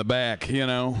 got him in the back, you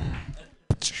know?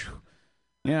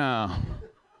 Yeah.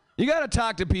 You got to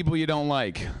talk to people you don't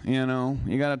like, you know?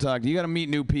 You got to meet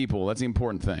new people. That's the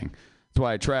important thing. That's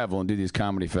why I travel and do these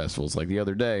comedy festivals. Like the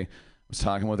other day, I was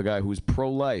talking with a guy who's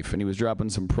pro-life, and he was dropping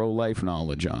some pro-life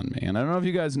knowledge on me. And I don't know if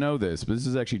you guys know this, but this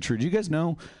is actually true. Do you guys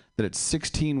know that at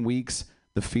 16 weeks,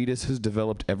 the fetus has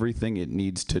developed everything it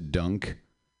needs to dunk?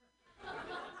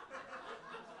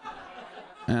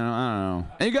 I don't know.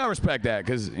 And you gotta respect that,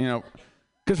 because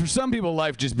for some people,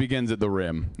 life just begins at the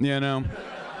rim,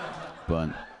 But,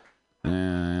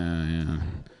 yeah.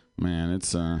 Man,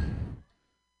 it's, how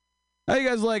you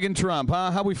guys liking Trump,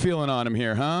 huh? How we feeling on him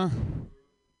here, huh?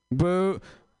 Boo.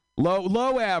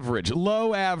 Low average,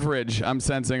 I'm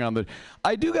sensing on the...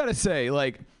 I do gotta say,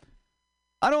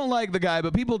 I don't like the guy,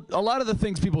 but a lot of the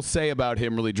things people say about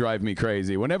him really drive me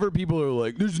crazy. Whenever people are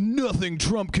like, there's nothing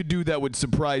Trump could do that would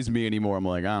surprise me anymore, I'm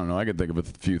like, I don't know, I could think of a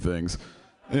few things.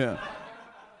 Yeah.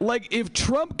 Like, if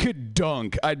Trump could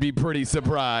dunk, I'd be pretty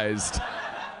surprised.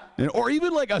 Or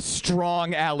even like a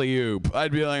strong alley-oop,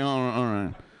 I'd be like, oh, all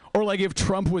right. Or like if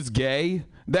Trump was gay,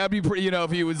 that'd be pretty,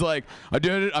 if he was like, I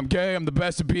did it, I'm gay, I'm the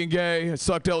best at being gay, I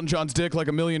sucked Elton John's dick like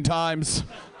 1,000,000 times.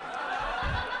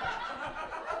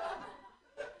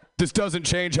 This doesn't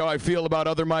change how I feel about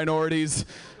other minorities.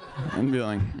 I'd be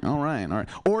like, all right.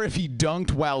 Or if he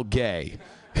dunked while gay.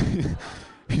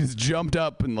 He's jumped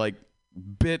up and like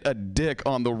bit a dick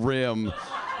on the rim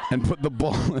and put the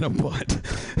ball in a butt.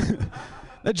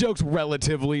 That joke's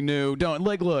relatively new.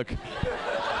 Look.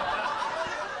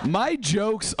 My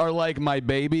jokes are like my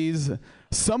babies.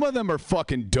 Some of them are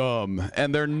fucking dumb,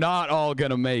 and they're not all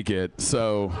gonna make it,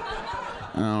 so.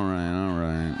 All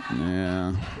right.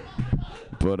 Yeah.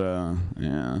 But,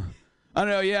 yeah. I don't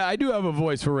know, yeah, I do have a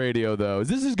voice for radio, though.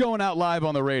 This is going out live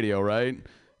on the radio, right?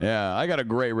 Yeah, I got a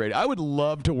great radio. I would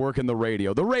love to work in the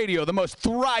radio. The radio, the most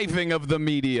thriving of the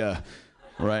media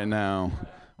right now.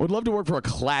 Would love to work for a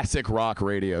classic rock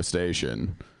radio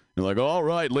station. You're like, all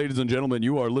right, ladies and gentlemen,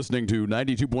 you are listening to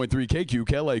 92.3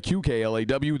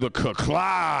 KQKLAQ the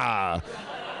KKLAW.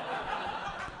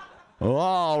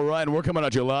 All right, and we're coming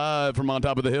at you live from on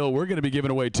top of the hill. We're going to be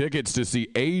giving away tickets to see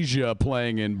Asia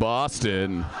playing in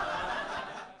Boston.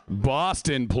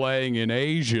 Boston playing in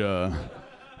Asia.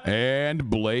 And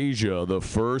Blasia, the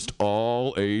first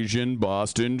all-Asian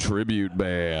Boston tribute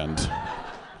band.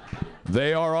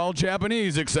 They are all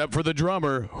Japanese except for the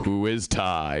drummer, who is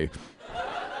Thai.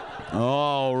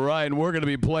 All right, and we're going to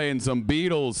be playing some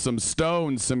Beatles, some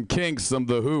Stones, some Kinks, some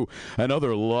The Who, and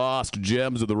other lost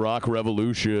gems of the rock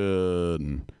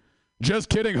revolution. Just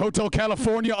kidding, Hotel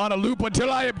California on a loop until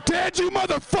I am dead, you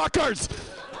motherfuckers!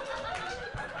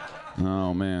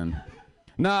 Oh, man.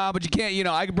 Nah, but you can't,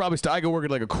 I could probably I could work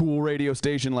at like a cool radio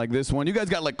station like this one. You guys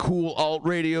got like cool alt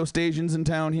radio stations in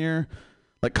town here?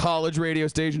 Like college radio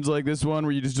stations like this one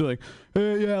where you just do like,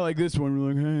 hey, yeah, like this one.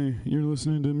 We're like, hey, you're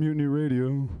listening to Mutiny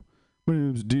Radio. My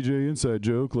name's DJ Inside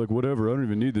Joke, like whatever, I don't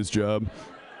even need this job.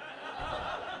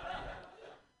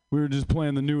 We were just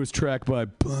playing the newest track by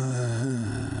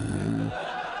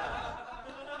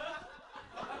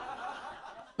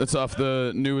that's off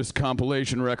the newest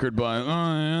compilation record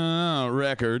by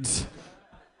Records.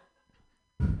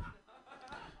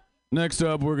 Next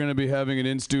up, we're going to be having an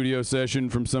in-studio session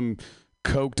from some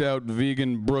coked out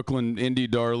vegan Brooklyn indie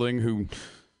darling who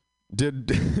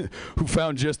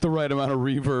found just the right amount of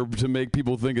reverb to make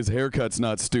people think his haircut's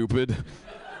not stupid.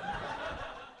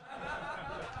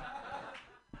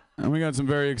 And we got some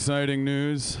very exciting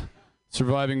news.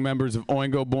 Surviving members of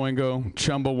Oingo Boingo,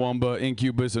 Chumbawamba,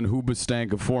 Incubus, and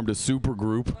Hoobastank have formed a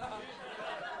supergroup.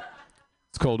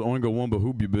 It's called Oingo Wumba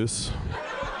Hoobubus.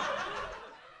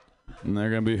 And they're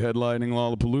going to be headlining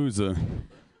Lollapalooza.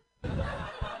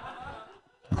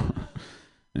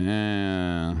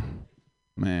 Yeah.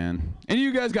 Man. And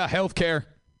you guys got health care?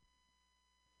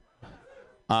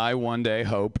 I one day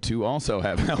hope to also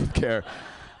have health care.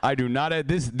 I do not. They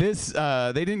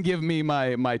didn't give me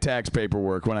my tax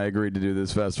paperwork when I agreed to do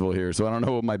this festival here, so I don't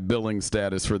know what my billing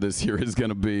status for this year is going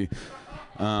to be.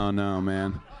 Oh, no,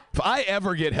 man. If I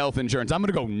ever get health insurance, I'm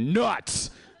going to go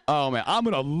nuts. Oh, man. I'm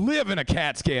going to live in a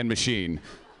CAT scan machine.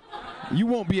 You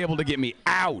won't be able to get me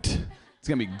out. It's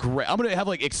going to be great. I'm going to have,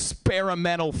 like,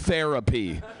 experimental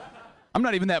therapy. I'm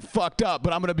not even that fucked up,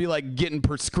 but I'm going to be, like, getting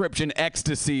prescription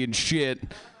ecstasy and shit.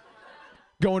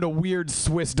 Going to weird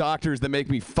Swiss doctors that make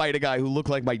me fight a guy who looked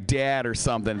like my dad or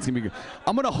something. It's gonna be.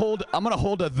 I'm gonna hold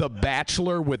a The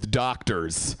Bachelor with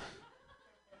doctors.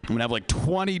 I'm gonna have like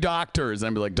 20 doctors, and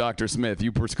I'm gonna be like, Dr. Smith,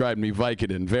 you prescribed me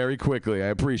Vicodin very quickly. I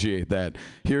appreciate that.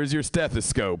 Here's your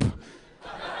stethoscope.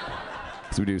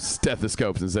 So we do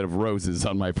stethoscopes instead of roses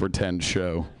on my pretend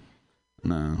show.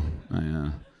 No,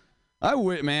 I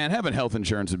would, man. Having health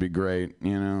insurance would be great.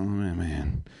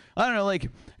 Man. I don't know, like,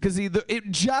 because it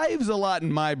jives a lot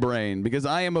in my brain because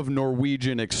I am of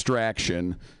Norwegian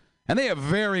extraction, and they have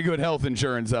very good health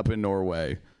insurance up in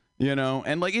Norway, you know?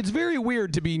 And, like, it's very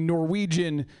weird to be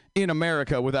Norwegian in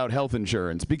America without health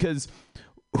insurance because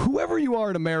whoever you are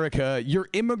in America, your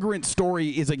immigrant story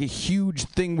is like a huge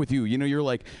thing with you. You know, you're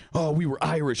like, oh, we were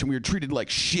Irish and we were treated like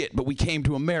shit, but we came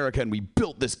to America and we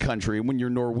built this country. And when you're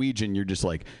Norwegian, you're just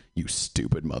like, you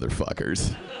stupid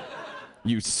motherfuckers.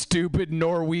 You stupid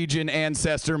Norwegian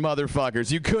ancestor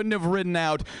motherfuckers. You couldn't have ridden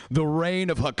out the reign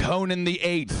of Hakonen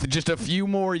VIII just a few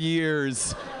more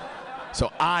years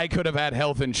so I could have had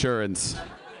health insurance.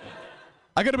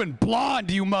 I could have been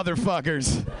blonde, you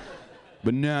motherfuckers.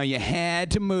 But no, you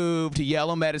had to move to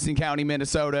Yellow Medicine County,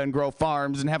 Minnesota, and grow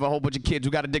farms and have a whole bunch of kids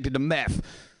who got addicted to meth.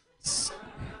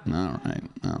 All right,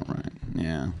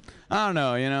 yeah. I don't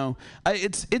know, you know.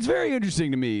 It's very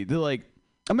interesting to me. Like,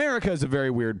 America is a very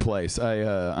weird place.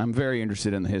 I'm very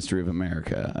interested in the history of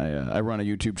America. I run a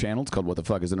YouTube channel. It's called What the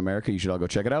Fuck is in America. You should all go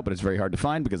check it out, but it's very hard to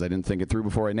find because I didn't think it through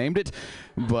before I named it.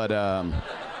 But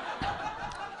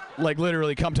like,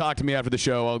 literally, come talk to me after the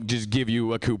show. I'll just give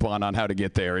you a coupon on how to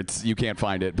get there. You can't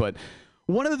find it. But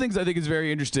one of the things I think is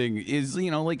very interesting is,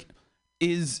 you know, like,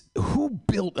 is who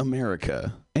built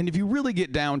America? And if you really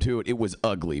get down to it, it was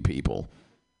ugly people.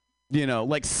 You know,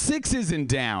 like, sixes and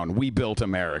down, we built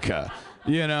America.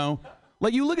 You know?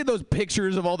 Like, you look at those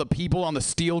pictures of all the people on the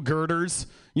steel girders.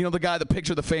 You know, the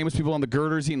picture of the famous people on the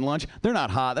girders eating lunch. They're not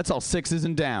hot. That's all sixes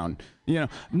and down. You know,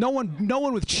 no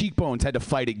one with cheekbones had to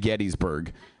fight at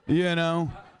Gettysburg. You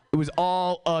know? It was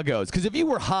all uggos. Because if you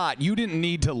were hot, you didn't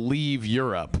need to leave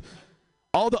Europe.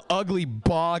 All the ugly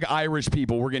bog Irish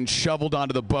people were getting shoveled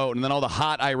onto the boat, and then all the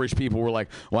hot Irish people were like,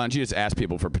 why don't you just ask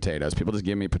people for potatoes? People just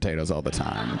give me potatoes all the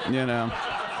time. You know?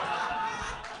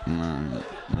 All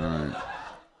right.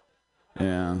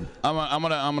 Yeah, I'm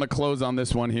gonna close on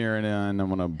this one here, and I'm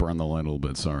gonna burn the light a little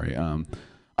bit. Sorry.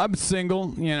 I'm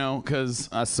single, you know, cause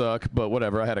I suck, but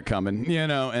whatever. I had it coming, you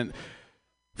know. And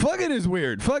fucking is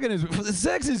weird.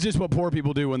 Sex is just what poor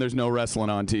people do when there's no wrestling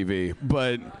on TV.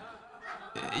 But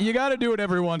you got to do it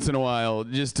every once in a while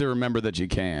just to remember that you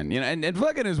can, you know. And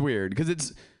fucking is weird, cause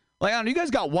it's like, I don't know. You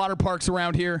guys got water parks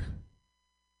around here?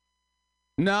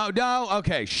 No,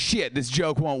 okay, shit, this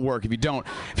joke won't work if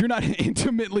you're not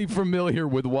intimately familiar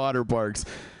with water parks.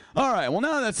 All right, well,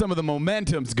 now that some of the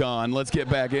momentum's gone, let's get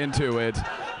back into it.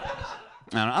 I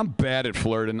don't know, I'm bad at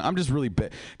flirting. I'm just really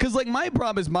bad. Because, like, my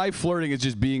problem is my flirting is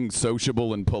just being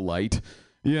sociable and polite,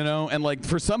 you know? And, like,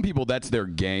 for some people, that's their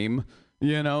game,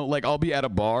 you know? Like, I'll be at a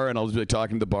bar, and I'll just be like,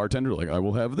 talking to the bartender, like, I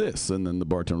will have this. And then the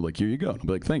bartender will be like, here you go. And I'll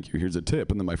be like, thank you, here's a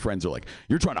tip. And then my friends are like,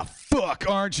 you're trying to fuck,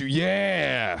 aren't you?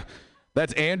 Yeah!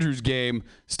 That's Andrew's game.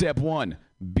 Step 1,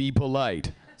 be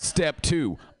polite. Step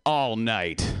 2, all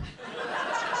night.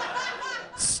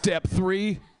 Step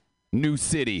 3, new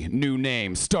city, new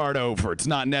name, start over. It's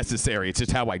not necessary. It's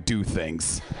just how I do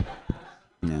things.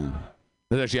 Yeah.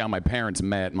 That's actually how my parents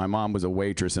met. My mom was a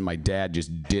waitress, and my dad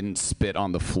just didn't spit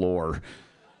on the floor.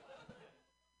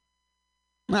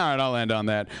 All right, I'll end on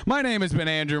that. My name has been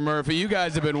Andrew Murphy. You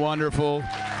guys have been wonderful.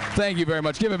 Thank you very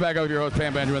much. Give it back over to your host,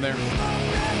 Pam Benjamin, there.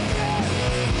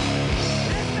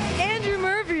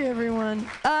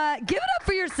 Give it up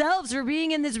for yourselves for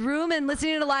being in this room and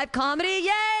listening to live comedy.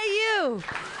 Yay, you!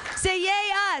 Say yay,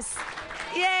 us.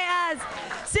 Yay, us.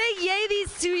 Say yay,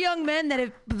 these two young men that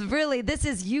have really, this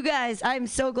is you guys. I'm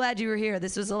so glad you were here.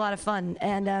 This was a lot of fun.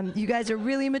 And you guys are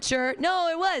really mature. No,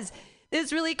 it was.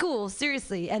 It's really cool,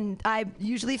 seriously. And I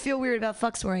usually feel weird about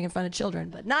fuck swearing in front of children,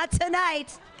 but not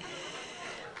tonight.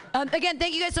 Again,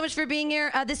 thank you guys so much for being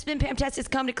here. This has been Pamtastic's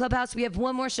Comedy Clubhouse. We have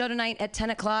one more show tonight at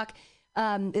 10 o'clock.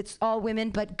 It's all women,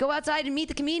 but go outside and meet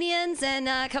the comedians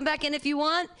and come back in if you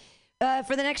want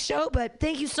for the next show. But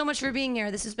thank you so much for being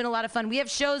here. This has been a lot of fun. We have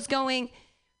shows going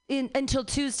until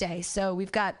Tuesday. So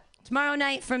we've got tomorrow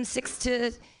night from 6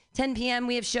 to 10 p.m.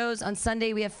 We have shows. On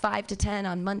Sunday, we have 5 to 10.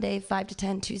 On Monday, 5 to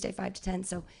 10. Tuesday, 5 to 10.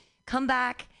 So come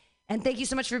back. And thank you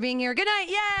so much for being here. Good night.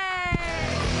 Yay!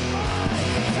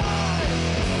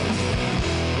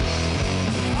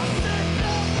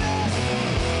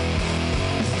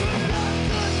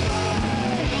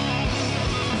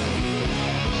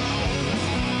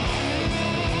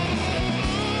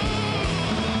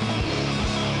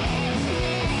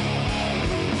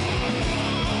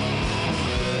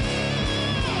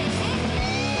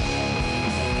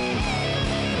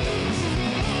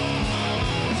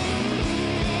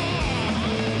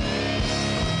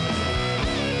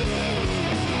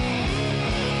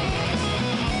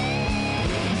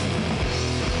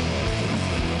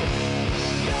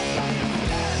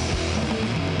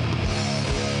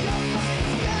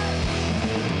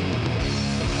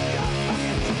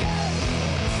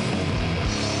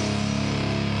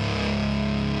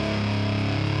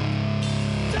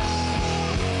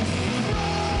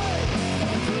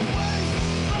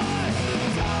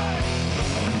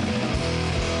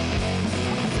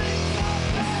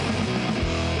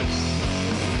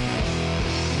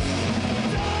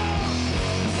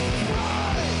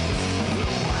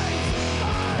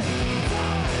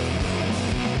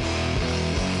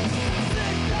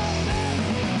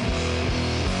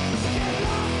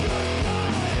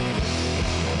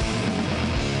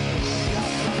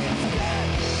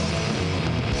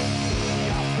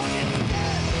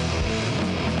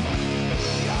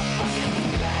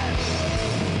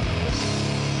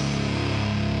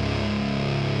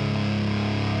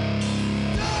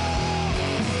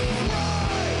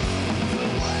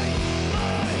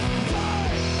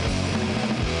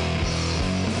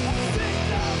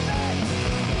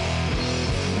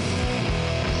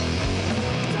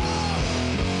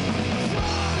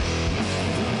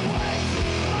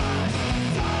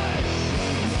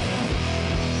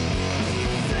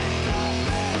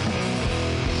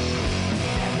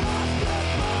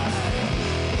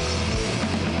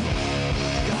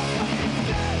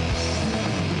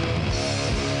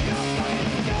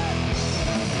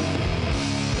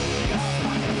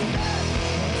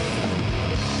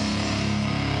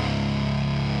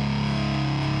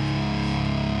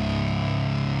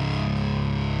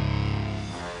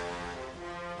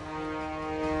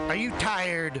 Are you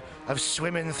tired of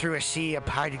swimming through a sea of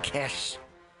podcasts?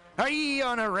 Are ye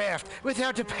on a raft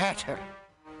without a paddle?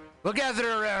 Well,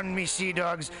 gather around me, sea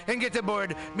dogs, and get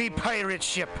aboard me pirate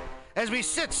ship as we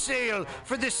set sail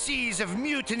for the seas of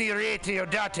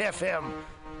MutinyRadio.fm.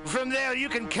 From there, you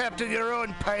can captain your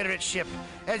own pirate ship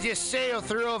as you sail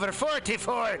through over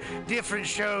 44 different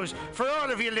shows for all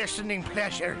of your listening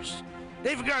pleasures.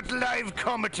 They've got live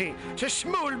comedy to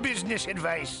small business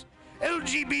advice,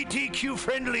 LGBTQ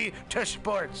friendly to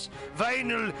sports,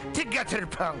 vinyl to gutter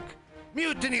punk.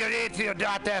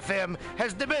 MutinyRadio.fm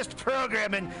has the best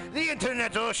programming the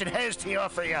internet ocean has to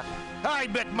offer you. I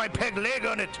bet my peg leg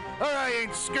on it, or I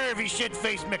ain't scurvy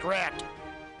shit-faced McRat.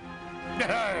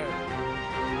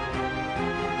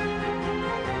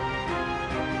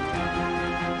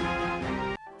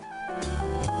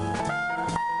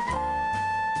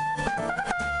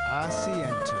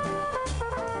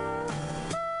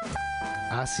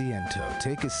 Asiento.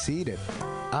 Take a seat at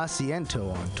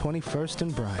Asiento on 21st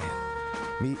and Bryant.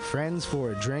 Meet friends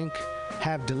for a drink,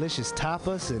 have delicious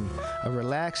tapas, and a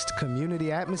relaxed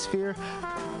community atmosphere.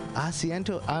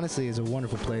 Asiento, honestly, is a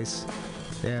wonderful place.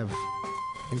 They have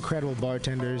incredible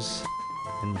bartenders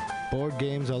and board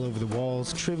games all over the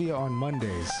walls, trivia on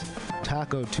Mondays,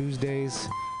 Taco Tuesdays,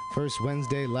 First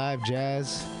Wednesday live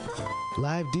jazz,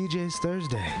 live DJs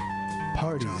Thursday,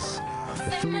 parties.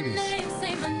 The food is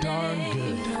darn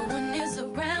good. No one is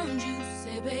around you.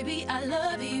 Say, baby, I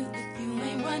love you. If you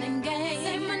ain't running game,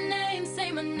 say my name,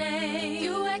 say my name.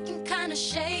 You acting kinda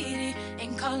shady,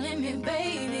 ain't calling me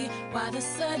baby. Why the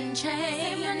sudden change?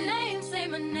 Say my name, say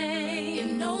my name.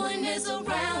 If no one is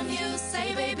around you,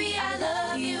 say, baby, I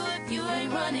love you. If you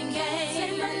ain't running game,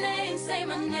 say my name, say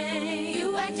my name.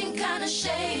 You acting kinda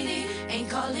shady, ain't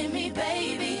calling me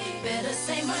baby. Better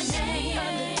say my name. The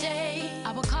other day,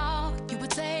 I would call, you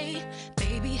would say,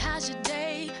 baby, how's your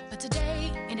day? But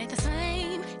today, it ain't the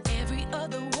same. Every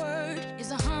other word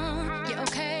is a yeah,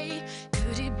 okay.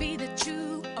 Could it be that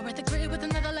you are at the crib with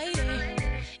another lady?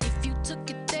 If you took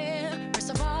it there, first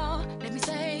of all, let me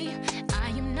say, I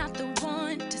am not the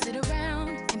one to sit around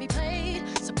and be played.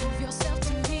 So prove yourself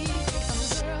to me. If I'm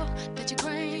the girl that you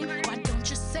claim, why don't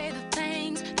you say the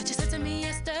things that you said to me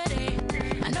yesterday?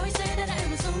 I know you said that I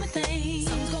am assuming things.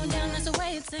 Something's going down, that's the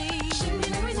way it seems. Shouldn't be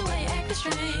no reason why you acting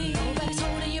strange. Nobody's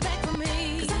holding you back from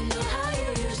me, 'cause I know how you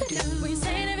usually do. When you're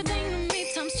saying everything to me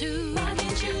times two, why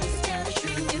can't you just tell the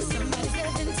truth? If somebody's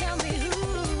there, then tell me who.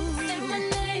 Say my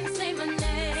name, say my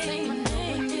name. Say my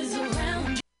name is around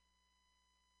you.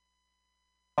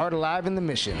 Art Alive in the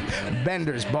Mission,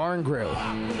 Bender's Bar and Grill.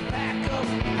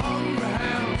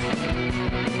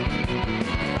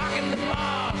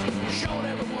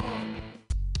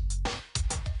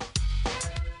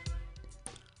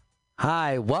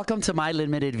 Hi, welcome to My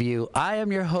Limited View. I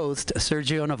am your host,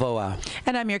 Sergio Navoa.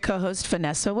 And I'm your co-host,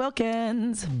 Vanessa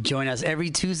Wilkins. Join us every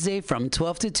Tuesday from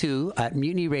 12 to 2 at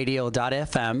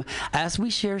MutinyRadio.fm as we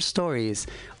share stories,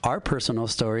 our personal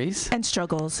stories. And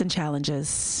struggles and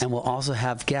challenges. And we'll also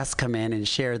have guests come in and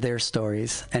share their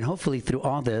stories. And hopefully through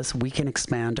all this, we can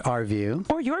expand our view.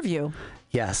 Or your view.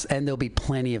 Yes, and there'll be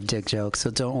plenty of dick jokes,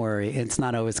 so don't worry. It's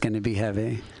not always going to be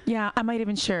heavy. Yeah, I might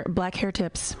even share black hair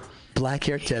tips. Black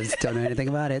hair tips. Don't know anything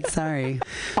about it. Sorry.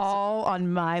 All on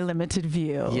My Limited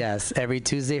View. Yes, every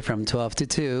Tuesday from 12 to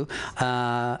 2.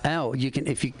 You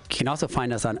can also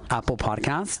find us on Apple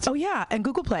Podcasts. Oh yeah, and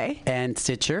Google Play. And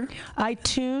Stitcher.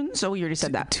 iTunes. Oh, you already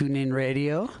said that. TuneIn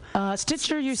Radio.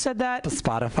 Stitcher, you said that.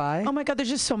 Spotify. Oh my God, there's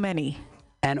just so many.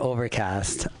 And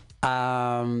Overcast.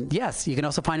 Yes, you can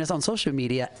also find us on social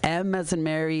media. M as in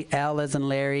Mary, L as in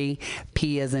Larry,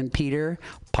 P as in Peter,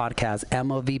 podcast.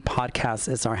 MOV Podcast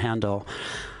is our handle.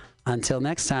 Until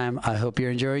next time, I hope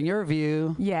you're enjoying your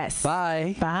view. Yes.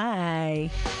 Bye. Bye.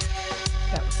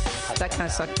 That kind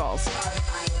of sucked balls.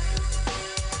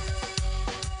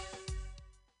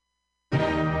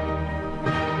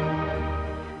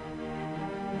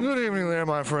 Good evening there,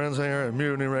 my friends here at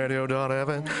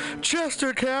MutinyRadio.fm.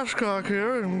 Chester Cashcock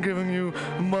here, and giving you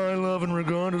my love and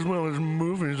regard as well as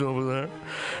movies over there.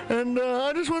 And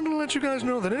I just wanted to let you guys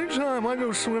know that anytime I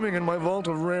go swimming in my vault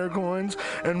of rare coins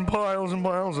and piles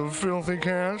of filthy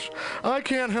cash, I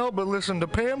can't help but listen to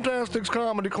Pamtastic's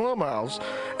Comedy Clubhouse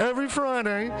every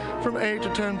Friday from 8 to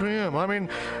 10 p.m. I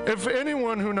mean, if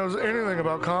anyone who knows anything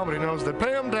about comedy knows that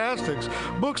Pamtastic's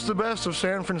books the best of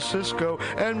San Francisco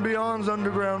and beyond's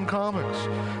underground comics.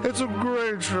 It's a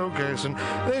great showcase, and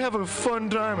they have a fun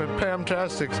time at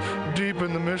Pamtastic's deep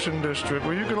in the Mission District,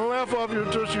 where you can laugh off your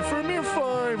tushy for a mere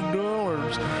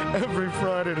 $5 every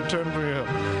Friday to 10 p.m.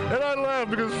 And I laugh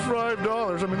because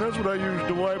 $5, I mean, that's what I use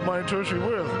to wipe my tushy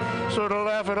with. So to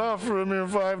laugh it off for a mere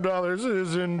 $5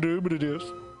 is indubitious.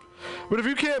 But if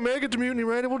you can't make it to Mutiny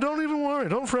Radio, well, don't even worry.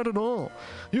 Don't fret at all.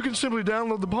 You can simply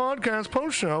download the podcast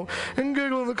post-show and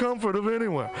giggle in the comfort of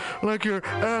anywhere, like your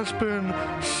Aspen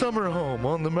summer home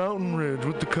on the mountain ridge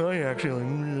with the kayak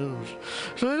feeling.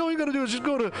 So all you got to do is just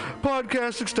go to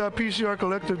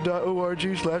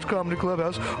podcastics.pcrcollective.org/comedy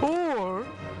clubhouse, or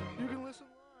you can listen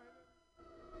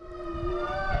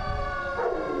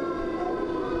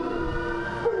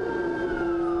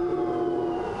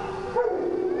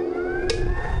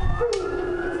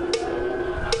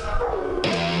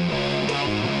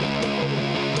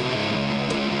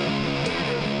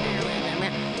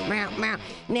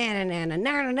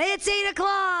It's 8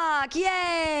 o'clock!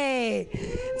 Yay!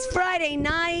 It's Friday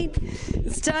night.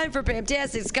 It's time for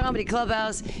Fantastic's Comedy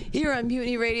Clubhouse here on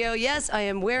Mutiny Radio. Yes, I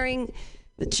am wearing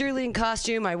the cheerleading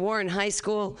costume I wore in high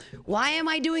school. Why am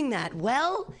I doing that?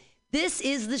 Well, this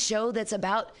is the show that's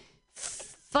about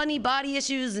funny body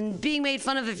issues and being made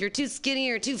fun of if you're too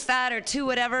skinny or too fat or too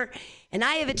whatever. And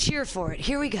I have a cheer for it.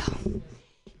 Here we go.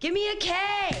 Give me a K.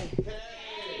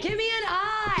 Give me an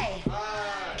I.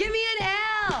 Give me an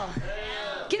L.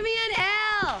 Give me an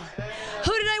L.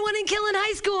 Who did I want to kill in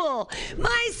high school?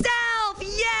 Myself!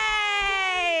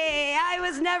 Yay! I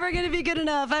was never going to be good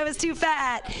enough. I was too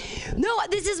fat. No,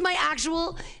 this is my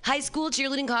actual high school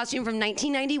cheerleading costume from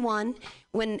 1991.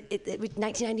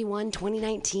 1991,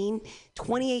 2019,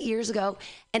 28 years ago.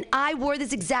 And I wore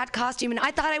this exact costume and I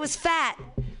thought I was fat.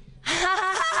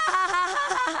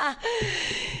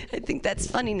 I think that's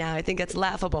funny now. I think that's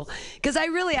laughable. Because I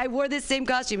wore this same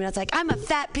costume and I was like, I'm a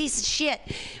fat piece of shit.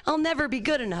 I'll never be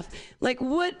good enough. Like,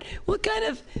 what kind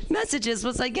of messages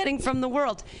was I getting from the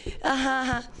world?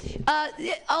 I'll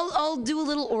do a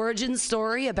little origin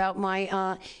story about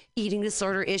my eating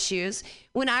disorder issues.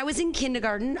 When I was in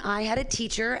kindergarten, I had a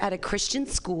teacher at a Christian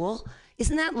school.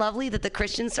 Isn't that lovely that the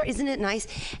Christians are, isn't it nice?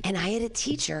 And I had a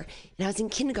teacher, and I was in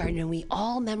kindergarten, and we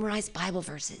all memorized Bible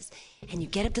verses. And you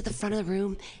get up to the front of the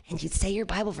room, and you'd say your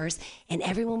Bible verse, and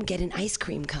everyone would get an ice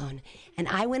cream cone. And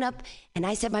I went up, and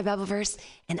I said my Bible verse,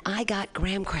 and I got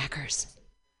graham crackers.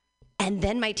 And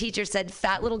then my teacher said,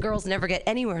 fat little girls never get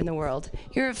anywhere in the world.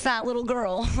 You're a fat little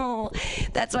girl. Oh,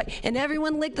 that's why. And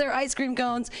everyone licked their ice cream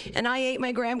cones, and I ate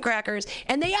my graham crackers,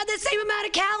 and they had the same amount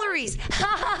of calories.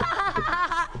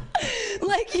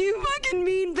 Like, you fucking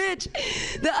mean bitch.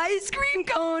 The ice cream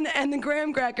cone and the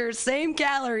graham crackers, same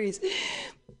calories.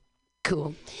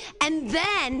 Cool. And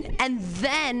then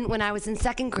when I was in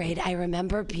second grade, I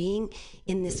remember being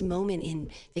in this moment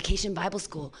in Vacation Bible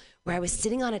School where I was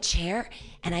sitting on a chair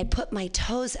and I put my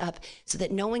toes up so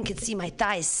that no one could see my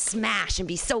thighs smash and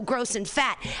be so gross and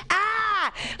fat.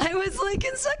 I was like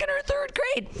in second or third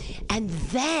grade. And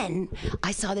then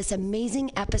I saw this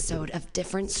amazing episode of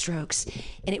Different Strokes.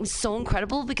 And it was so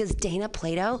incredible because Dana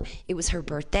Plato, it was her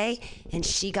birthday, and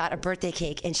she got a birthday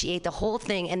cake and she ate the whole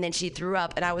thing and then she threw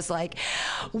up. And I was like,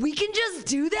 we can just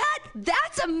do that?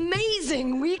 That's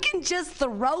amazing. We can just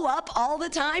throw up all the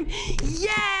time? Yay!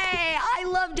 I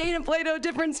love Dana Plato,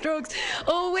 Different Strokes.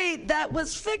 Oh, wait, that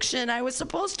was fiction. I was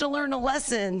supposed to learn a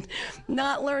lesson,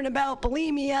 not learn about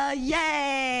bulimia. Yay!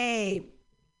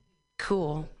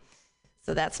 Cool.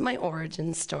 So that's my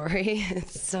origin story.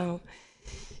 So,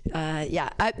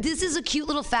 this is a cute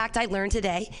little fact I learned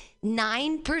today.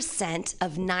 9%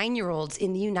 of 9-year-olds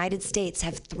in the United States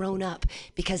have thrown up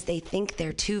because they think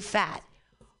they're too fat.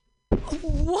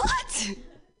 What?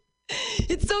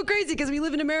 It's so crazy because we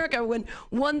live in America when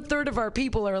 1/3 of our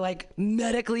people are like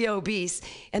medically obese.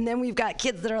 And then we've got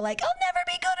kids that are like, I'll never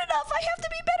be good enough. I have to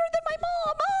be better than my mom.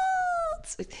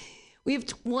 We have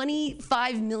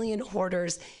 25 million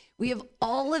hoarders. We have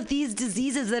all of these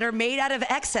diseases that are made out of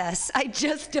excess. I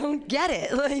just don't get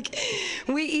it. Like,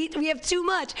 we have too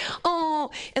much.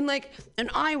 And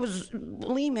I was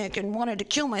bulimic and wanted to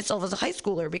kill myself as a high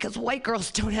schooler because white girls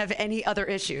don't have any other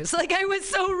issues. Like, I was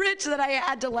so rich that I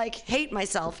had to hate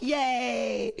myself.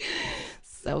 Yay.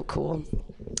 So cool.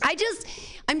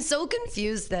 I'm so confused that